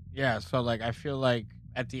see that. Yeah, so like, I feel like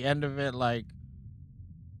at the end of it, like,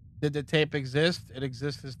 did the tape exist? It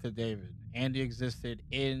existed to David. Andy existed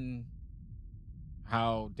in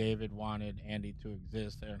how David wanted Andy to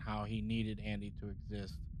exist and how he needed Andy to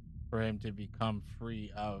exist for him to become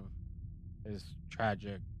free of his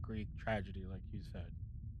tragic Greek tragedy, like you said,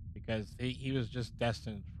 because he was just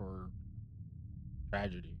destined for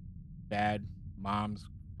tragedy. Dad, mom's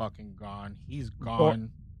fucking gone. He's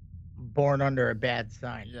gone. Born under a bad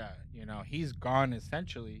sign. Yeah, you know, he's gone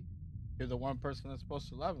essentially to the one person that's supposed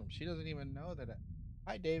to love him. She doesn't even know that.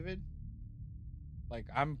 Hi, David. Like,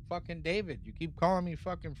 I'm fucking David. You keep calling me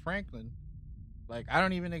fucking Franklin. Like, I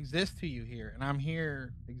don't even exist to you here. And I'm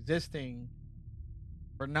here existing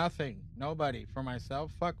for nothing. Nobody. For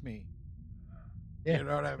myself. Fuck me. Yeah, you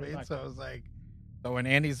know what I mean? So it's like, so when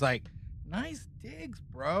Andy's like, nice digs,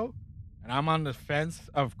 bro. And I'm on the fence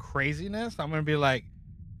of craziness, I'm going to be like,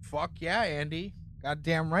 fuck yeah, Andy.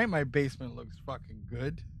 Goddamn right my basement looks fucking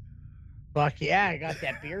good. Fuck yeah, I got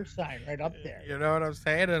that beer sign right up there. You know what I'm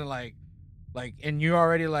saying? And like, and you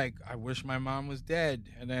already like, I wish my mom was dead.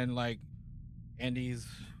 And then like, Andy's,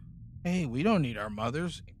 hey, we don't need our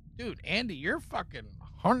mothers. Dude, Andy, you're fucking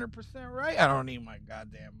 100% right. I don't need my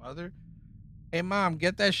goddamn mother. Hey, mom,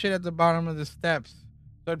 get that shit at the bottom of the steps.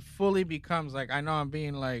 So it fully becomes like, I know I'm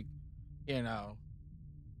being like, you know,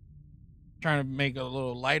 trying to make a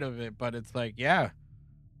little light of it, but it's like, yeah,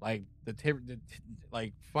 like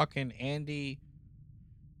like fucking Andy.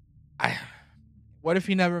 What if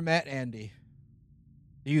he never met Andy?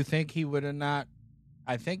 Do you think he would have not?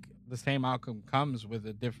 I think the same outcome comes with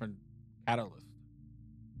a different catalyst.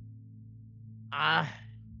 I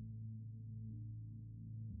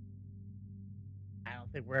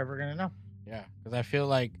don't think we're ever gonna know. Yeah, because I feel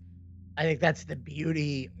like I think that's the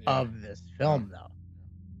beauty of this film, though,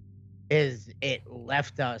 is it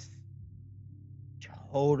left us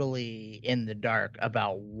totally in the dark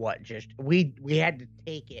about what just we had to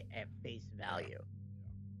take it at face value.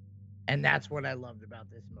 And that's what I loved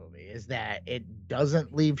about this movie, is that it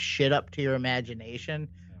doesn't leave shit up to your imagination,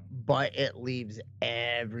 but it leaves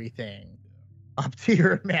everything up to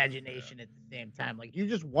your imagination at the same time. Like, you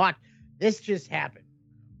just watch this just happen.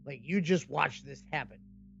 Like, you just watched this happen.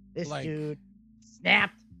 This dude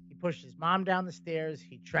snapped. He pushed his mom down the stairs.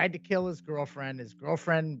 He tried to kill his girlfriend. His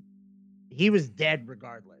girlfriend, he was dead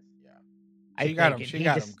regardless. Yeah. She got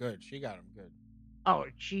him good. She got him good. Oh,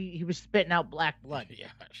 he was spitting out black blood. Yeah,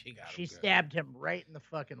 she got him. She stabbed him right in the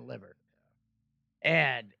fucking liver.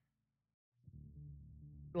 And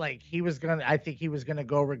like, I think he was gonna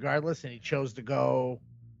go regardless, and he chose to go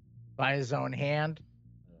by his own hand.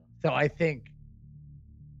 So I think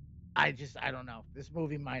I don't know. This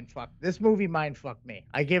movie mind fucked me.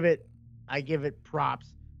 I give it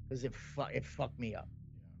props because it fucked me up.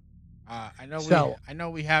 I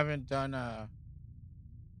know we haven't done a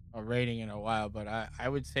rating in a while, but I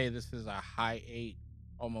would say this is a high 8,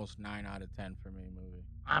 almost 9 out of 10 for me movie.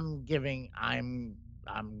 I'm gonna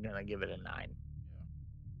give it a 9. Yeah.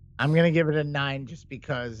 I'm gonna give it a 9 just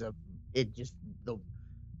because of it, just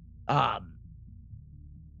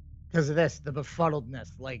because of this, the befuddledness.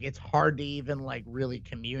 Like, it's hard to even like really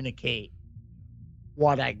communicate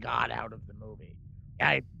what I got out of the movie.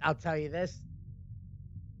 I'll tell you this.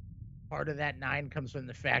 Part of that 9 comes from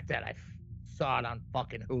the fact that I saw it on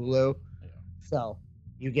fucking Hulu. Yeah. So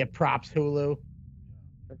you get props, Hulu,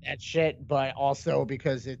 for that shit, but also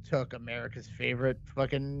because it took America's favorite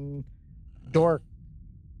fucking dork,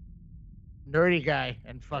 nerdy guy,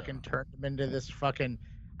 and fucking turned him into this fucking...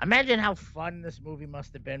 Imagine how fun this movie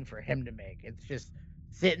must have been for him to make. It's just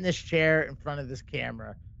sit in this chair in front of this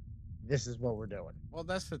camera. This is what we're doing. Well,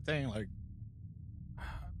 that's the thing. Like,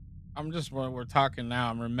 when we're talking now,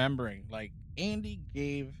 I'm remembering, like, Andy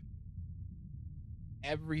gave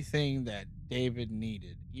everything that David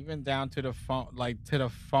needed, even down to the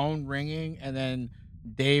phone ringing, and then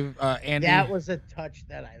Andy. That was a touch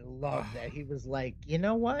that I loved. That he was like, you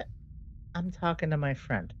know what? I'm talking to my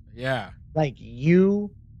friend. Yeah. Like, you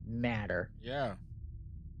matter. Yeah.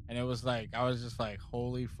 And it was like, I was just like,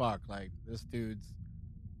 holy fuck, like, this dude's...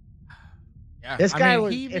 Yeah. This guy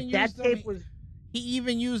he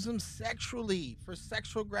even used them sexually, for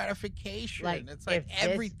sexual gratification. Like, it's like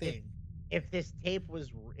everything. If this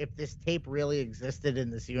tape really existed in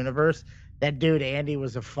this universe, that dude Andy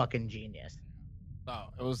was a fucking genius. So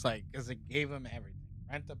it was like, because it gave him everything.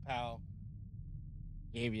 Rent-a-Pal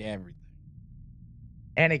gave you everything.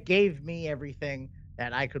 And it gave me everything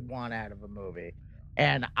that I could want out of a movie.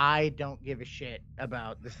 And I don't give a shit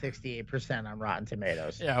about the 68% on Rotten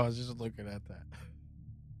Tomatoes. Yeah, I was just looking at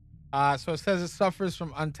that. So it says it suffers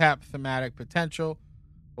from untapped thematic potential,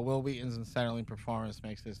 but Will Wheaton's unsettling performance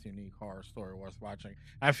makes this unique horror story worth watching.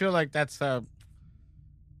 I feel like that's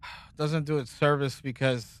doesn't do it service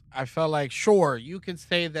because I felt like, sure, you could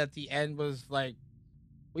say that the end was like,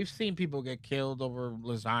 we've seen people get killed over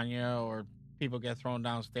lasagna or people get thrown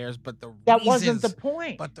downstairs, but that wasn't the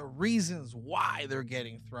point. But the reasons why they're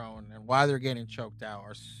getting thrown and why they're getting choked out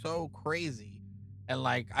are so crazy. And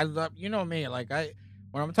like, I love, you know me, like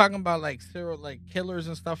when I'm talking about like serial like killers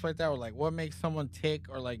and stuff like that, or like what makes someone tick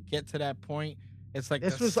or like get to that point, it's like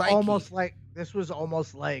this was almost like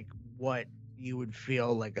what you would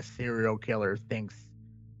feel like a serial killer thinks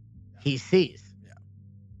he sees. Yeah.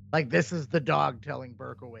 Like this is the dog telling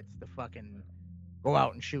Berkowitz to fucking go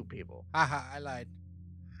out and shoot people. Haha, I lied.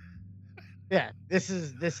 Yeah, this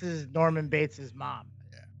is Norman Bates's mom.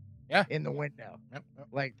 Yeah. In the window. Yep.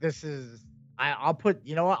 Like this is I'll put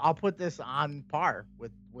I'll put this on par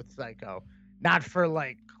with Psycho. Not for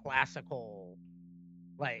like classical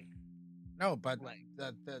like no, but like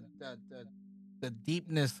the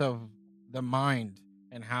deepness of the mind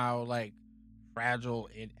and how like fragile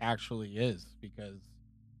it actually is, because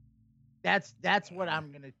that's what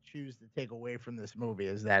I'm gonna choose to take away from this movie,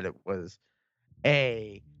 is that it was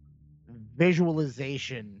a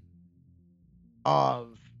visualization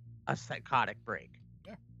of a psychotic break.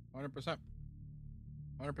 Yeah, 100%.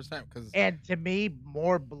 100%. And to me,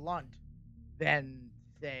 more blunt than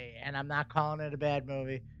say, and I'm not calling it a bad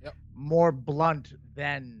movie. Yep. More blunt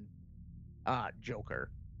than Joker.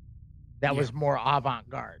 That was more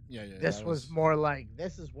avant-garde. Yeah. This was more like,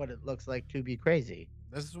 this is what it looks like to be crazy.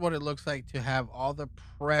 This is what it looks like to have all the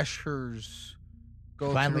pressures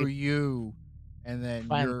go Finally- through you, and then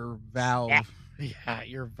your valve,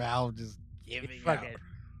 your valve just giving out.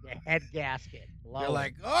 The head gasket. You're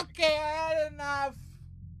like, okay, I had enough.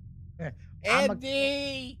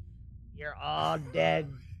 Eddie, you're all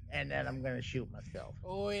dead, and then I'm gonna shoot myself.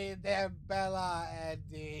 Uy, de Bella,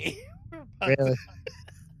 Eddie. Really?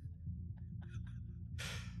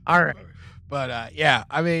 All right. But yeah,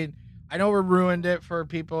 I mean, I know we ruined it for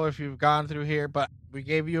people if you've gone through here, but we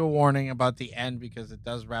gave you a warning about the end because it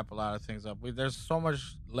does wrap a lot of things up. There's so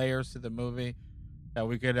much layers to the movie that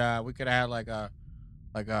we could have had like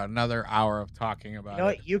another hour of talking about it.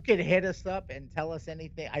 What? You could hit us up and tell us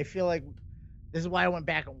anything. I feel like this is why I went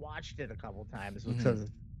back and watched it a couple times, because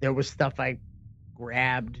there was stuff I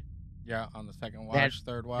grabbed. Yeah, on the second watch,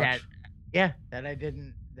 third watch. That I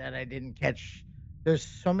didn't catch. There's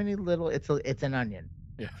so many little. It's an onion.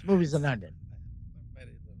 Yeah. This movie's an onion. So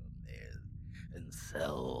many little layers and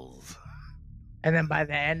cells. And then by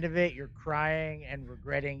the end of it, you're crying and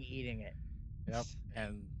regretting eating it. Yep.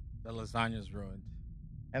 And the lasagna's ruined.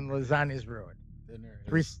 Dinner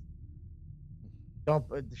is...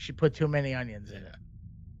 She put too many onions in it.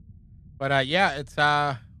 But yeah, it's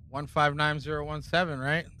 159017,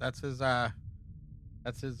 right? That's his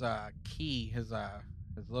key, his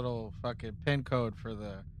little fucking pin code for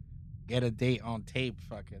the get a date on tape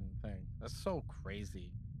fucking thing. That's so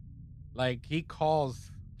crazy. Like, he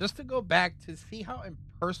calls just to go back to see how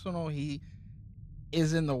impersonal he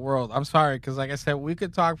is in the world. I'm sorry, because like I said, we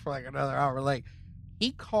could talk for like another hour. Like,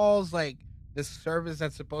 he calls like this service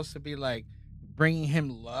that's supposed to be like bringing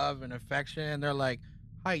him love and affection, and they're like,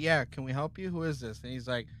 hi, yeah, can we help you? Who is this? And he's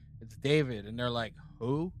like, it's David. And they're like,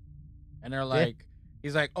 who? And they're like,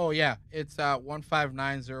 he's like, oh yeah, it's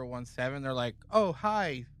 159017. They're like, oh,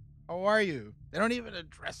 hi, how are you? They don't even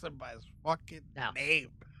address him by his fucking name.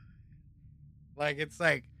 Like, it's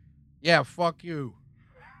like, yeah, fuck you.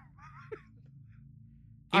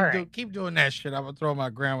 Keep doing that shit. I'm gonna throw my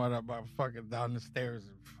grandma up my fucking down the stairs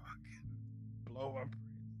and fucking blow up.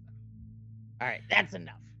 All right, that's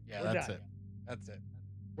enough. Yeah, We're that's done. it. That's it.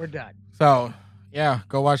 We're done. So yeah,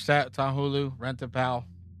 go watch that. It's on Hulu. Rent a Pal,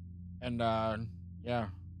 and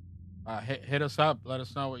hit us up. Let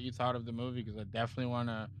us know what you thought of the movie, because I definitely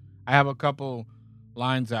wanna. I have a couple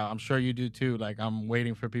lines out. I'm sure you do too. Like, I'm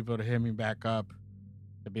waiting for people to hit me back up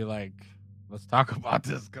to be like, let's talk about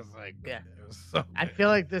this, because like, it was so. I feel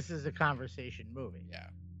like this is a conversation movie. Yeah,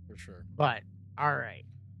 for sure. But all right,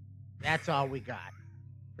 that's all we got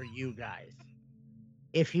for you guys.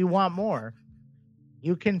 If you want more,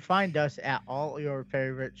 you can find us at all your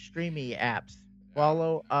favorite streaming apps.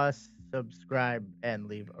 Follow us, subscribe, and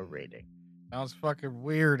leave a rating. Sounds fucking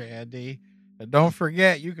weird, Andy. And don't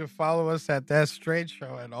forget, you can follow us at That Straight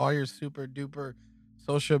Show at all your super duper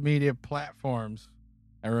social media platforms.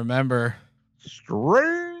 And remember,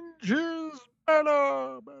 strange is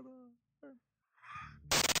better.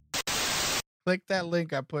 Click that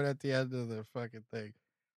link I put at the end of the fucking thing.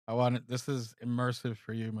 I want it. This is immersive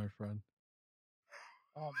for you, my friend.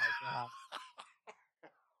 Oh my god.